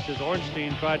like this, as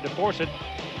Ornstein tried to force it,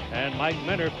 and Mike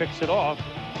Minner picks it off.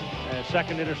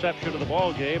 Second interception of the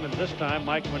ball game, and this time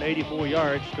Mike went 84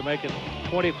 yards to make it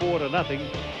 24-0.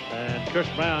 And Chris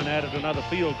Brown added another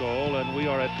field goal, and we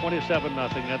are at 27-0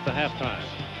 at the halftime.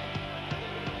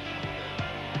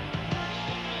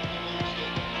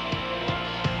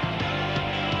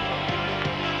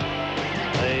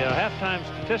 The halftime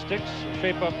statistics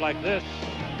shape up like this.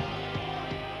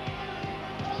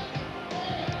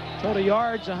 Total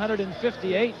yards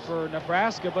 158 for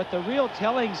Nebraska, but the real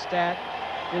telling stat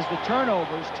is the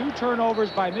turnovers. 2 turnovers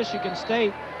by Michigan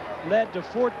State led to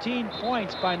 14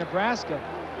 points by Nebraska.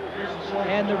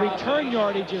 And the return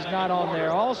yardage is not on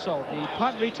there also. The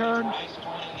punt return,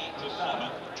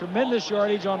 tremendous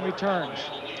yardage on returns.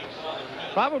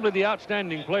 Probably the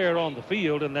outstanding player on the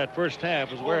field in that first half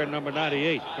was wearing number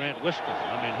 98, Grant Whistle.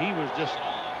 I mean,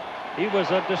 he was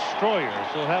a destroyer.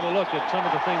 So have a look at some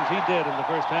of the things he did in the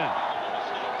first half.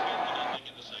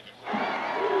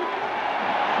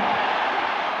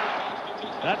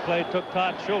 That play took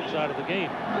Todd Schultz out of the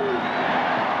game.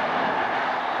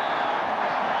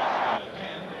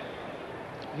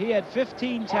 He had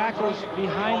 15 tackles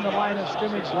behind the line of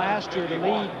scrimmage last year to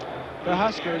lead the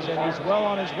Huskers, and he's well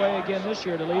on his way again this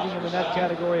year to leading them in that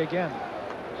category again.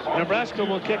 Nebraska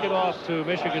will kick it off to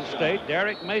Michigan State.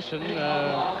 Derek Mason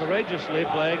courageously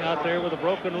playing out there with a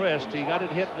broken wrist. He got it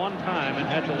hit one time and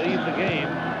had to leave the game.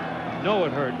 No,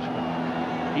 it hurts.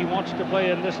 He wants to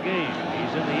play in this game. He's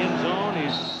is in the end zone.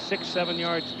 He's 6-7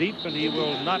 yards deep, and he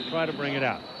will not try to bring it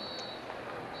out.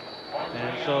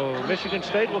 And so Michigan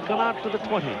State will come out to the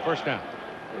 20, first down.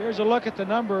 Here's a look at the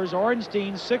numbers.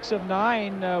 Ornstein, 6 of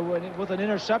 9 with an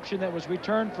interception that was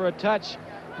returned for a touch.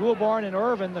 Goulbourne and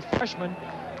Irvin, the freshman,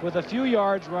 with a few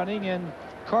yards running, and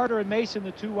Carter and Mason,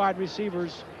 the 2 wide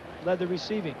receivers, led the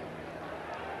receiving.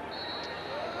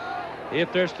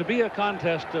 If there's to be a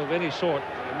contest of any sort,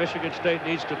 Michigan State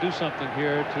needs to do something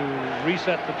here to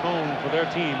reset the tone for their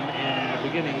team in the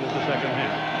beginning of the second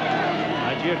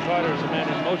half. Nigeria Carter is a man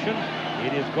in motion.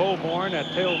 It is Goulbourne at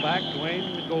tailback.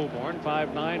 Dwayne Goulbourne,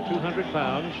 5'9", 200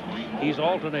 pounds. He's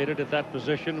alternated at that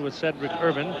position with Cedric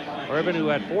Irvin. Irvin, who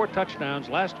had 4 touchdowns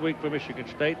last week for Michigan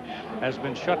State, has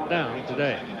been shut down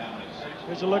today.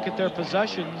 Here's a look at their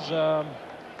possessions.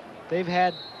 They've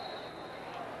had,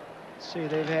 let's see,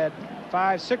 they've had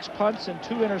 6 punts and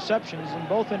 2 interceptions, and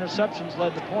both interceptions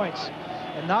led to points,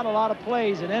 and not a lot of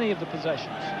plays in any of the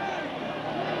possessions.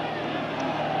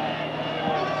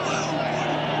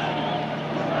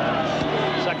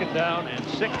 Second down and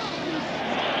 6. They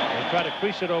try to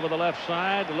crease it over the left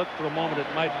side to look for a moment it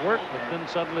might work, but then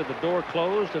suddenly the door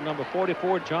closed, and number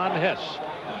 44, John Hess,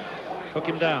 took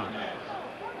him down.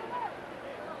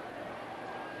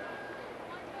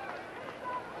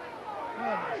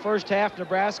 First half,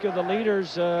 Nebraska, the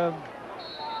leaders,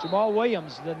 Jamal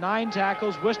Williams, the 9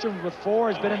 tackles. Wistrom with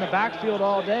 4, has been in the backfield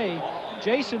all day.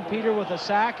 Jason Peter with a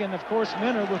sack, and of course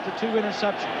Minner with the 2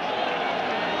 interceptions.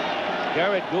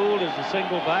 Garrett Gould is the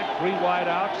single back, 3 wide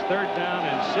outs, 3rd down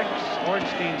and 6.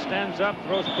 Ornstein stands up,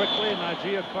 throws quickly.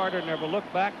 Nigeria Carter never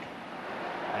looked back,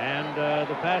 and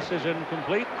the pass is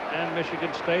incomplete, and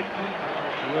Michigan State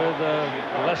with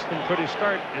a less than pretty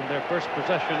start in their first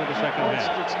possession of the second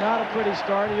half. It's not a pretty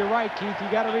start. You're right, Keith. You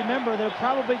got to remember they're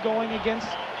probably going against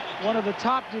one of the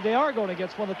top. They are going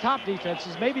against one of the top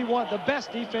defenses, maybe the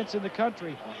best defense in the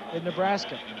country in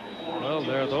Nebraska. Well,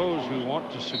 there are those who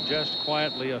want to suggest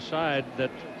quietly aside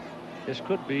that this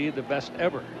could be the best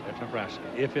ever at Nebraska.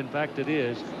 If in fact it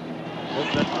is,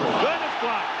 hope that's true. Good, it's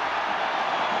blocked.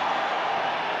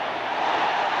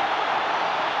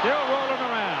 Still rolling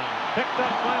around. Picked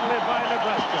up finally by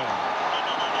Nebraska.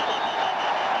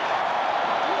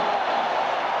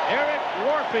 Eric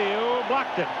Warfield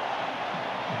blocked it.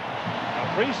 A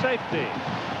free safety.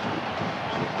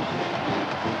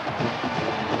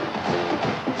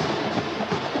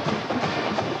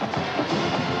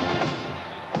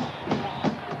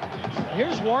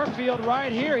 Here's Warfield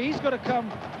right here. He's going to come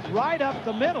right up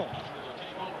the middle.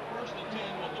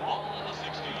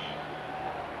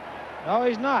 No,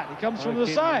 he's not. He comes from the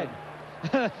side.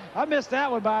 I missed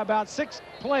that one by about 6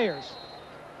 players.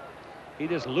 He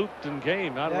just looped and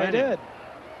came, not Yeah, ran he did.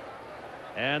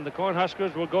 And the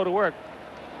Cornhuskers will go to work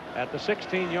at the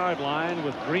 16-yard line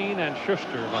with Green and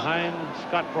Schuster behind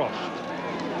Scott Frost.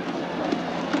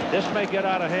 This may get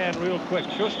out of hand real quick.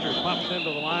 Schuster pops into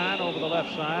the line over the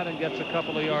left side and gets a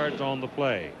couple of yards on the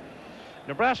play.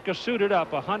 Nebraska suited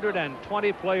up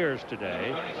 120 players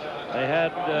today. They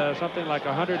had something like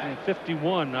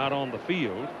 151 out on the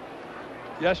field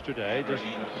yesterday, just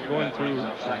going through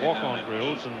some walk-on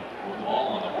drills and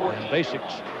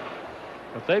basics.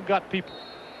 But they've got people.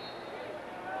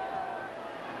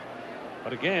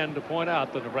 But again, to point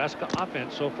out, the Nebraska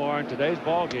offense so far in today's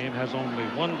ball game has only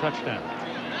 1 touchdown.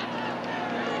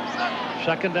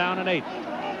 Second down and 8.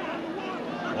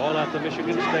 All at the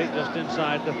Michigan State, just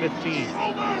inside the 15.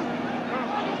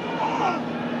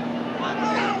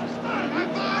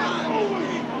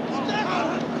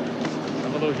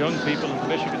 Some of those young people in the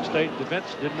Michigan State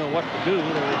defense didn't know what to do. They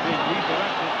were being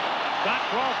redirected. Scott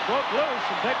Frost broke loose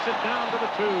and takes it down to the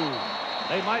 2.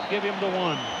 They might give him the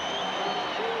 1.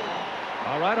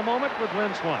 All right, a moment with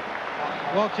Lynn Swann.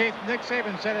 Well, Keith, Nick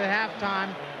Saban said at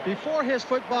halftime, before his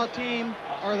football team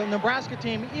or the Nebraska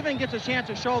team even gets a chance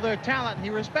to show their talent, and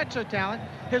he respects their talent,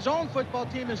 his own football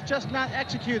team is just not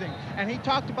executing. And he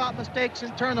talked about mistakes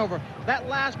and turnover. That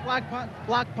last block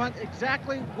punt,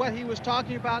 exactly what he was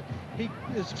talking about.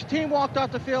 His team walked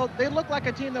off the field. They looked like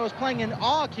a team that was playing in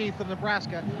awe, Keith, of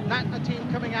Nebraska, not a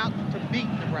team coming out to beat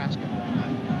Nebraska.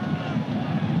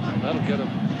 That'll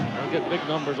get big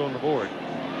numbers on the board.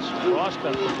 Frost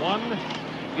at the 1,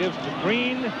 gives to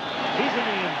Green. He's in the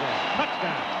end zone.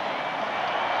 Touchdown.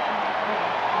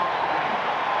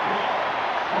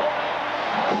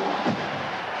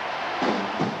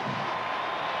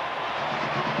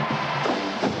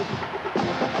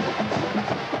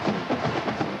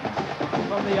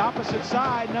 From the opposite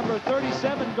side, number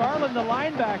 37, Garland, the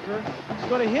linebacker, is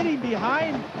going to hit him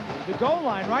behind the goal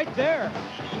line right there.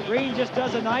 Green just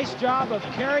does a nice job of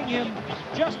carrying him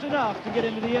just enough to get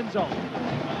into the end zone.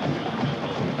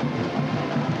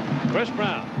 Chris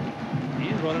Brown,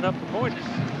 he's running up the points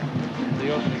in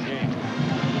the opening game.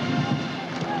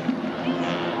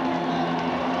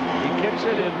 He kicks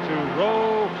it into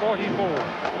row 44.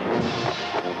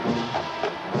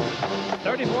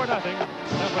 34-0,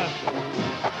 Nebraska.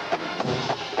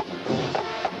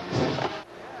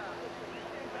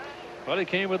 Well, he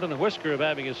came within a whisker of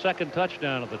having his second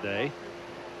touchdown of the day.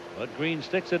 But Green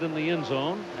sticks it in the end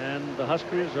zone, and the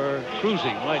Huskers are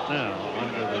cruising right now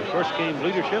under the first game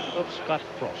leadership of Scott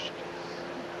Frost.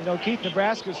 You know, Keith,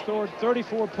 Nebraska scored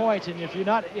 34 points, and if you're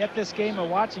not at this game or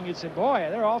watching, you'd say, boy,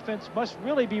 their offense must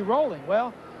really be rolling.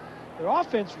 Well, their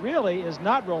offense really is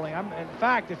not rolling. In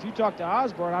fact, if you talk to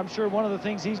Osborne, I'm sure one of the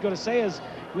things he's going to say is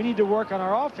we need to work on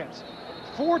our offense.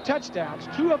 4 touchdowns,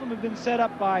 2 of them have been set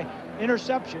up by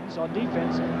interceptions on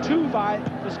defense, 2 by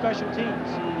the special teams.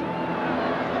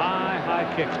 High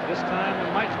kick. This time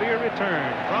it might be a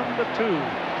return from the 2.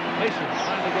 Mason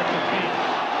trying to get the chance.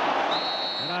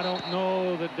 And I don't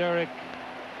know that Derek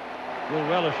will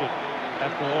relish it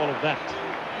after all of that.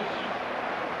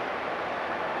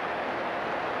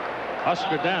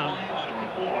 Husker down.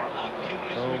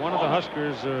 So one of the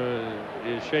Huskers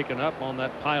is shaken up on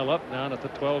that pile up down at the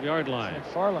 12-yard line.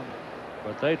 McFarland.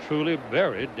 But they truly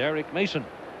buried Derek Mason.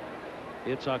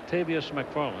 It's Octavius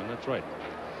McFarland. That's right.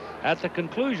 At the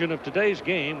conclusion of today's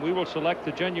game, we will select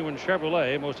the genuine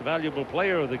Chevrolet most valuable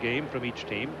player of the game from each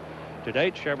team. To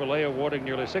date, Chevrolet awarding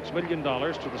nearly $6 million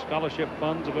to the scholarship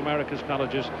funds of America's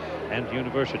colleges and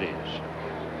universities.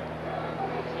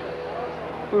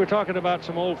 We were talking about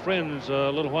some old friends a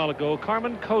little while ago.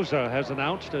 Carmen Koza has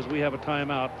announced, as we have a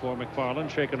timeout for McFarland,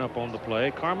 shaken up on the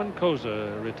play. Carmen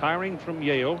Koza retiring from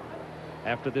Yale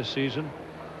after this season.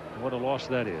 What a loss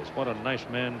that is. What a nice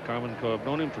man, Carmen Koza. I've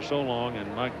known him for so long,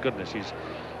 and my goodness, he's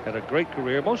had a great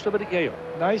career, most of it at Yale.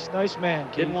 Nice man,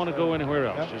 Keith. Didn't want to go anywhere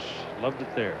else. Yep. Just loved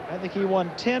it there. I think he won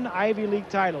 10 Ivy League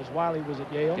titles while he was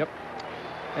at Yale. Yep.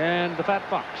 And the Fat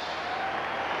Fox,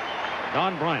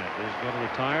 Don Bryant, is going to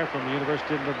retire from the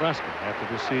University of Nebraska after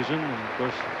this season. And, of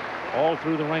course, all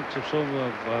through the ranks of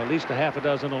at least a half a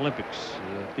dozen Olympics.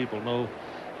 People know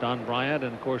Don Bryant,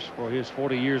 and, of course, for his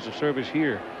 40 years of service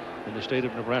here in the state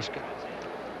of Nebraska.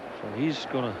 So he's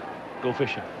going to go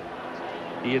fishing.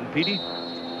 He and Petey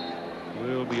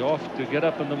will be off to get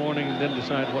up in the morning and then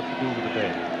decide what to do with the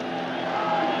day.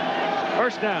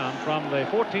 First down from the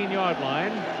 14-yard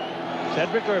line.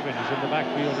 Cedric Irvin is in the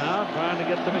backfield now, trying to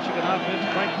get the Michigan offense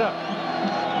cranked up.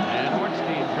 And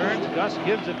Ornstein turns. Gus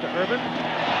gives it to Irvin,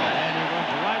 and he runs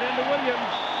right into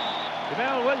Williams.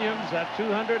 Jamel Williams, that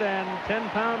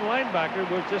 210-pound linebacker,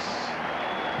 was just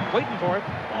waiting for it.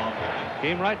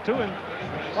 Came right to him.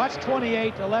 Watch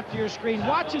 28, the left ear screen.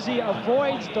 Watch as he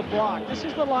avoids the block. This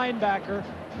is the linebacker.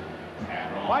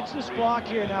 Watch this block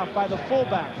here now by the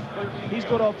fullback. He's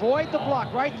going to avoid the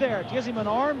block right there. Gives him an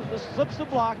arm, slips the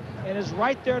block, and is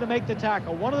right there to make the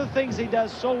tackle. One of the things he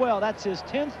does so well, that's his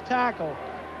 10th tackle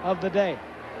of the day.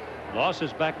 Loss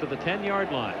is back to the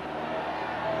 10-yard line.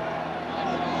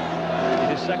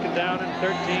 It is second down and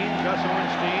 13. Gus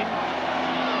Ornstein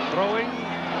throwing.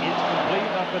 It's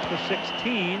complete up at the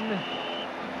 16.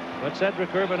 But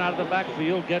Cedric Irvin out of the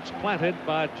backfield gets planted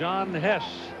by John Hess.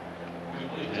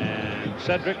 And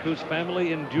Cedric, whose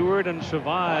family endured and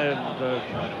survived the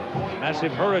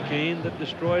massive hurricane that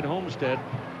destroyed Homestead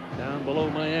down below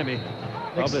Miami,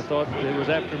 probably thought it was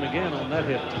after him again on that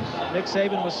hit. Nick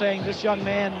Saban was saying this young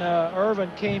man, Irvin,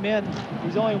 came in.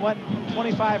 He's only went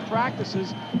 25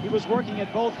 practices. He was working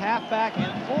at both halfback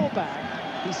and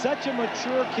fullback. He's such a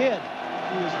mature kid.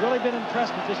 He has really been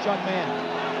impressed with this young man.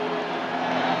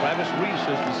 Travis Reese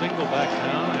is the single back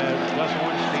now as Gus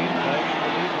Ornstein, playing in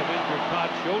relief of injured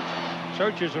Todd Schultz,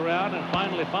 searches around and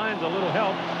finally finds a little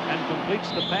help and completes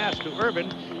the pass to Irvin.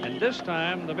 And this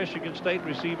time the Michigan State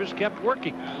receivers kept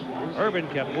working. Irvin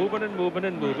kept moving and moving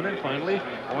and moving, and finally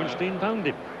Ornstein found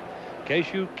him. In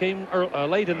case you came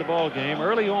late in the ball game,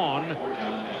 early on,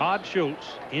 Todd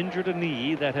Schultz injured a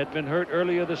knee that had been hurt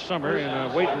earlier this summer in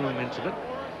a weight room incident,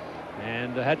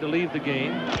 and had to leave the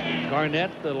game.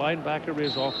 Garnett, the linebacker,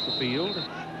 is off the field.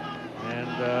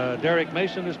 And Derek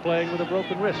Mason is playing with a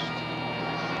broken wrist.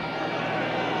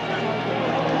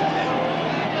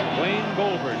 Wayne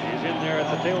Goldberg is in there at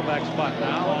the tailback spot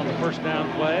now on the first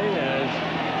down play as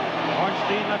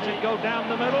Ornstein lets it go down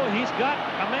the middle. He's got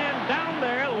a man down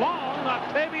there, Long,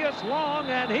 Octavius Long,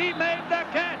 and he made the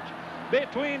catch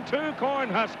between 2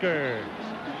 Cornhuskers.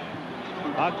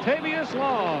 Octavius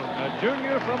Long, a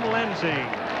junior from Lansing.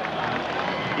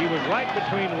 He was right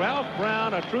between Ralph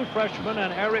Brown, a true freshman,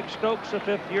 and Eric Stokes, a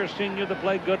fifth-year senior that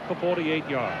played good for 48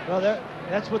 yards. Well,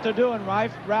 that's what they're doing,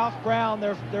 right? Ralph Brown,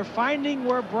 they're finding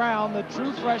where Brown, the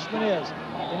true freshman, is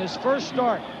in his first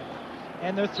start.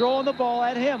 And they're throwing the ball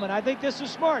at him, and I think this is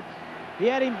smart. He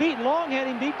had him beat. Long had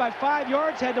him beat by 5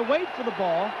 yards, had to wait for the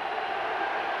ball.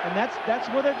 And that's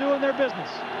where they're doing their business.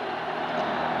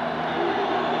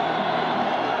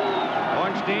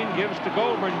 Ornstein gives to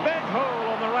Goulburn. Big hole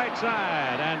on the right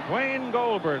side. And Dwayne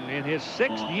Goulburn in his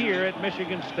 6th year at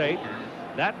Michigan State.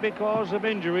 That because of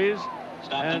injuries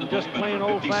and just plain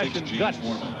old-fashioned guts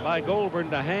by Goulburn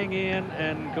to hang in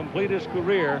and complete his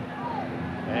career.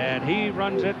 And he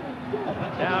runs it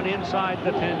down inside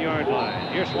the 10-yard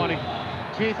line. Here's Swanee.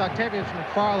 Keith, Octavius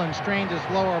McFarland strained his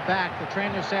lower back. The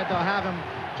trainer said they'll have him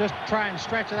just try and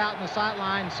stretch it out in the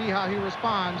sideline and see how he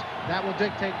responds. That will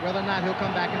dictate whether or not he'll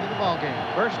come back into the ball game.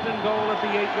 First and goal at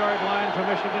the 8-yard line for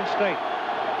Michigan State.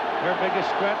 Their biggest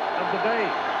threat of the day.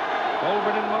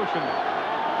 Goulburn in motion.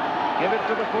 Give it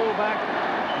to the fullback,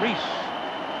 Reese.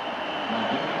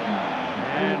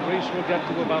 And Reese will get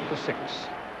to about the 6.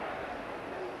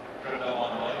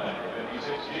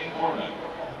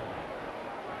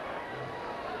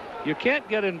 You can't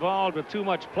get involved with too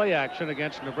much play action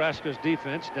against Nebraska's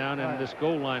defense down in this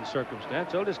goal line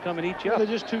circumstance. They'll just come and eat you up. They're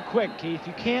just too quick, Keith.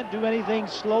 You can't do anything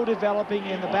slow developing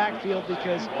in the backfield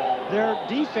because their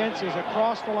defense is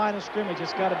across the line of scrimmage.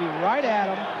 It's got to be right at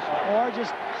them or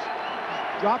just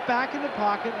drop back in the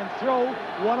pocket and throw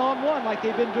one-on-one like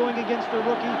they've been doing against their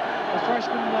rookie, the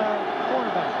freshman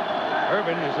cornerback.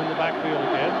 Urban is in the backfield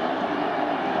again.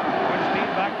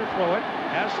 Ornstein back to throw it.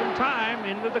 Has some time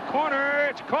into the corner.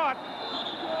 It's caught.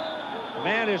 The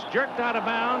man is jerked out of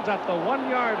bounds at the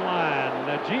 1-yard line.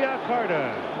 Najee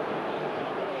Carter.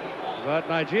 But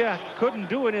Najee couldn't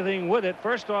do anything with it.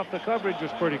 First off, the coverage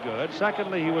was pretty good.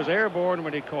 Secondly, he was airborne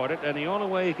when he caught it, and the only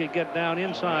way he could get down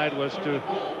inside was to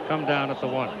come down at the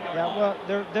 1. Yeah, well,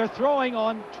 they're throwing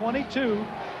on 22.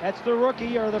 That's the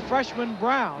rookie or the freshman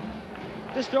Brown.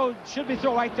 This throw should be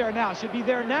thrown right there now. Should be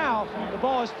there now. The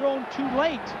ball is thrown too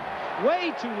late.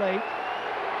 Way too late.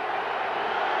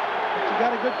 But you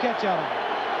got a good catch out of it.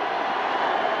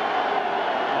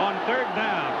 On 3rd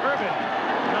down, Urban,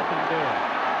 nothing doing.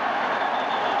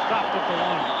 Stopped at the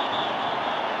 1.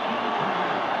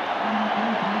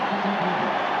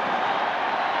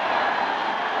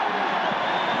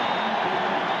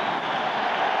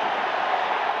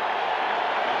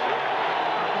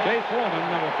 Jay Foreman,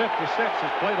 number 56,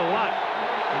 has played a lot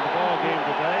in the ball game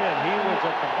today, and he was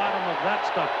at the bottom of that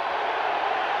stuff.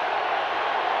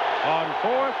 On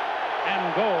 4th and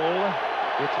goal,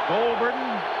 it's Goulburn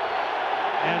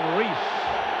and Reese.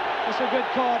 That's a good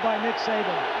call by Nick Saban.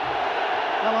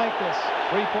 I like this.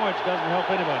 3 points doesn't help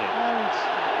anybody. And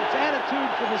it's attitude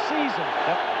for the season.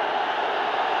 Yep.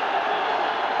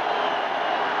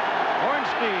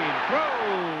 Ornstein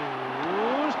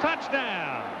throws,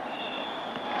 touchdown.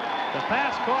 The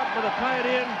pass caught by the tight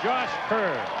end, Josh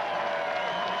Kerr.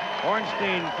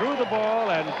 Ornstein threw the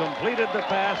ball and completed the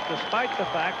pass despite the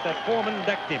fact that Foreman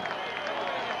decked him.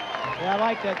 Yeah, I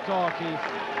like that call, Keith.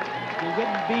 You're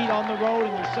getting beat on the road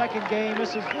in your second game.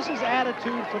 This is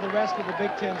attitude for the rest of the Big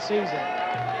Ten season.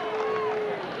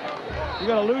 You're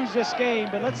going to lose this game,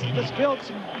 but let's build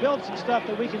some stuff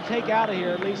that we can take out of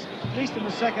here at least in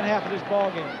the second half of this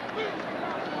ball game.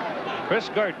 Chris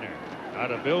Gardner out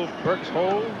of Bill Burke's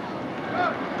hole.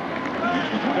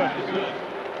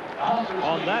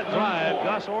 On that drive,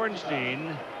 Gus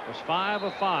Ornstein was 5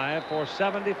 of 5 for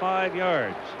 75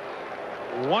 yards.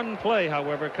 One play,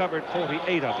 however, covered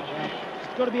 48 of it.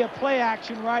 It's going to be a play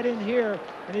action right in here,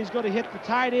 and he's going to hit the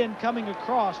tight end coming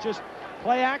across. Just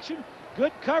play action.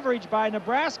 Good coverage by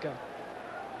Nebraska.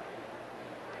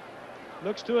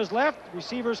 Looks to his left.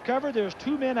 Receivers covered. There's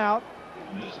 2 men out.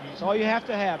 That's all you have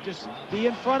to have. Just be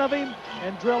in front of him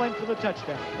and drill him for the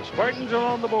touchdown. The Spartans are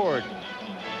on the board.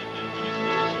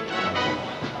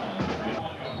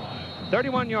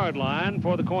 31-yard line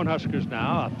for the Cornhuskers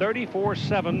now. A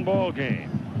 34-7 ball game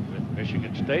with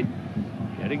Michigan State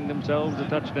getting themselves a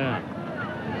touchdown.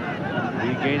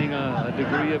 Regaining a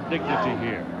degree of dignity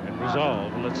here and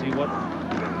resolve. Let's see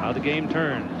how the game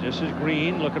turns. This is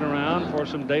Green looking around for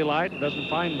some daylight. Doesn't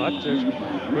find much. There's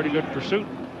pretty good pursuit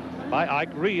by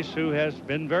Ike Reese, who has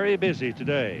been very busy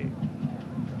today.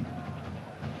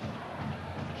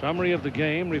 Summary of the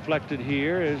game reflected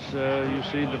here is you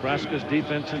see Nebraska's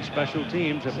defense and special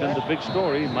teams have been the big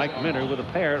story. Mike Minner with a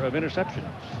pair of interceptions.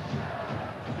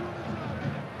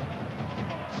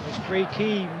 Those 3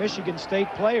 key Michigan State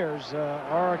players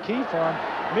are a key for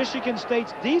him. Michigan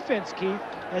State's defense, Keith,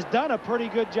 has done a pretty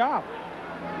good job.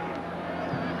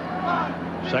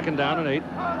 Second down and 8.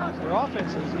 Their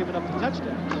offense has given up the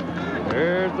touchdown.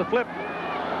 There's the flip.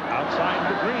 Outside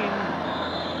to Green.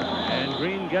 And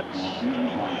Green gets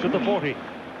to the 40.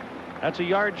 That's a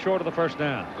yard short of the first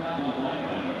down.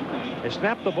 They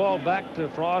snapped the ball back to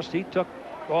Frost. He took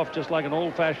off just like an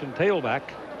old-fashioned tailback.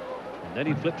 And then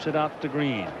he flips it out to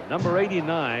Green. Number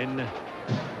 89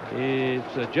 is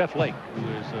Jeff Lake, who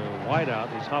is a wideout.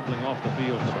 He's hobbling off the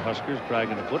field for the Huskers,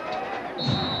 dragging a foot.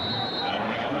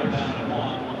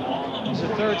 He's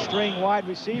a third-string wide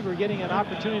receiver getting an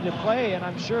opportunity to play, and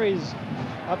I'm sure he's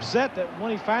upset that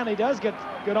when he finally does get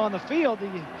on the field, he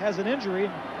has an injury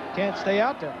and can't stay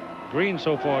out there. Green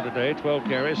so far today, 12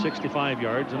 carries, 65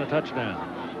 yards, and a touchdown.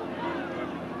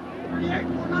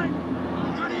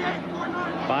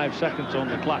 5 seconds on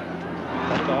the clock.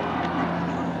 Cut it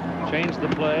off. Change the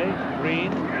play.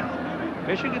 Green.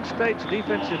 Michigan State's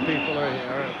defensive people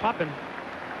are popping.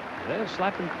 They're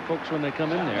slapping folks when they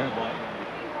come in there.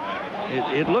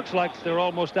 It looks like they're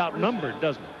almost outnumbered,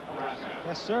 doesn't it?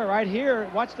 Yes, sir. Right here,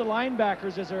 watch the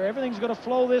linebackers as everything's going to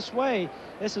flow this way.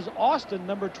 This is Austin,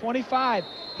 number 25.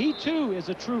 He, too, is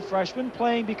a true freshman,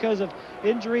 playing because of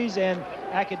injuries and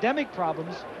academic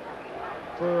problems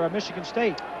for Michigan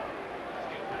State.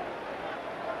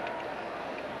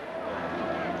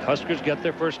 Huskers get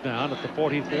their first down at the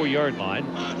 44-yard line.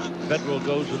 Federal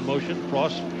goes in motion.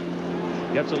 Frost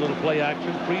gets a little play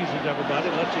action, freezes everybody,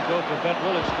 lets it go for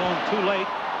Federal. It's thrown too late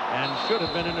and should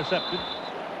have been intercepted.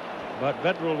 But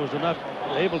Federal was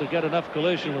able to get enough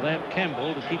collision with Amp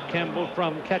Campbell to keep Campbell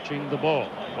from catching the ball.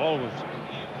 The ball was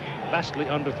vastly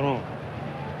underthrown.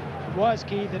 It was,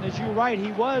 Keith, and as you're right,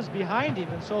 he was behind him,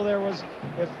 and so there was,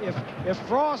 if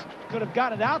Frost could have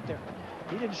gotten it out there,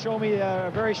 he didn't show me a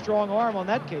very strong arm on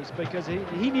that case, because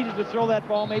he needed to throw that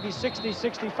ball maybe 60,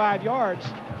 65 yards,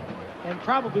 and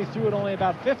probably threw it only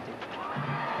about 50.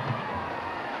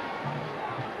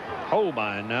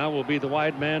 Holbein now will be the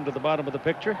wide man to the bottom of the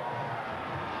picture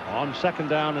on second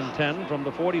down and 10 from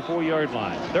the 44-yard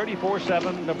line.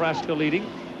 34-7, Nebraska leading.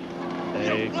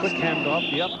 A quick handoff.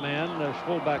 The up man,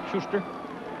 fullback Schuster.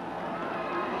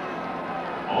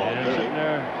 And sitting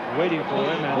there waiting for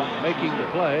him and making the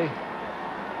play,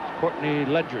 Courtney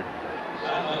Ledger.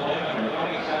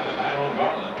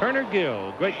 Turner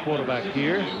Gill, great quarterback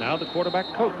here. Now the quarterback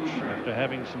coach after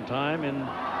having some time in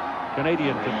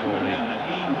Canadian Football League.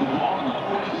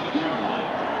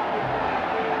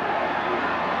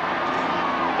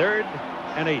 3rd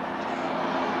and 8.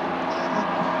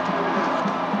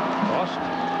 Frost.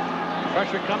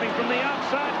 Pressure coming from the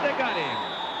outside. They got him.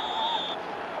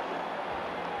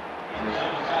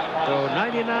 So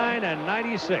 99 and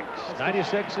 96.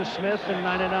 96 is Smith and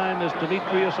 99 is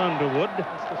Demetrius Underwood.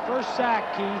 It's the first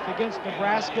sack, Keith, against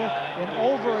Nebraska in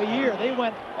over a year. They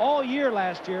went all year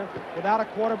last year without a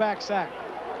quarterback sack.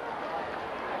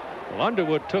 Well,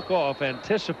 Underwood took off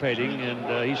anticipating,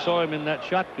 and he saw him in that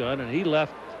shotgun, and he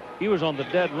left. He was on the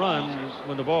dead run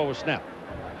when the ball was snapped.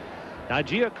 Now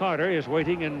Gia Carter is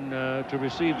waiting to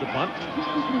receive the punt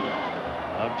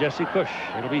of Jesse Cush.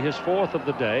 It'll be his 4th of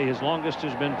the day. His longest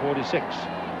has been 46.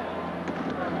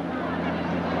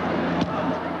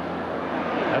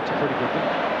 That's a pretty good one.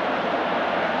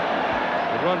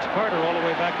 It runs Carter all the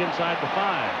way back inside the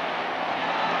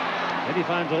 5. Then he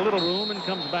finds a little room and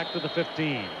comes back to the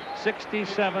 15.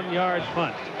 67-yard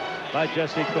punt by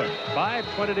Jesse Cush.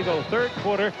 5:20 to go, 3rd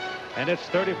quarter, and it's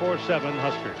 34-7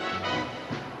 Huskers.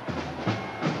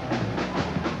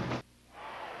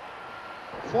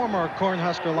 Former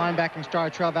Cornhusker linebacking star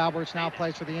Trev Alberts now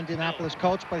plays for the Indianapolis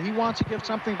Colts, but he wants to give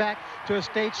something back to his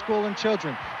state school and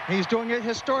children. He's doing it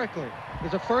historically.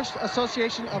 It's the first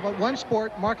association of one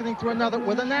sport marketing through another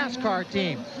with a NASCAR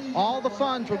team. All the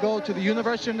funds will go to the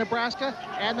University of Nebraska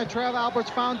and the Trev Alberts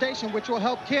Foundation, which will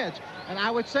help kids. And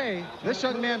I would say this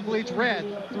young man bleeds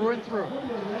red through and through.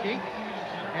 Keith?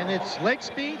 And it's Lake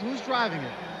Speed. Who's driving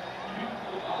it?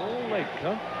 Oh, Lake,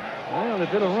 huh? Well,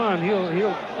 if it'll run, he'll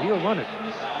run it.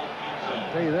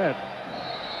 I'll tell you that.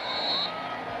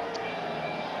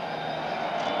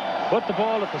 Put the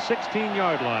ball at the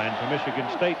 16-yard line for Michigan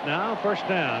State now. First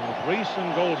down with Reese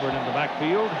and Goldberg in the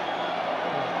backfield.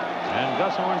 And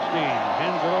Gus Ornstein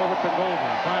hands it over to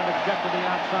Goldberg, trying to get to the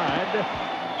outside.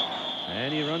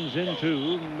 And he runs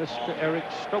into Mr. Eric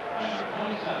Stokes.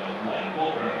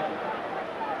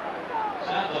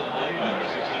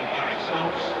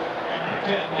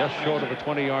 Just short of the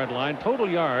 20-yard line. Total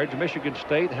yards, Michigan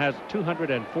State has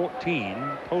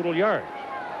 214 total yards.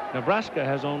 Nebraska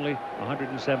has only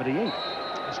 178.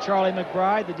 It's Charlie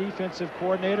McBride, the defensive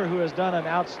coordinator, who has done an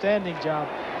outstanding job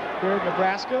here at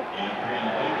Nebraska.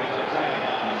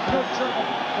 You know,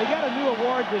 they got a new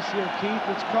award this year, Keith.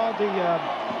 It's called the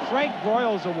Frank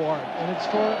Broyles Award, and it's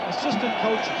for assistant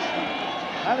coaches.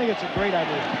 I think it's a great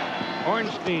idea.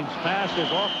 Ornstein's pass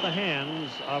is off the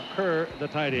hands of Kerr, the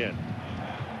tight end.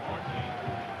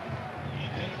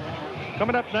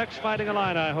 Coming up next, Fighting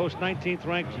Illini host 19th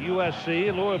ranked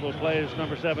USC. Louisville plays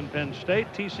number 7 Penn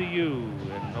State. TCU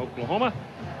in Oklahoma.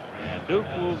 And Duke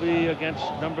will be against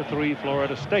number 3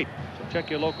 Florida State. So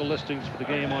check your local listings for the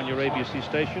game on your ABC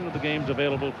station, or the games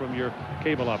available from your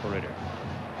cable operator.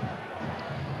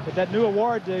 But that new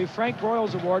award, the Frank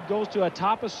Broyles Award, goes to a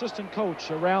top assistant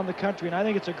coach around the country, and I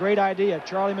think it's a great idea.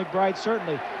 Charlie McBride,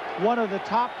 certainly one of the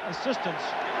top assistants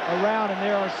around, and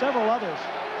there are several others,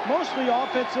 mostly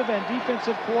offensive and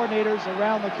defensive coordinators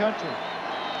around the country.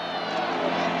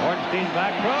 Ornstein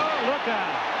back throw, look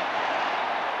out.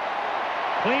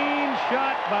 Clean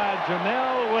shot by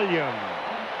Jamel Williams.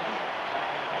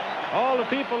 All the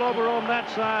people over on that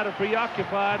side are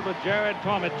preoccupied with Jared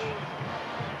Tomich.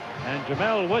 And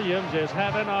Jamel Williams is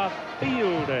having a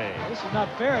field day. This is not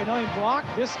fair. I know he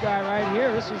blocked this guy right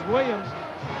here. This is Williams.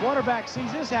 Quarterback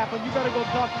sees this happen. You better go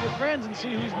talk to your friends and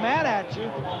see who's mad at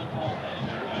you.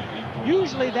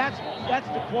 Usually that's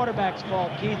the quarterback's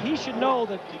fault, Keith. He should know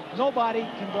that nobody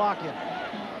can block him.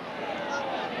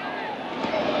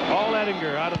 Paul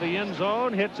Ettinger out of the end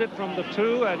zone, hits it from the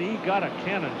 2, and he got a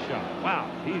cannon shot. Wow,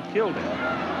 he killed it.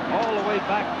 All the way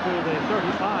back to the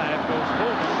 35 goes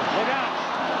Holden. Look out!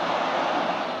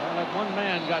 Well, that one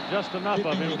man got just enough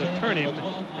of him to turn him,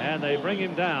 and they bring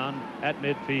him down at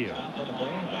midfield.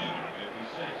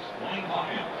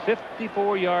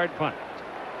 54-yard punt.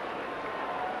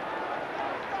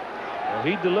 Well,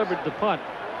 he delivered the punt,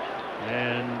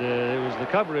 and it was the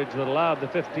coverage that allowed the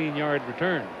 15-yard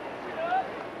return.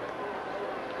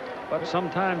 But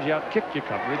sometimes you outkick your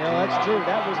coverage. Yeah, that's true.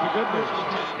 That was the good news.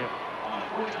 Yeah.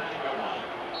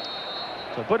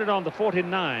 So put it on the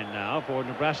 49 now for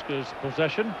Nebraska's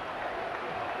possession.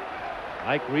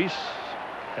 Mike Reese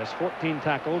has 14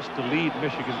 tackles to lead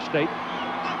Michigan State.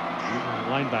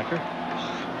 Linebacker.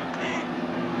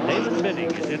 David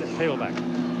Benning is in at tailback.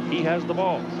 He has the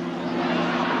ball. And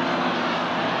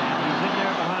he's in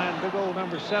there behind big old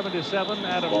number 77,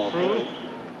 Adam Crew.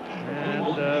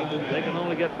 And they can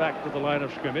only get back to the line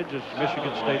of scrimmage as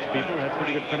Michigan State's people had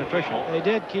pretty good penetration. They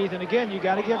did, Keith. And again, you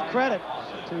got to give credit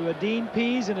to Dean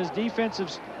Pease and his defensive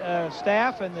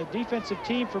staff and the defensive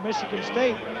team for Michigan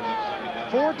State.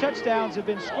 4 touchdowns have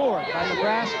been scored by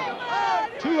Nebraska.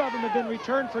 2 of them have been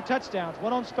returned for touchdowns.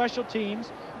 1 on special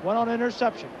teams, 1 on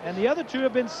interception. And the other 2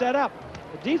 have been set up.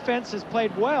 The defense has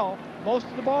played well most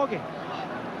of the ball game.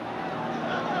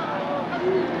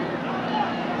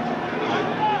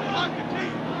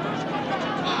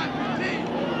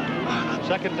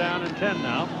 Second down and 10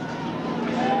 now.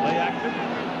 Play action.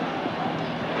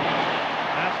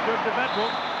 That's good to Vettel.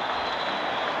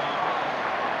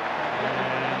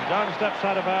 And John steps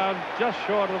out of bounds just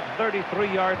short of the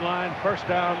 33-yard line. First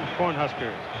down,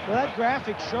 Cornhuskers. Well, that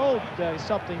graphic showed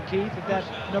something, Keith, that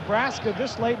Nebraska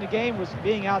this late in the game was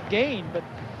being outgained, but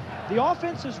the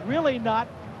offense has really not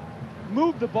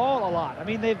moved the ball a lot. I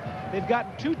mean, they've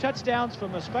gotten 2 touchdowns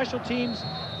from a special teams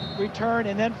return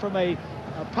and then from a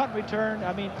punt return,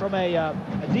 from a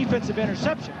defensive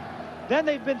interception. Then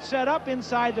they've been set up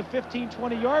inside the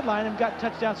 15-20 yard line and got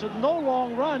touchdowns. So no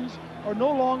long runs or no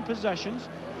long possessions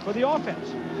for the offense.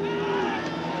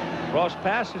 Cross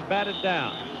pass is batted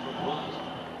down.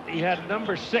 He had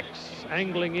number 6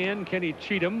 angling in, Kenny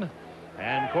Cheatham,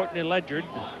 and Courtney Ledgard,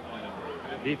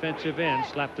 defensive end,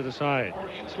 slapped to the side.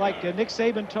 It's like Nick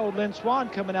Saban told Lynn Swann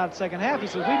coming out second half. He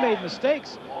says, we made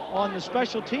mistakes on the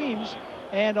special teams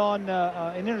and on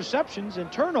in interceptions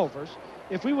and turnovers.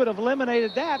 If we would have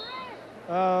eliminated that,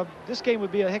 this game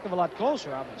would be a heck of a lot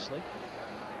closer, obviously,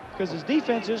 because his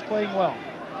defense is playing well.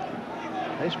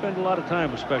 They spend a lot of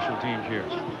time with special teams here.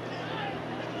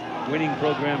 Winning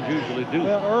programs usually do.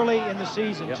 Well, early in the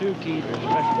season, too, Keith.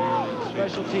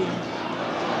 Special teams.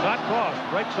 Not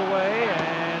crossed, breaks away,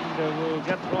 and will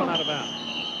get thrown out of bounds.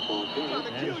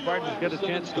 And the Spartans get a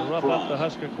chance to rough up the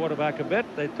Husker quarterback a bit.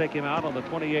 They take him out on the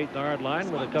 28-yard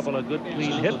line with a couple of good,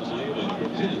 clean hits.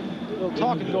 A little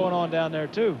talking going on down there,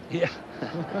 too. Yeah.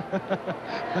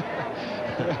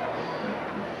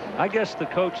 I guess the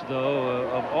coach, though,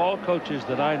 of all coaches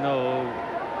that I know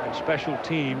in special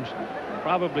teams,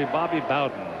 probably Bobby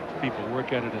Bowden's people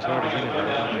work at it as hard as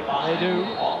anybody. They do.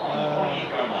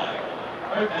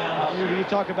 You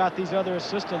talk about these other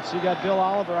assistants. You got Bill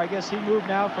Oliver. I guess he moved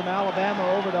now from Alabama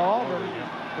over to Auburn,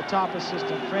 the top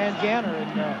assistant. Fran Ganner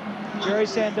and Jerry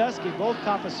Sandusky, both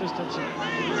top assistants at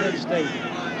Penn State.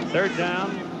 Third down,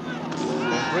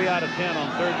 3 out of 10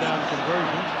 on third down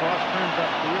conversions. Cross turns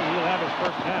upfield. He'll have his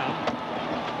first down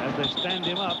as they stand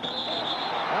him up.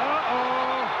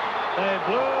 Uh-oh. They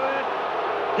blew it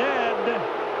dead.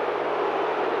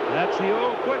 That's the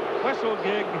old quick whistle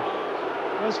gig.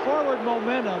 His forward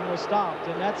momentum was stopped,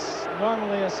 and that's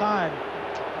normally a sign,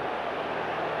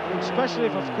 especially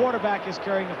if a quarterback is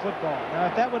carrying the football. Now,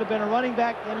 if that would have been a running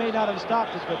back, they may not have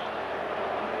stopped it, but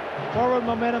forward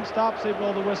momentum stops, they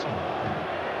blow the whistle.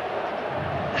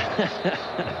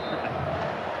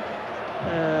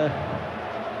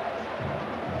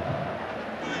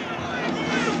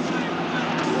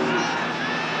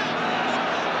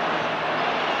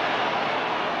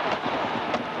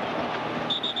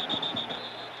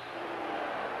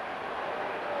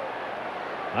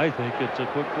 I think it's a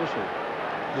quick whistle.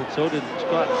 But so did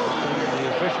Scott. The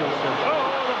official said,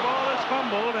 oh, the ball is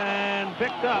fumbled and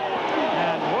picked up.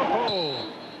 And whoa,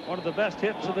 one of the best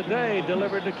hits of the day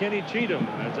delivered to Kenny Cheatham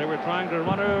as they were trying to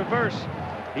run a reverse.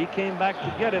 He came back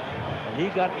to get it, and he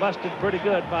got busted pretty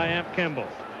good by Amp Campbell.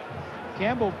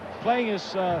 Campbell playing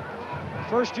his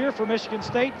first year for Michigan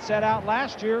State, sat out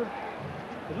last year.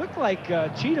 It looked like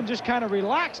Cheatham just kind of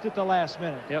relaxed at the last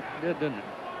minute. Yep, it did, didn't it?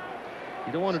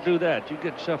 You don't want to do that. You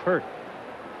get yourself hurt.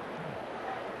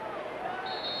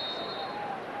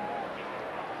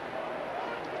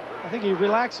 I think he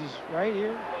relaxes right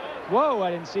here. Whoa, I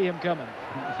didn't see him coming.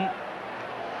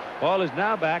 Ball is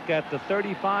now back at the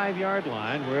 35-yard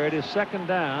line where it is second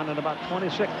down and about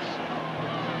 26.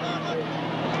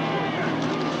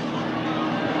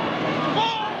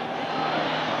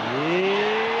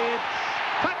 It's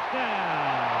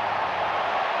touchdown.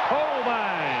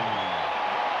 Holbein.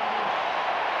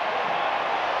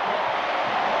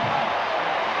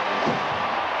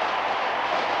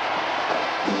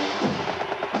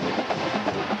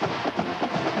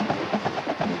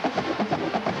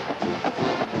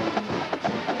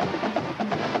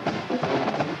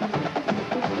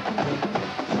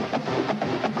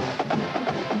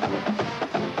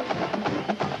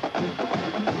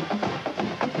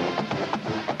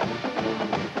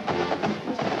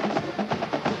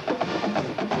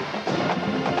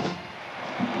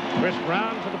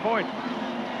 Brown to the point.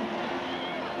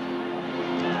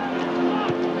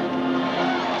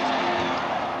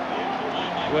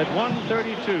 With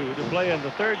 1:32 to play in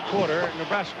the third quarter,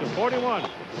 Nebraska 41,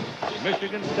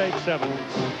 Michigan State 7.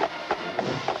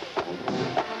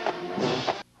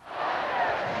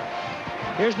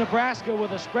 Here's Nebraska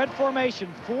with a spread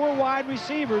formation, 4 wide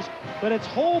receivers, but it's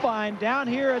Holbein down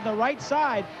here in the right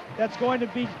side that's going to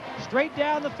be straight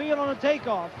down the field on a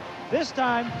takeoff. This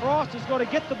time, Frost is going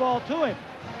to get the ball to him.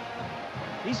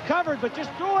 He's covered, but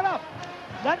just throw it up.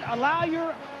 Allow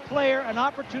your player an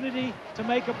opportunity to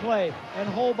make a play, and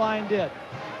Holbein did.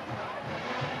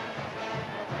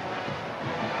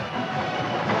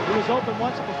 He was open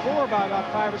once before by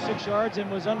about 5 or 6 yards and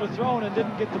was underthrown and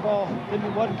didn't get the ball,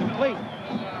 wasn't complete.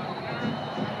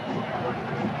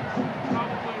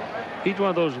 He's one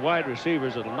of those wide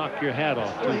receivers that'll knock your hat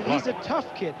off. Well, he's a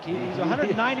tough kid. He's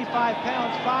 195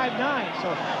 pounds, 5'9".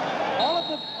 So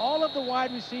all of the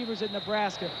wide receivers at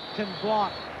Nebraska can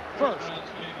block first.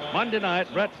 Monday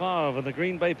night, Brett Favre and the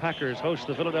Green Bay Packers host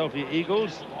the Philadelphia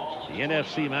Eagles. The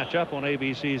NFC matchup on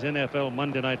ABC's NFL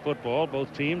Monday Night Football.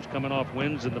 Both teams coming off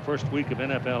wins in the first week of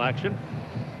NFL action.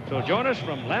 So join us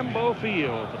from Lambeau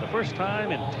Field for the first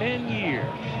time in 10 years.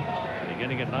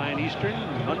 Beginning at 9 Eastern,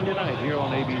 Monday night here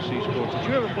on ABC Sports. Did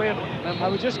you ever play at Lambeau? I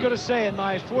was just going to say, in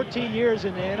my 14 years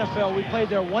in the NFL, we played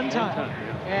there one time.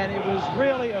 And it was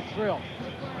really a thrill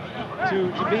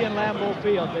to be in Lambeau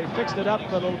Field. They fixed it up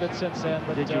a little bit since then.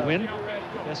 But did you win?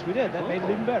 Yes, we did. That made it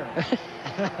even better.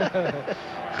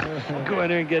 Go in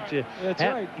there and get your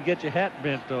right. Hat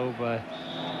bent though by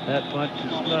that punch.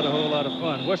 It's not a whole lot of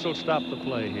fun. Whistle stopped the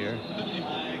play here.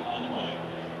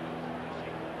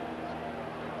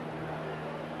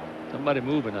 Somebody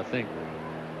moving, I think.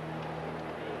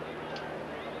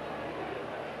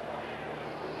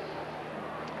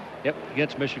 Yep,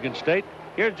 against Michigan State.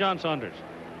 Here's John Saunders.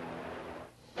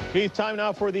 Keith, time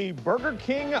now for the Burger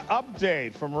King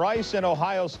update from Rice and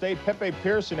Ohio State. Pepe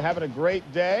Pearson having a great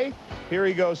day. Here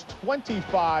he goes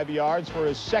 25 yards for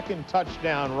his second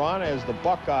touchdown run as the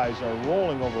Buckeyes are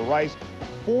rolling over Rice.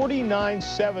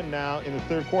 49-7 now in the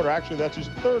third quarter. Actually, that's his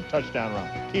third touchdown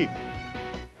run. Keith.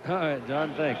 All right,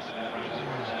 John, thanks.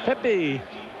 Pepe.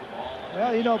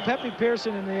 Well, you know, Pepe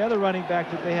Pearson and the other running back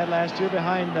that they had last year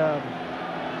behind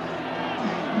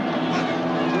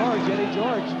Eddie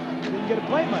George, didn't get to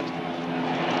play much.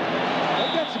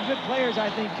 They've got some good players, I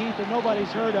think, Keith, that nobody's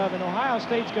heard of, and Ohio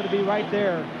State's going to be right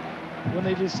there when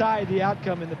they decide the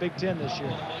outcome in the Big Ten this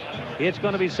year. It's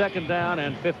going to be 2nd down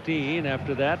and 15.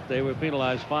 After that, they were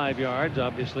penalized 5 yards,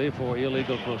 obviously, for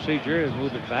illegal procedure, and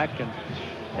moved it back, and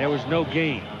there was no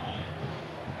gain.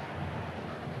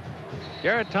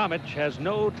 Garrett Tomic has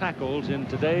no tackles in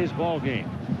today's ball game.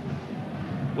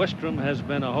 Wistrom has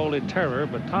been a holy terror,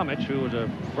 but Tomic, who was a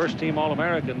first-team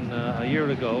All-American a year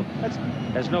ago,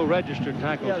 has no registered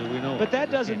tackles as we know. But that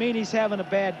doesn't mean he's having a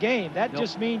bad game. That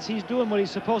just means he's doing what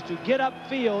he's supposed to. Get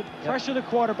upfield, pressure the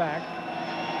quarterback.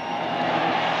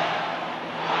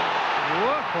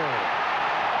 Whoa.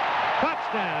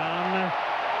 Touchdown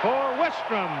for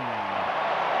Wistrom.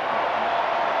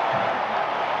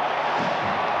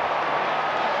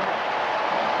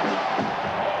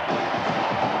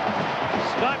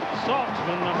 Scott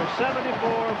Saltzman, number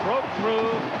 74, broke through.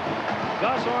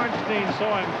 Gus Ornstein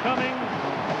saw him coming,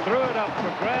 threw it up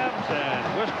for grabs, and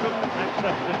Wistrom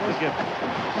accepted the gift.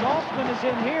 Saltzman is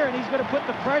in here, and he's going to put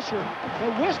the pressure.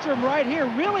 But Wistrom right here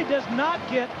really does not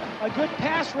get a good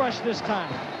pass rush this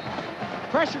time.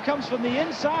 Pressure comes from the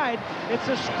inside. It's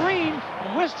a screen.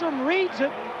 Wistrom reads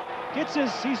it.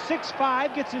 He's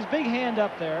 6'5", gets his big hand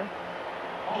up there.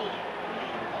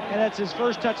 And that's his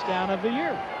first touchdown of the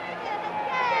year.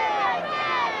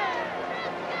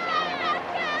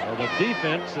 Well, the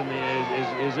defense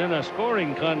is in a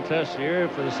scoring contest here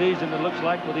for the season, it looks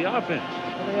like, with the offense.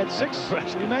 Well, they had 6,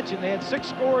 you mentioned, they had 6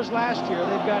 scores last year.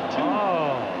 They've got 2.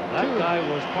 Oh, that guy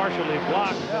was partially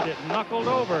blocked, but it knuckled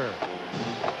over.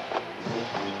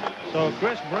 So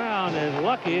Chris Brown is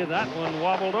lucky that one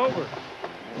wobbled over.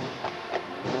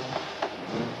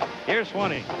 Here's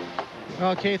Swanee.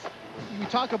 Well, Keith, you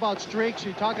talk about streaks,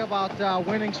 you talk about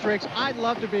winning streaks. I'd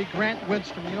love to be Grant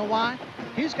Wistrom. You know why?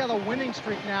 He's got a winning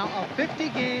streak now of 50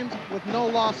 games with no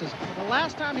losses. The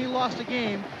last time he lost a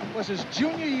game was his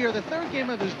junior year, the 3rd game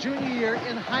of his junior year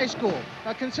in high school.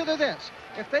 Now consider this.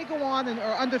 If they go on and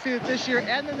are undefeated this year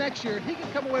and the next year, he can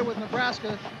come away with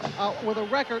Nebraska with a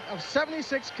record of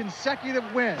 76 consecutive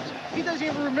wins. He doesn't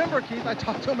even remember, Keith. I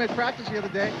talked to him at practice the other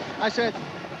day. I said,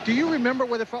 do you remember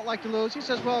what it felt like to lose? He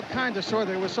says, well, kind of, sort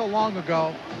of. It was so long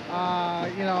ago.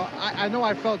 You know, I know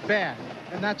I felt bad,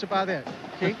 and that's about it.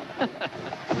 Keith?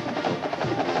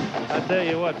 I tell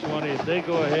you what, Swanee, if they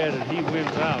go ahead and he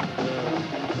wins out,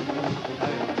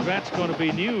 Grant's going to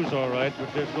be news, all right,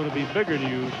 but there's going to be bigger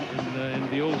news in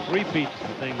the old three-peat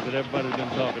things that everybody's been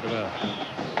talking about.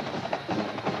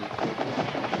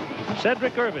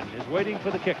 Cedric Irvin is waiting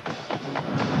for the kick. It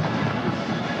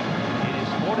is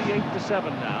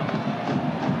 48-7 now.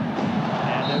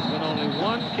 And there's been only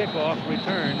one kickoff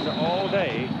returned all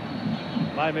day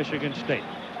by Michigan State.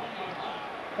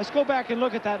 Let's go back and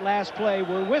look at that last play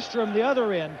where Wistrom, the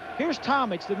other end. Here's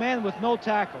Tomic, the man with no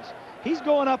tackles. He's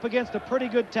going up against a pretty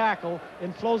good tackle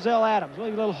in Flozell Adams. Well, a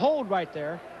little hold right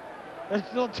there. There's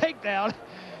a little takedown.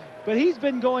 But he's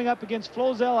been going up against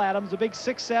Flozell Adams, the big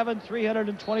 6'7",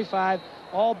 325,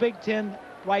 all Big Ten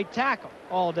right tackle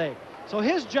all day. So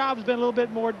his job's been a little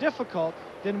bit more difficult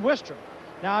than Wistrom.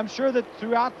 Now, I'm sure that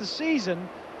throughout the season,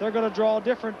 they're going to draw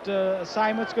different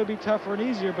assignments, going to be tougher and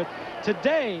easier. But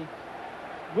today,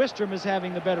 Wistrom is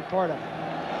having the better part of it.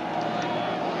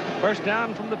 First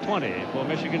down from the 20 for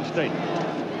Michigan State.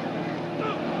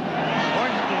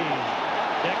 Ornstein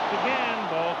checked again.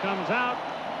 Ball comes out.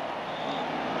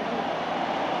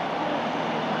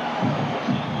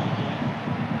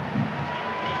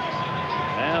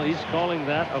 Well, he's calling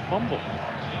that a fumble,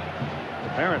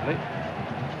 apparently.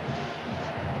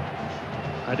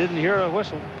 I didn't hear a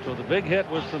whistle, so the big hit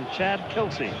was from Chad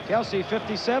Kelsey. Kelsey,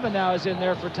 57 now, is in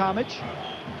there for Tomic.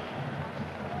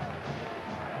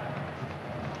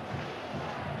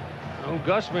 Oh,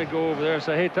 Gus may go over there and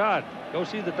say, hey, Todd, go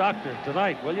see the doctor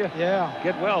tonight, will you? Yeah.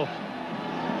 Get well.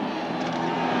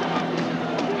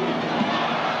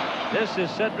 This is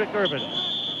Cedric Irvin,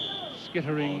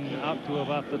 skittering out to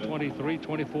about the 23,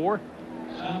 24.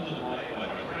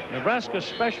 Nebraska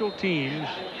special teams,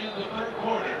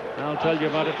 I'll tell you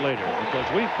about it later, because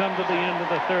we've come to the end of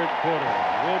the 3rd quarter.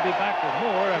 We'll be back with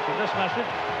more after this message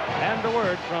and a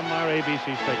word from our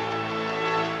ABC station.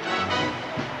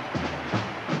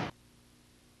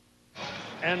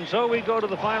 And so we go to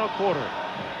the final quarter.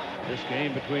 This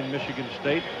game between Michigan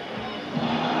State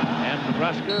and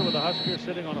Nebraska, with the Huskers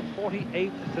sitting on a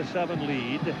 48-7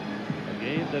 lead. A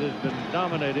game that has been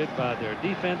dominated by their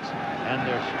defense and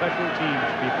their special teams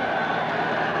people.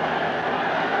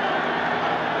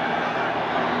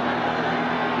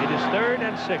 It is 3rd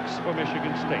and 6 for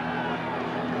Michigan State.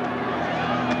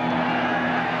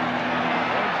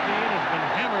 Ornstein has been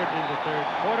hammered in the 3rd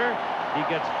quarter. He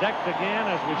gets decked again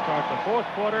as we start the 4th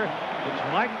quarter. It's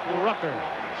Mike Rucker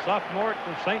sophomore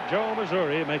from St. Joe,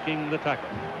 Missouri, making the tackle.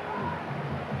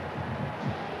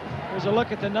 Here's a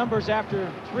look at the numbers after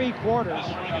 3 quarters.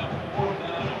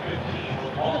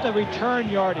 Look at the return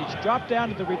yardage. Drop down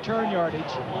to the return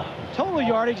yardage. Total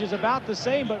yardage is about the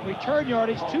same, but return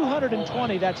yardage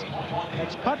 220. That's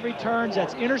punt returns,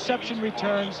 that's interception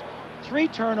returns, 3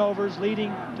 turnovers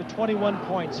leading to 21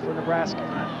 points for Nebraska.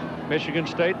 Michigan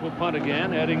State will punt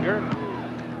again. Ettinger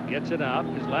gets it out.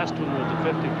 His last one was a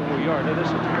 54-yarder. This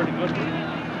is a pretty good one.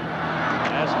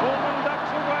 As Coleman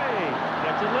ducks away,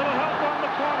 gets a little help on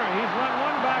the corner. He's run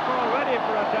one back already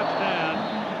for a touchdown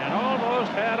and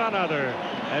almost had another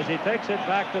as he takes it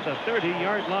back to the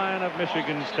 30-yard line of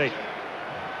Michigan State.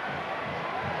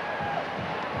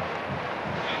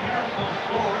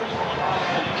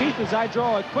 Keith, as I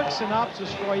draw a quick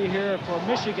synopsis for you here for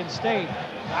Michigan State,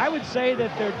 I would say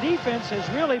that their defense has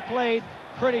really played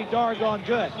pretty doggone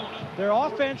good. Their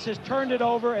offense has turned it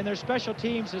over and their special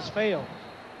teams has failed.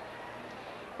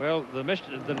 Well, the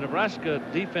Nebraska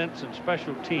defense and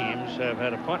special teams have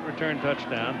had a punt return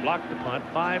touchdown, blocked the punt,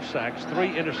 5 sacks, 3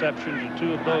 interceptions, and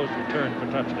 2 of those returned for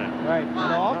touchdowns. Right.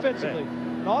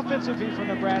 And offensively for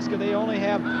Nebraska, they only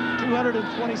have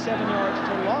 227 yards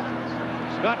total offense.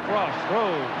 Scott Frost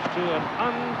throws to an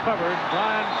uncovered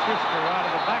Brian Schuster out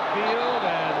of the backfield,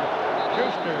 and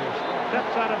Schuster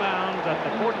steps out of bounds at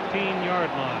the 14-yard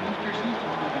line.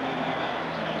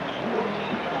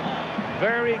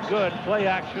 Very good play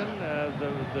action.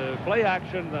 The play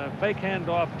action, the fake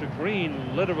handoff to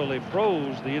Green literally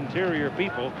froze the interior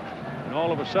people, and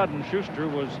all of a sudden Schuster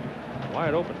was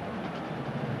wide open.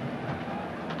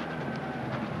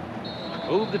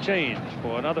 Move the chains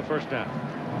for another first down.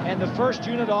 And the first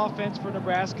unit offense for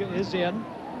Nebraska is in.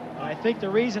 And I think the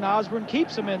reason Osborne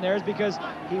keeps them in there is because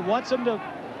he wants them to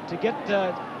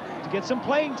get some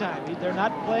playing time. They're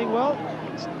not playing well.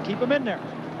 Keep them in there.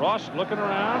 Ross looking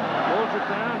around, throws it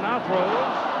down, now throws.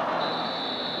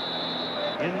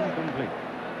 Incomplete.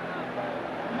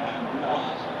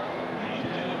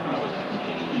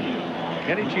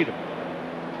 Kenny Cheatham.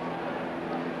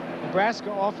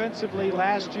 Nebraska offensively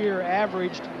last year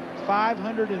averaged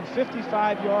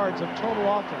 555 yards of total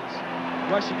offense,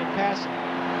 rushing and passing.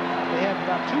 They have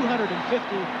about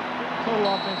 250 total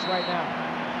offense right now.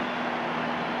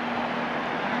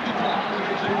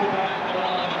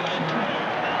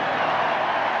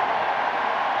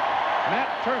 Matt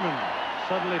Turman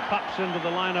suddenly pops into the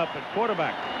lineup at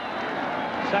quarterback.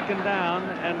 2nd down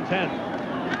and 10.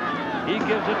 He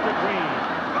gives it to Green.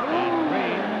 And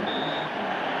Green,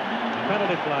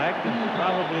 penalty flag,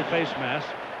 probably face mask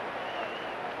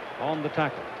on the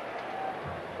tackle.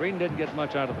 Green didn't get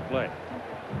much out of the play.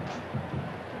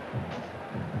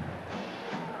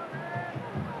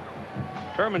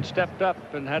 Turman stepped up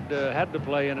and had to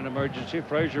play in an emergency.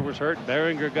 Frazier was hurt,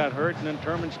 Behringer got hurt, and then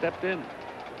Turman stepped in.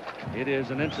 It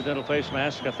is an incidental face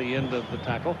mask at the end of the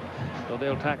tackle, so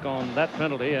they'll tack on that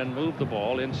penalty and move the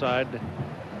ball inside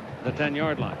the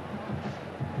 10-yard line.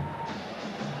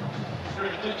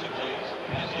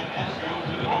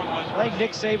 I think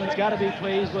Nick Saban's got to be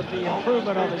pleased with the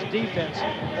improvement of his defense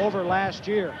over last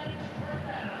year.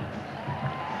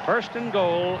 1st and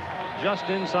goal, just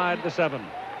inside the 7.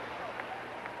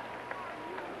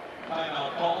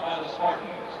 Timeout called by the Spartans.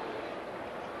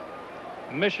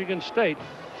 Michigan State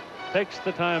takes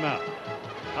the timeout.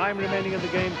 Time remaining in the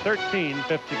game,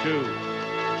 13:52.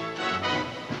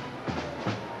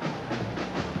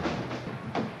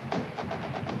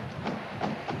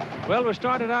 Well, we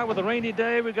started out with a rainy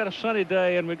day, we got a sunny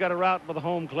day, and we got a rout by the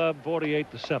home club,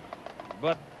 48-7.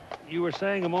 But you were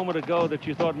saying a moment ago that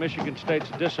you thought Michigan State's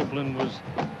discipline was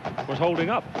holding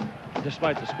up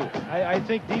despite the score. I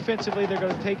think defensively they're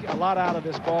going to take a lot out of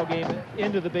this ball game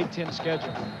into the Big Ten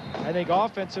schedule. I think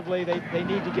offensively they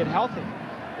need to get healthy.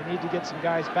 They need to get some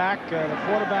guys back, the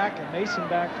quarterback and Mason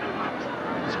back.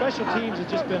 Special teams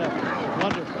has just been a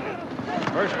wonderful.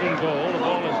 1st and goal, the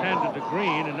ball is handed to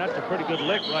Green, and that's a pretty good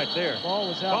lick right there. Ball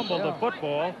was out. Fumbled the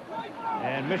football,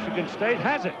 and Michigan State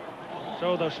has it.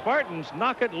 So the Spartans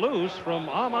knock it loose from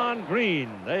Amon Green.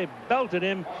 They belted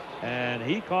him, and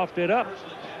he coughed it up.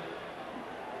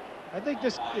 I think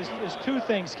this is 2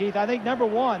 things, Keith. I think, number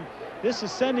 1, this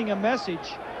is sending a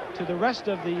message to the rest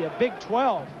of the Big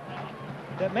 12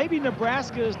 that maybe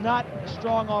Nebraska is not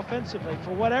strong offensively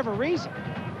for whatever reason.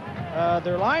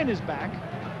 Their line is back.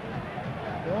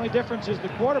 The only difference is the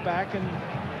quarterback, and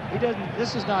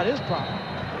this is not his problem.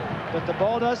 But the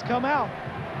ball does come out.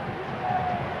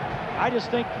 I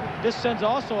just think this sends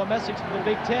also a message to the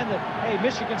Big Ten that, hey,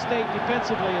 Michigan State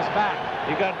defensively is back.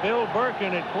 You got Bill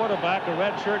Birkin at quarterback, a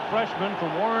redshirt freshman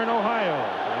from Warren, Ohio.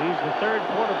 He's the 3rd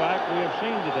quarterback we have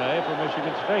seen today for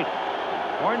Michigan State.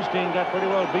 Ornstein got pretty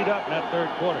well beat up in that third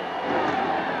quarter.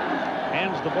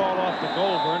 Hands the ball off to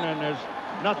Goulburn, and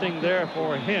there's nothing there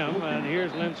for him, and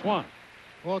here's Lynn Swan.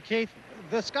 Well, Keith,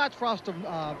 the Scott Frost of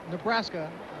Nebraska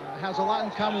has a lot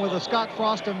in common with the Scott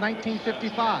Frost of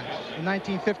 1955. In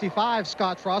 1955,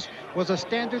 Scott Frost was a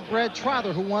standard-bred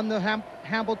trotter who won the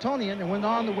Hambletonian and went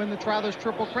on to win the Trotter's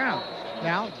Triple Crown.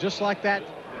 Now, just like that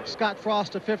Scott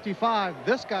Frost of 55,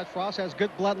 this Scott Frost has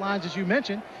good bloodlines, as you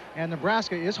mentioned, and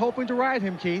Nebraska is hoping to ride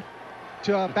him, Keith,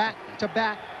 to a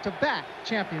back-to-back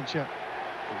championship.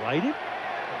 Ride him?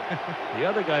 The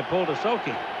other guy pulled a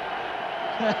Soki.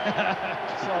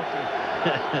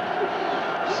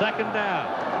 Second down.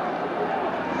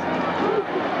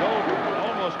 Goulburn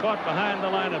almost caught behind the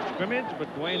line of scrimmage, but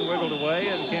Dwayne wiggled away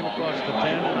and came across the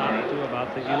 10 and out to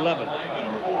about the 11.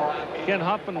 Ken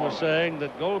Hoffman was saying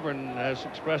that Goulburn has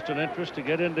expressed an interest to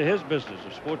get into his business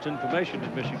of sports information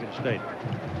at Michigan State.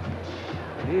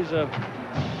 He's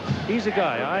a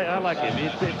guy. I like him.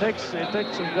 It takes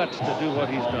some guts to do what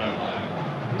he's done.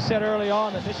 You said early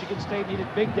on that Michigan State needed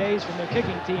big days from their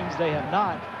kicking teams. They have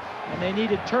not. And they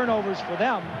needed turnovers for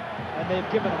them, and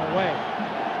they've given them away.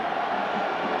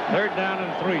 Third down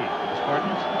and 3, the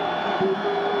Spartans.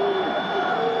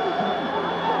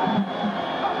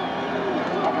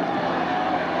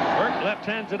 Burke left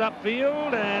hands it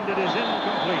upfield, and it is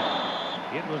incomplete.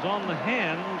 It was on the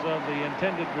hands of the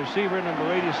intended receiver, number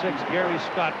 86, Gary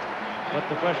Scott, but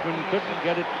the freshman couldn't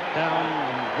get it down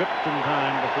and gripped in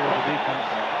time before the defense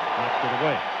knocked it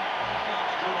away.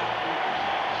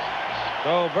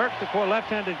 So Burke, the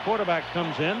left-handed quarterback,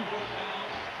 comes in,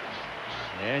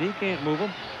 and he can't move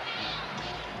him.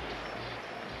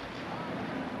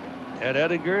 Ed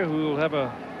Edinger, who will have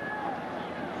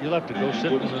he'll have to go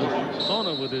sit in the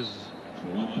sauna with his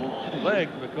leg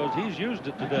because he's used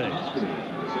it today.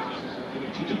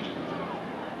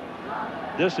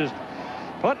 This is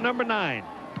punt number 9.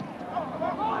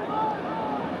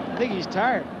 I think he's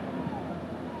tired.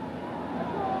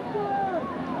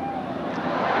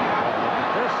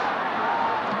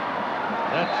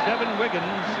 That's Sevin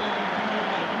Wiggins.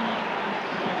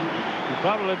 He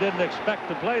probably didn't expect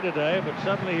to play today, but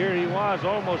suddenly here he was,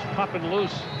 almost popping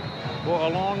loose for a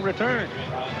long return.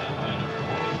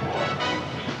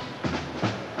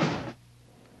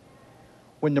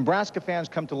 When Nebraska fans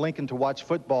come to Lincoln to watch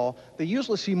football, they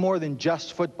usually see more than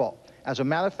just football. As a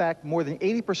matter of fact, more than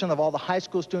 80% of all the high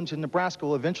school students in Nebraska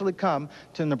will eventually come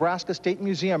to the Nebraska State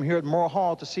Museum here at Moore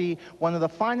Hall to see one of the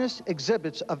finest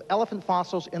exhibits of elephant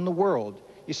fossils in the world.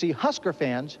 You see, Husker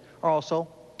fans are also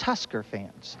Tusker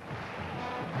fans.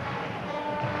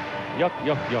 Yuck,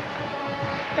 yuck, yuck.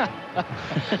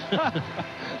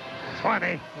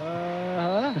 Funny.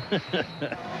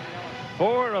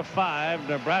 4 of 5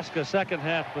 Nebraska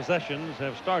second-half possessions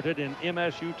have started in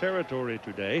MSU territory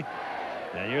today.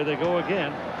 And here they go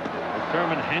again.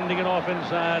 McDermott handing it off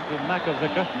inside to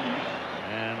Makovica.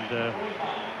 And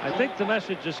I think the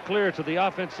message is clear to the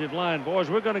offensive line. Boys,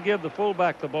 we're going to give the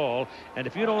fullback the ball. And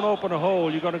if you don't open a hole,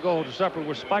 you're going to go to supper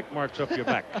with spike marks up your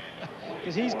back.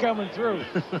 Because he's coming through.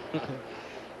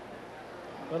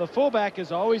 Well, the fullback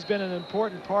has always been an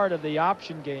important part of the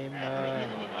option game.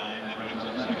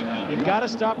 You've got to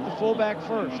stop the fullback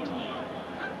first.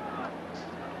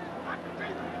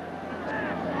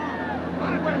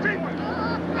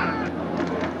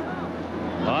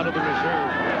 A lot of the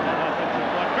reserves.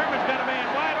 Kermit's got a man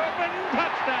wide open.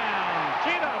 Touchdown.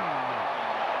 Cheatham.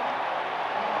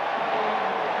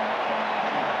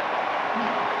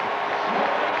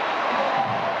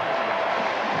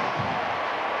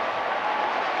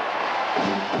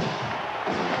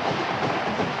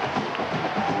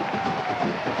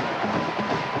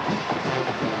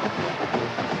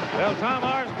 Well, Tom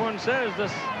Osborne says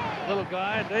this little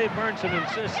guy, Dave Burnson,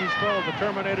 insists he's called the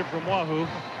Terminator from Wahoo,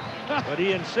 but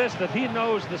he insists that he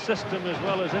knows the system as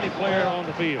well as any player on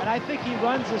the field. And I think he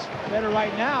runs this better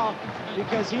right now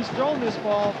because he's thrown this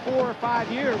ball 4 or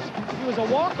 5 years. He was a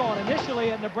walk-on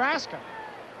initially at Nebraska,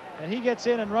 and he gets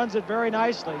in and runs it very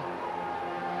nicely.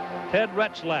 Ted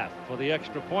Retzlaff for the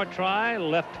extra point try.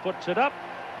 Left puts it up.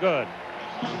 Good.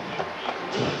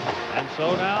 And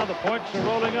so now the points are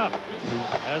rolling up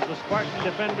as the Spartan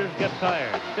defenders get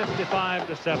tired.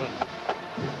 55-7.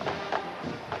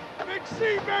 Big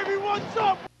C, baby, what's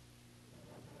up?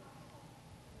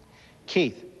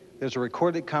 Keith, there's a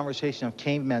recorded conversation of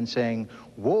cavemen saying,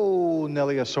 "Whoa,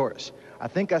 Neliosaurus. I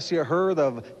think I see a herd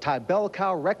of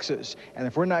Tibelcow Rexes, and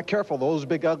if we're not careful, those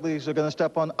big uglies are going to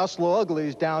step on us little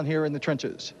uglies down here in the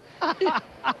trenches."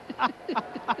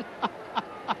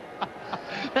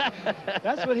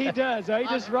 That's what he does. He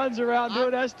just runs around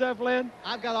doing that stuff, Lynn.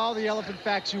 I've got all the elephant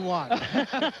facts you want. You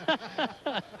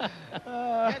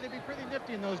had to be pretty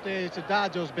nifty in those days to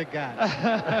dodge those big guys.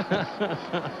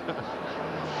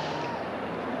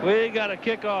 We got a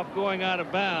kickoff going out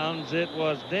of bounds. It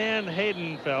was Dan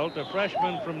Haydenfeld, a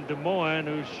freshman from Des Moines,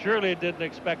 who surely didn't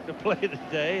expect to play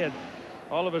today. And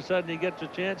all of a sudden he gets a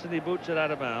chance and he boots it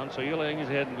out of bounds. So he'll hang his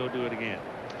head and go do it again.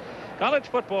 College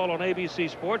football on ABC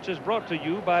Sports is brought to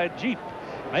you by Jeep,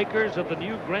 makers of the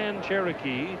new Grand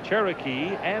Cherokee,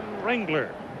 and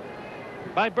Wrangler.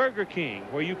 By Burger King,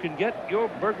 where you can get your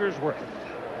burger's worth.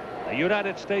 The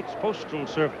United States Postal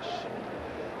Service.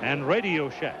 And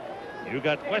Radio Shack. You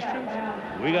got questions?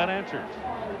 We got answers.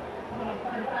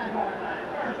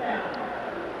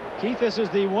 Keith, this is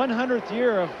the 100th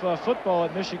year of football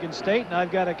at Michigan State, and I've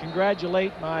got to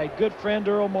congratulate my good friend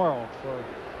Earl Morrow for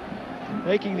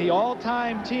making the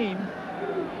all-time team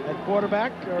at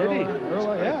quarterback.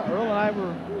 Earl and I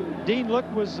were. Dean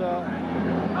Look was a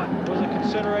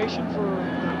consideration for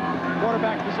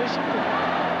quarterback position.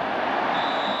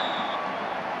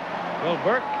 Well,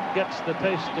 Burke gets the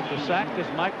taste of the sack as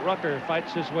Mike Rucker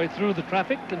fights his way through the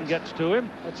traffic and gets to him.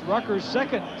 That's Rucker's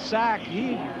second sack.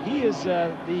 He is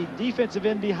the defensive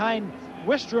end behind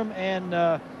Wistrom and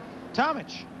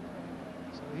Tomich.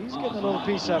 So he's getting a little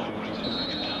piece of it.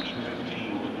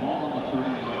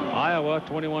 Iowa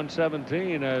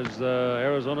 21-17 as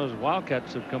Arizona's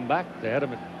Wildcats have come back. They had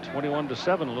them at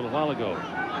 21-7 a little while ago.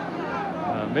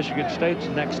 Michigan State's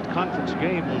next conference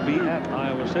game will be at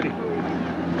Iowa City.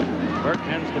 Burke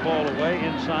hands the ball away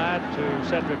inside to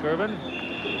Cedric Urban,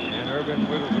 and Urban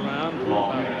wiggles around for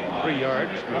about 3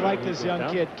 yards. I like this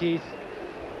young kid, Keith.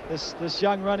 This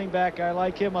young running back, I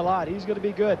like him a lot. He's going to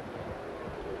be good.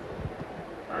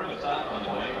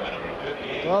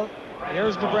 Well,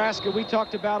 here's Nebraska. We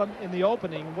talked about them in the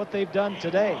opening, what they've done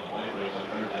today.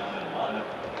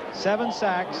 7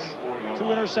 sacks, 2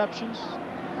 interceptions,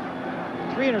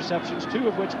 3 interceptions, 2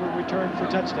 of which were returned for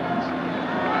touchdowns.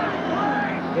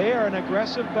 They are an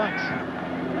aggressive bunch.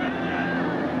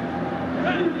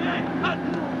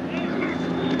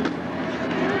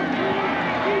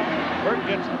 Burke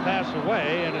gets the pass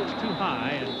away, and it's too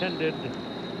high, intended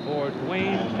for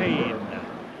Dwayne Payne.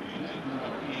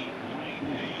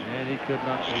 And he could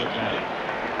not pull it back.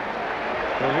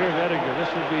 So here's Edinger.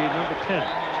 This will be number 10.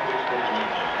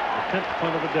 The 10th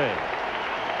punt of the day.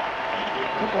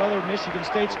 A couple other Michigan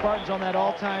State Spartans on that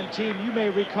all-time team. You may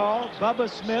recall Bubba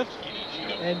Smith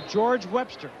and George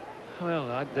Webster.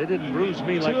 Well, they didn't bruise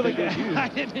me like they did you. I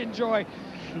didn't enjoy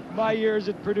my years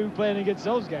at Purdue playing against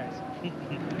those guys.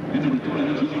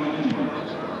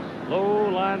 Low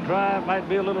line drive, might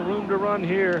be a little room to run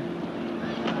here.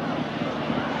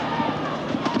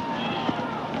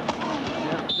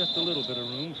 Yeah, just a little bit of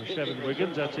room for Chevin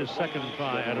Wiggins. That's his second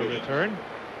try at a return.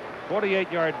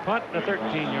 48-yard punt and a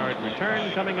 13-yard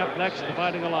return. Coming up next, the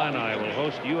Fighting Illini will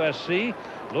host USC.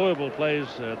 Louisville plays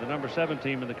the number 7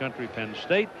 team in the country, Penn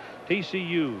State.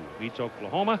 TCU beats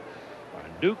Oklahoma.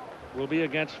 And Duke will be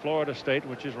against Florida State,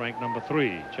 which is ranked number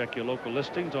 3. Check your local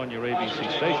listings on your ABC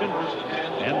station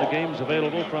and the games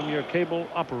available from your cable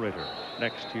operator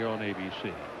next here on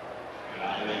ABC.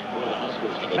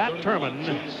 Matt Turman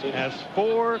has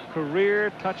 4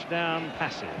 career touchdown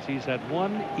passes. He's had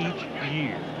 1 each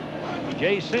year.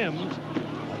 Jay Sims,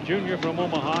 a junior from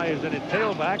Omaha, is in at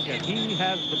tailback, and he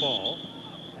has the ball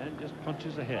and just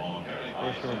punches ahead for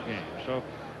a short game. So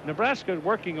Nebraska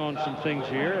working on some things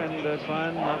here and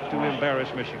trying not to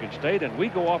embarrass Michigan State, and we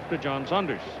go off to John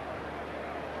Saunders.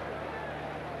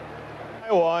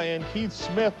 Iowa, and Keith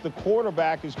Smith, the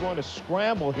quarterback, is going to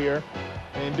scramble here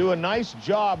and do a nice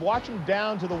job. Watch him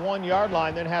down to the 1-yard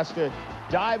line, then has to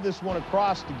dive this one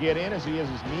across to get in as he has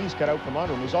his knees cut out from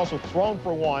under him. He's also thrown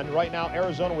for 1. Right now,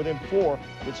 Arizona within 4.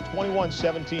 It's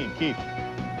 21-17. Keith.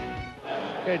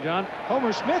 Okay, John.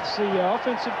 Homer Smith's the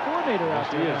offensive coordinator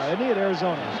out there now, isn't he, at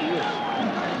Arizona? He is.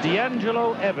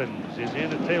 D'Angelo Evans is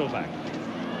in at tailback.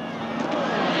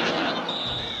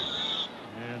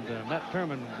 And Matt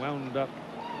Turman wound up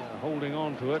holding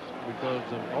on to it because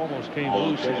it almost came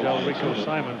loose at Delrico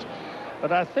Simons.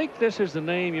 But I think this is the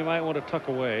name you might want to tuck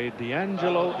away.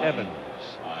 D'Angelo Evans,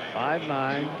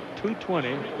 5'9",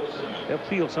 220. They'll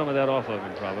peel some of that off of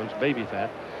him probably. It's baby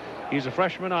fat. He's a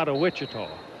freshman out of Wichita.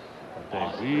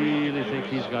 But they really think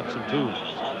he's got some tools.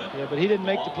 Yeah, but he didn't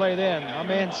make the play then. Our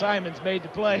man Simons made the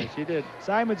play. Yes, he did.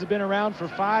 Simons has been around for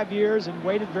 5 years and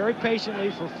waited very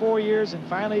patiently for 4 years, and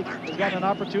finally has gotten an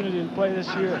opportunity to play this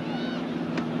year.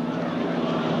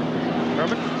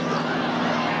 Herman.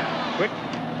 Quick.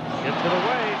 Gets it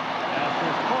away. Pass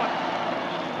is caught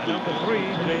And number 3,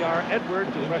 J.R.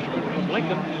 Edwards, a freshman from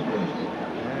Lincoln.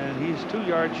 And he's 2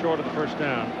 yards short of the first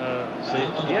down.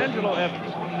 D'Angelo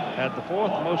Evans had the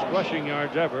 4th most rushing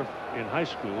yards ever in high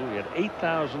school. He had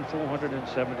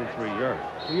 8,473 yards.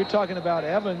 Well, you're talking about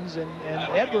Evans and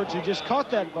Edwards, who just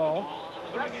caught that ball.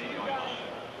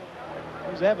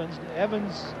 There's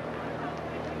Evans.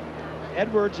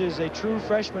 Edwards is a true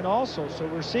freshman also, so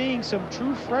we're seeing some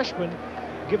true freshmen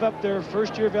give up their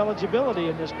first year of eligibility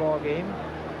in this ball game.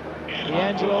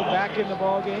 D'Angelo back in the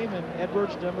ball game, and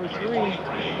Edwards, number 3.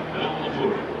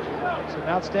 It's an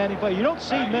outstanding play. You don't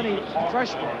see many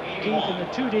freshmen, Keith, in the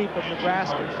 2 deep of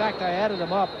Nebraska. In fact, I added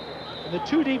them up. In the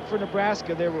 2 deep for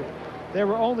Nebraska, there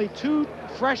were only 2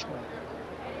 freshmen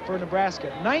for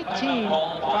Nebraska. 19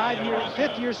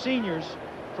 fifth-year seniors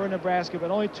for Nebraska,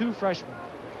 but only 2 freshmen.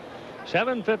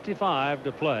 7:55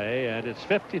 to play, and it's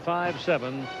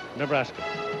 55-7 Nebraska.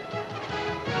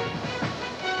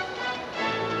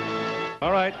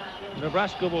 All right,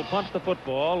 Nebraska will punt the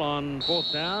football on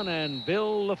 4th down, and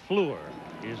Bill LaFleur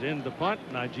is in the punt.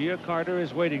 Najee Carter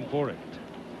is waiting for it.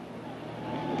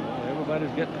 Well,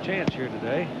 everybody's getting a chance here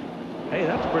today. Hey,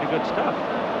 that's pretty good stuff.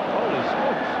 Holy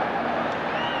smokes.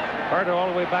 Carter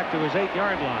all the way back to his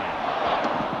 8-yard line.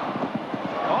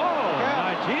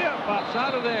 Najee pops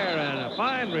out of there, and a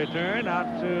fine return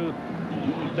out to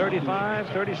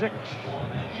 35-36.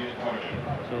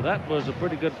 So that was a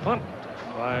pretty good punt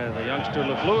by the youngster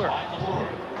LaFleur.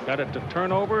 Got it to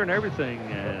turnover and everything,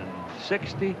 and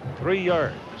 63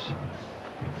 yards.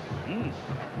 Moved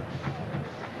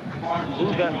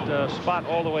that spot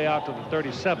all the way out to the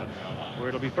 37, where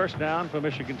it'll be first down for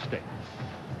Michigan State.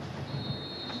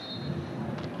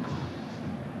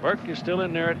 Burke is still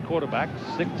in there at quarterback,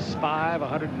 6'5",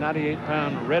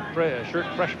 198-pound red shirt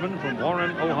freshman from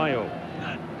Warren, Ohio.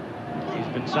 He's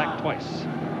been sacked twice.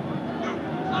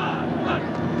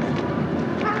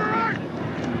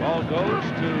 Ball goes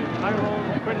to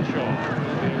Tyrone Crenshaw,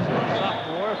 who's a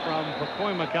sophomore from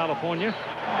Pacoima, California.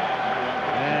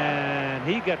 And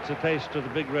he gets a taste of the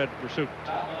Big Red pursuit.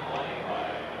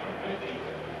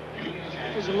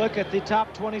 Here's a look at the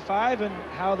top 25 and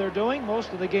how they're doing.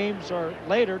 Most of the games are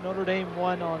later. Notre Dame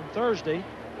won on Thursday,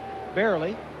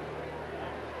 barely.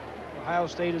 Ohio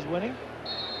State is winning.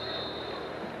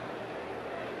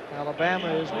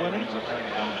 Alabama is winning.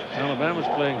 Alabama's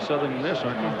playing Southern Miss,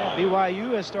 aren't they?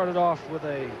 BYU has started off with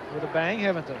a bang,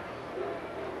 haven't they?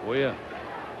 Oh yeah.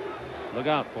 Look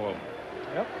out for them.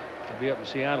 Yep. They'll be up in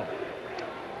Seattle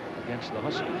against the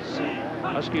Huskies.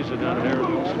 Huskies are down at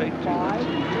Arizona State too.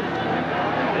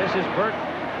 This is Burke.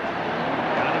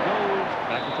 Down he goes.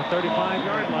 Back at the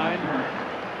 35-yard line.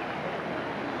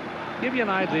 Give you an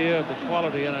idea of the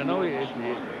quality, and I know you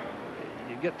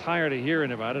get tired of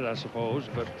hearing about it, I suppose,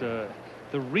 but the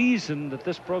reason that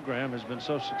this program has been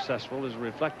so successful is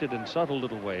reflected in subtle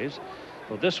little ways.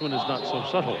 Well, this one is not so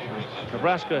subtle.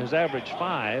 Nebraska has averaged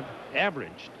five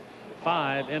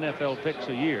NFL picks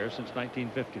a year since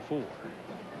 1954.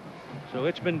 So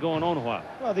it's been going on a while.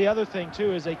 Well, the other thing,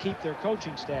 too, is they keep their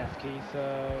coaching staff, Keith.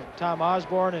 Tom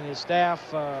Osborne and his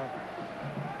staff,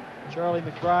 Charlie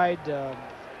McBride, the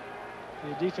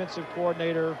defensive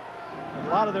coordinator, a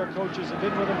lot of their coaches have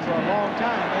been with them for a long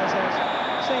time, as has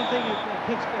same thing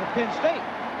at Penn State.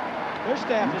 Their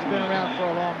staff has been around for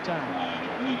a long time.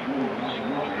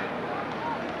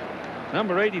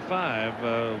 Number 85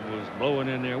 was blowing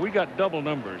in there. We got double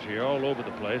numbers here all over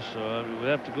the place, so we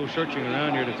have to go searching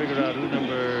around here to figure out who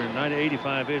number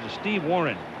 85 is. Steve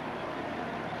Warren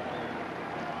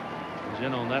was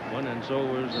in on that one, and so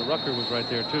was Rucker was right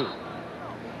there too.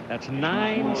 That's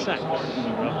 9 sacks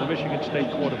of the Michigan State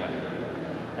quarterback.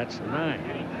 That's 9.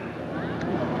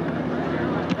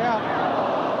 Yeah.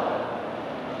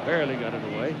 Barely got it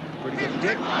away. Pretty good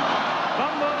kick.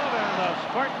 Fumbled, and the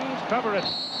Spartans cover it.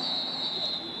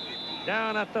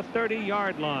 Down at the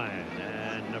 30-yard line.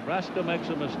 And Nebraska makes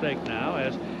a mistake now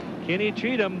as Kenny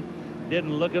Cheatham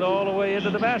didn't look it all the way into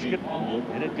the basket,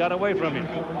 and it got away from him.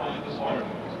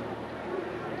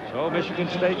 So Michigan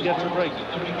State gets a break.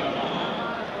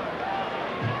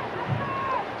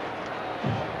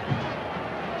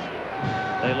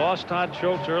 They lost Todd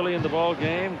Schultz early in the ball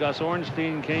game. Gus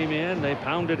Ornstein came in. They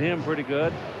pounded him pretty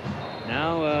good.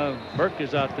 Now Burke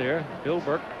is out there, Bill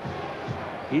Burke.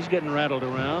 He's getting rattled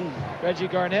around. Reggie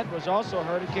Garnett was also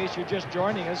hurt, in case you're just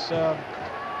joining us.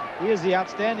 He is the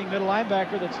outstanding middle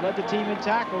linebacker that's led the team in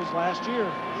tackles last year.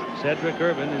 Cedric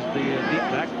Irvin is the deep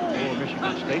back for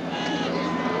Michigan State.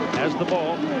 Has the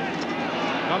ball.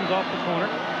 Comes off the corner.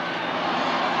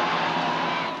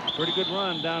 Pretty good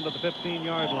run down to the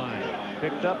 15-yard line.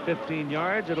 Picked up 15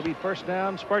 yards. It'll be first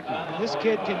down, Spartan. And this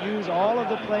kid can use all of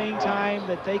the playing time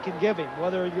that they can give him,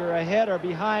 whether you're ahead or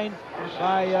behind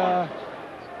by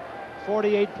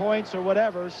 48 points or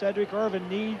whatever. Cedric Irvin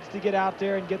needs to get out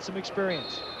there and get some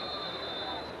experience.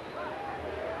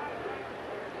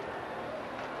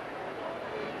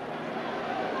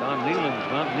 Don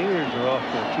Nealon's Mountaineers are off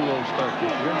to a 2-0 start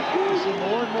this year. You see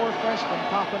more and more freshmen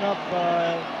popping up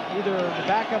either in the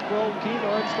backup role, Keith,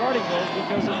 or in starting roles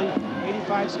because of the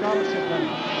 85 scholarship money.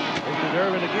 This is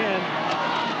Irvin again.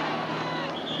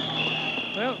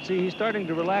 Well, see, he's starting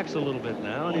to relax a little bit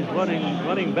now, and he's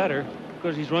running better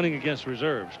because he's running against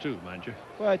reserves, too, mind you.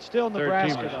 Well, it's still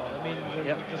Nebraska, though. I mean,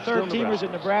 the third-teamers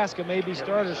at Nebraska may be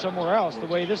starters somewhere else, the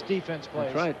way this defense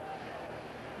plays. That's right.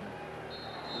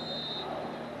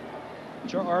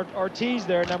 Ortiz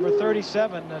there, number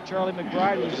 37, Charlie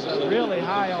McBride was really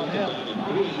high on him.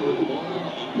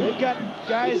 They've got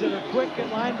guys that are quick at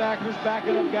linebackers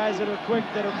backing up guys that are quick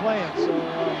that are playing. So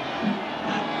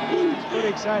he's pretty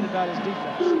excited about his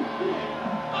defense.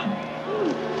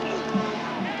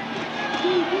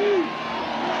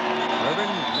 Irvin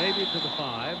maybe to the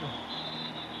 5.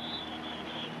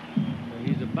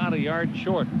 He's about a yard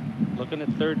short, looking at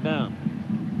third down.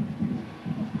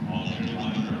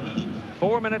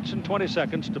 4 minutes and 20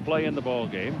 seconds to play in the ball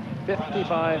game.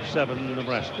 55-7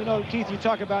 Nebraska. You know, Keith, you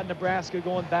talk about Nebraska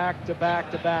going back to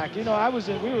back to back. You know,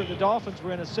 the Dolphins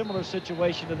were in a similar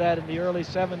situation to that in the early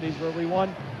 70s where we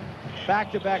won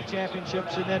back-to-back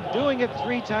championships, and then doing it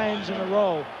 3 times in a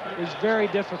row is very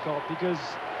difficult because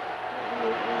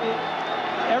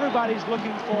everybody's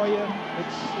looking for you.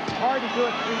 It's hard to do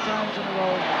it 3 times in a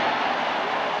row.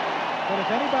 But if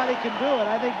anybody can do it,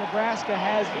 I think Nebraska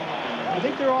has. I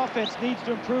think their offense needs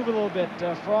to improve a little bit.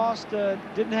 Frost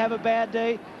didn't have a bad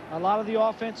day. A lot of the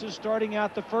offenses starting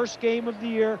out the first game of the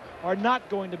year are not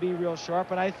going to be real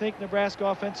sharp, and I think Nebraska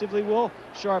offensively will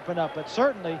sharpen up. But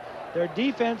certainly their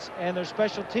defense and their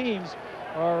special teams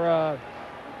are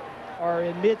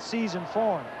in mid-season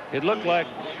form. It looked like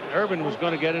Irvin was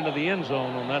going to get into the end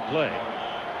zone on that play.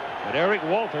 But Eric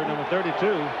Walter, number 32,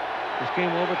 just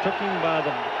came over, took him by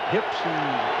the hips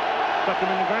and stuck him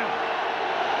in the ground.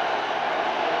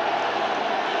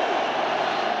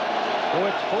 So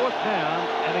it's 4th down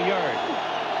and a yard.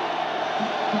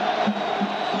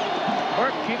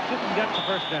 Burke keeps it and gets the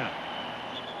first down.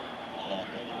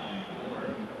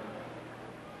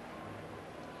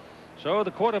 So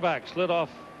the quarterback slid off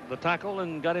the tackle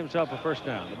and got himself a first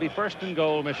down. It'll be 1st and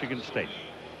goal, Michigan State.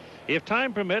 If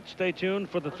time permits, stay tuned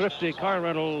for the Thrifty Car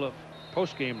Rental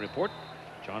post-game report.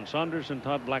 John Saunders and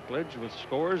Todd Blackledge with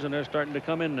scores, and they're starting to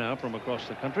come in now from across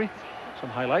the country. Some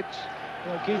highlights.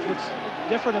 You know, Keith, what's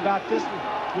different about this,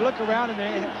 you look around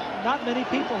and not many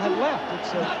people have left.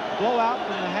 It's a blowout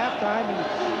from the halftime, and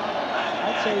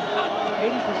I'd say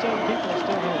 80% of the people are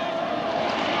still here.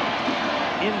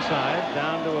 Inside,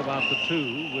 down to about the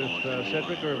 2 with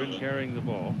Cedric Irvin carrying the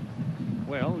ball.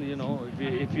 Well, you know,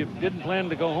 if you didn't plan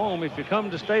to go home, if you come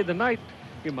to stay the night,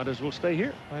 you might as well stay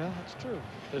here. Well, that's true.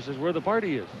 This is where the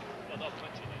party is.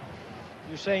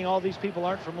 You're saying all these people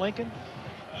aren't from Lincoln?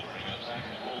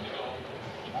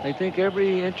 I think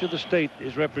every inch of the state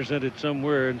is represented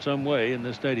somewhere in some way in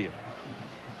the stadium.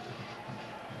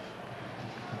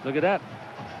 Look at that.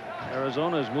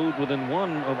 Arizona has moved within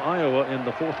 1 of Iowa in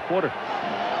the 4th quarter.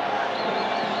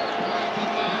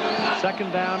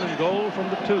 2nd down and goal from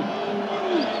the 2.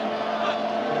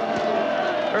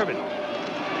 Irvin.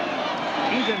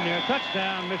 He's in there.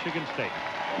 Touchdown, Michigan State.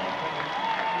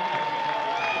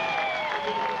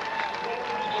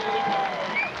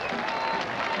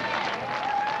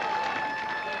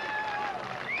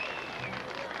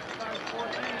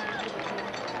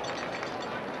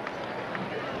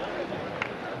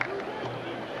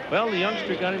 Well, the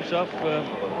youngster got himself a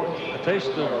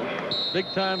taste of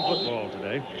big-time football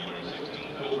today.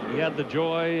 He had the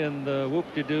joy and the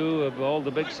whoop-de-doo of all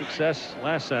the big success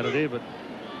last Saturday, but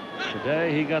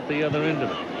today he got the other end of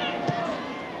it.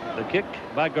 The kick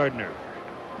by Gardner.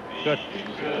 Good.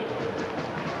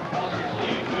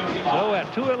 So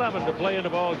at 2:11 to play in the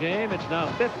ball game, it's now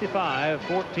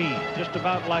 55-14, just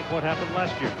about like what happened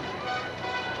last year.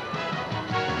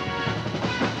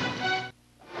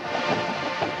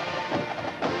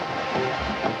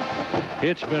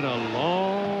 It's been a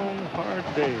long, hard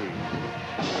day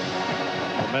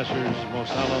for Messrs.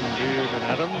 Mosallam, Beard, and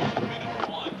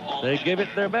Adams. They gave it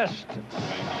their best, and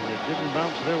it didn't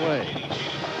bounce their way.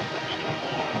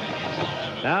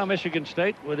 Now Michigan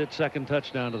State, with its 2nd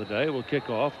touchdown of the day, will kick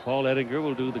off. Paul Ettinger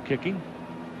will do the kicking.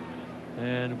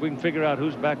 And if we can figure out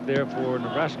who's back there for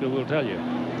Nebraska, we'll tell you.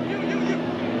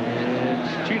 And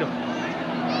It's Cheatham.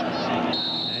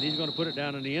 And he's going to put it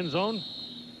down in the end zone.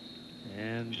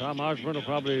 And Tom Osborne will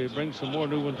probably bring some more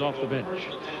new ones off the bench.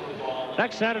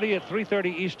 Next Saturday at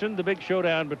 3:30 Eastern, the big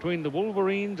showdown between the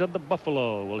Wolverines and the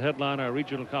Buffalo will headline our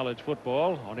regional college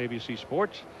football on ABC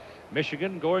Sports.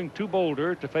 Michigan going to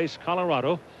Boulder to face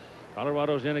Colorado.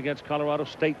 Colorado's in against Colorado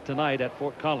State tonight at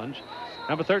Fort Collins.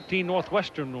 Number 13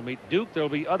 Northwestern will meet Duke. There'll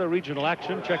be other regional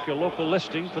action. Check your local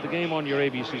listing for the game on your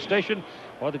ABC station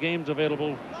or the games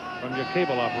available from your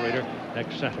cable operator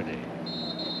next Saturday.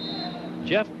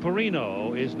 Jeff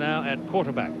Perino is now at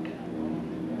quarterback.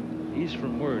 He's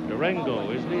from where? Durango,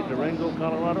 isn't he? Durango,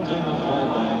 Colorado?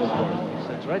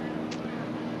 That's right.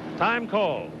 Time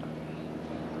called.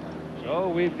 So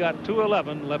we've got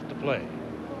 2:11 left to play.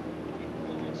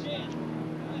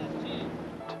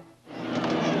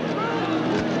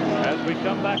 As we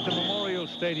come back to Memorial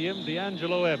Stadium,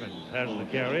 D'Angelo Evans has the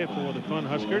carry for the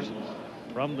Cornhuskers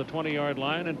from the 20-yard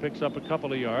line and picks up a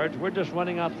couple of yards. We're just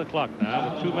running out the clock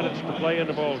now with 2 minutes to play in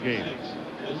the ball game.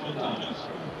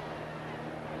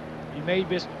 You may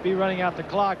be running out the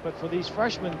clock, but for these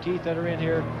freshmen, Keith, that are in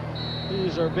here,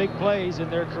 these are big plays in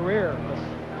their career.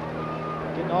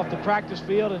 Getting off the practice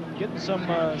field and getting some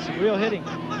real hitting.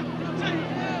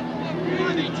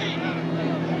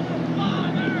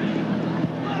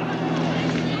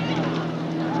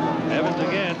 Evans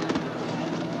again.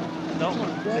 No,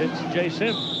 it's Jay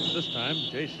Sims this time.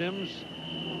 Jay Sims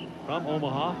from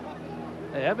Omaha.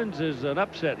 Hey, Evans is an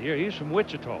upset here. He's from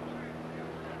Wichita. I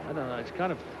don't know. It's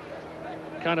kind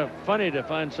of funny to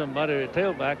find somebody at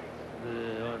tailback,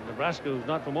 Nebraska, who's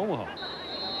not from Omaha.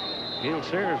 Gale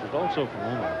Sayers is also from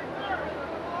Omaha.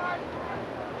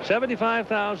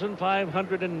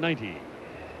 75,590.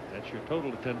 That's your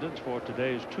total attendance for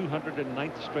today's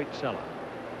 209th straight sellout.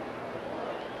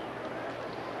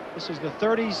 This is the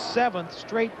 37th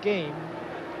straight game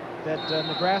that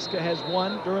Nebraska has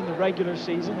won during the regular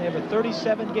season. They have a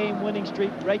 37-game winning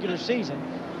streak regular season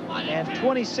and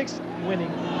 26th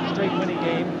straight winning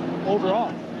game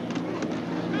overall.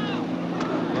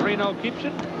 Marino keeps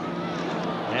it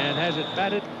and has it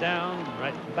batted down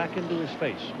right back into his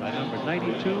face by number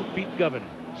 92, Pete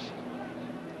Govins.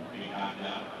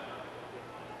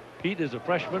 Pete is a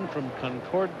freshman from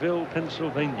Concordville,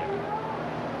 Pennsylvania.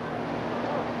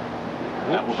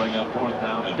 That will bring up 4th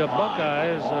down. The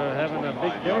Buckeyes are having a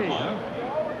big day, huh?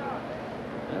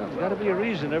 Well, there's got to be a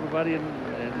reason everybody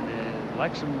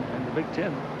likes them in the Big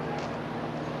Ten.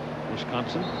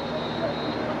 Wisconsin.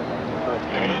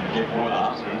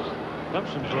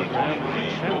 Clemson program.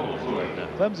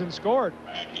 Clemson scored.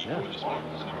 Yeah.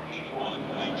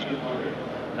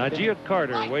 Najee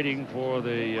Carter waiting for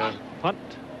the punt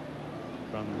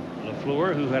from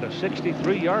LaFleur, who had a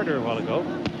 63-yarder a while ago.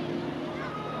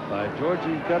 By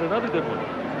Georgie, got another good one.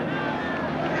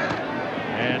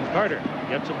 And Carter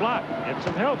gets a block, gets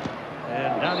some help,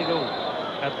 and down he goes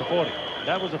at the 40.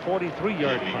 That was a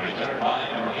 43-yard punt.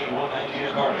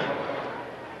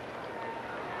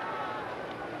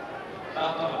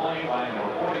 Stopped on the play by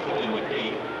number 44 with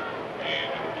 8 and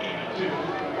number 2,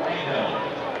 Ryan Hill.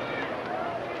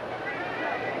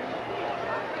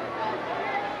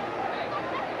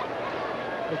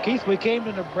 Well, Keith, we came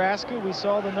to Nebraska. We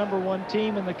saw the #1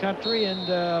 team in the country, and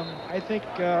I think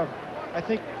that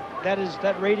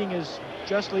rating is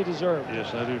justly deserved.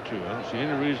 Yes, I do too. I don't see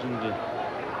any reason to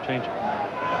change it.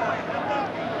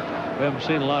 We haven't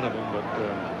seen a lot of them, but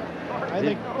I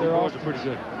think their offense are pretty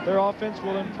good. Their offense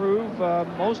will improve.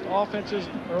 Most offenses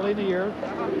early in the year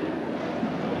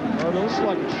are a little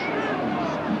sluggish.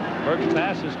 Burke's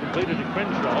pass is completed to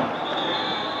Crenshaw,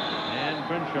 and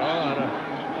Crenshaw out of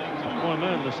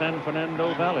corner in the San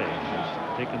Fernando Valley.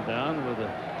 Taken down with a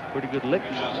pretty good lick.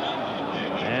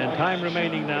 And time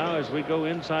remaining now as we go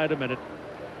inside a minute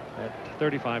at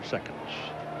 35 seconds.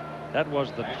 That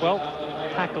was the 12th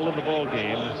tackle in the ball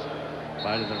game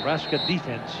by the Nebraska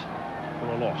defense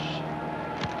for a loss.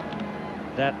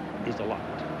 That is a lot.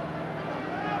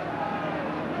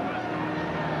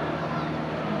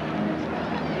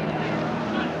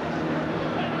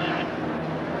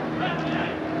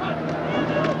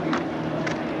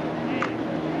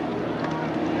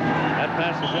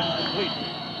 Pass is incomplete.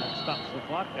 That stops the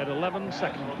clock at 11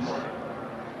 seconds.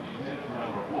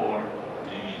 Number 4,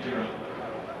 Amy Durham.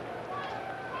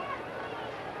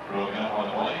 Throwing out on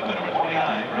the play by number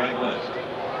 29, Greg List.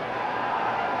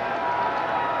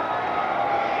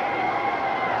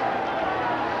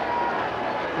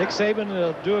 Nick Saban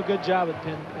will do a good job at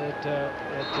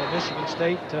Michigan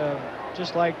State,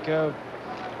 just like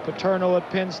Paterno at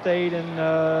Penn State and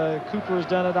Cooper has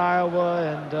done at Iowa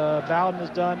and Bowden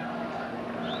has done.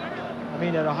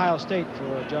 At Ohio State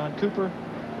for John Cooper.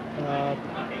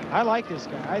 I like this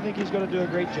guy. I think he's going to do a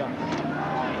great job.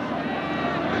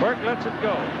 Burke lets it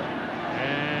go.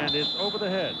 And it's over the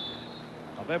head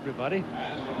of everybody,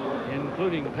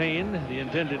 including Payne, the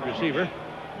intended receiver.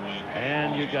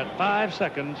 And you've got 5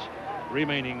 seconds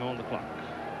remaining on the clock.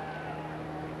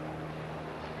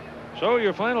 So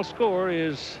your final score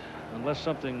is, unless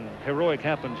something heroic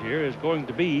happens here, is going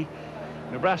to be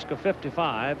Nebraska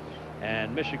 55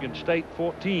 and Michigan State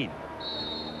 14.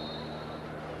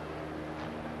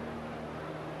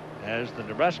 As the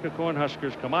Nebraska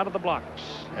Cornhuskers come out of the blocks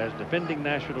as defending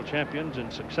national champions in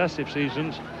successive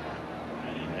seasons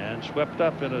and swept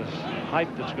up in a hype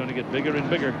that's going to get bigger and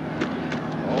bigger.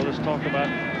 All this talk about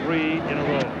 3 in a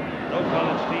row. No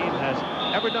college team has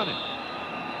ever done it.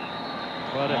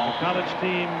 But if a college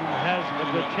team has a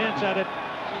good chance at it,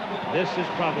 this is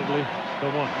probably the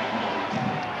one.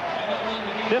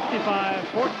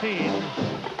 55-14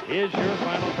 is your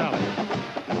final tally.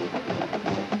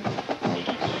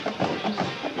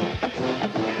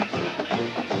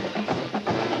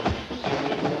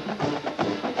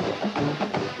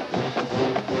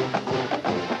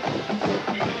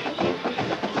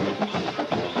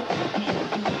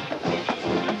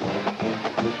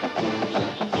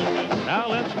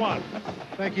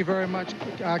 Thank you very much,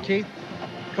 Keith.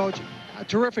 Coach, a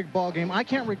terrific ball game. I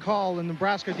can't recall the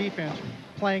Nebraska defense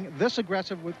playing this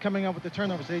aggressive with coming up with the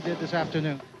turnovers they did this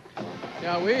afternoon.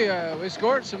 Yeah, we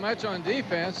scored so much on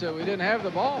defense that we didn't have the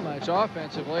ball much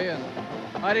offensively, and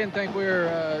I didn't think we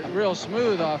were real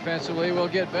smooth offensively. We'll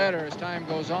get better as time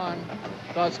goes on.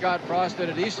 Thought Scott Frost did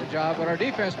a decent job, but our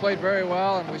defense played very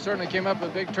well, and we certainly came up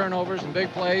with big turnovers and big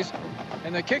plays.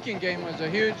 And the kicking game was a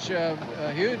huge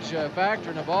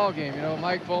factor in the ball game. You know,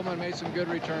 Mike Fullman made some good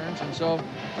returns, and so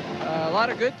a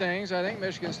lot of good things. I think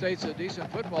Michigan State's a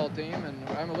decent football team, and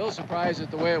I'm a little surprised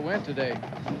at the way it went today.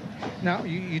 Now,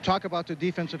 you talk about the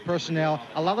defensive personnel.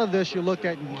 A lot of this you look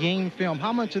at in game film.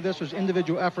 How much of this was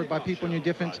individual effort by people in your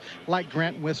defense like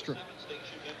Grant Wistrop?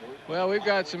 Well, we've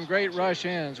got some great rush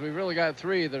ends. We've really got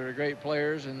 3 that are great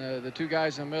players, and the 2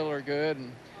 guys in the middle are good.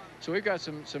 And so we've got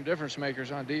some difference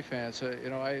makers on defense. You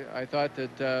know, I thought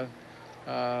that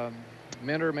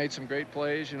Minter made some great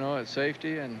plays, you know, at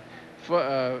safety, and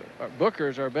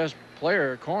Booker's our best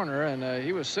player at corner, and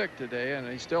he was sick today, and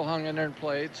he still hung in there and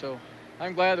played. So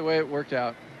I'm glad the way it worked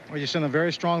out. Well, you sent a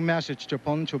very strong message to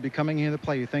opponents who will be coming here to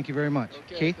play you. Thank you very much.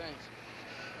 Okay, Keith? Thanks.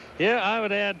 Yeah, I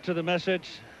would add to the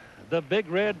message, the big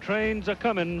red trains are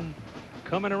coming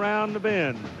around the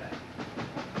bend.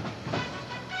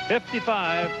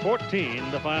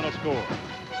 55-14, the final score.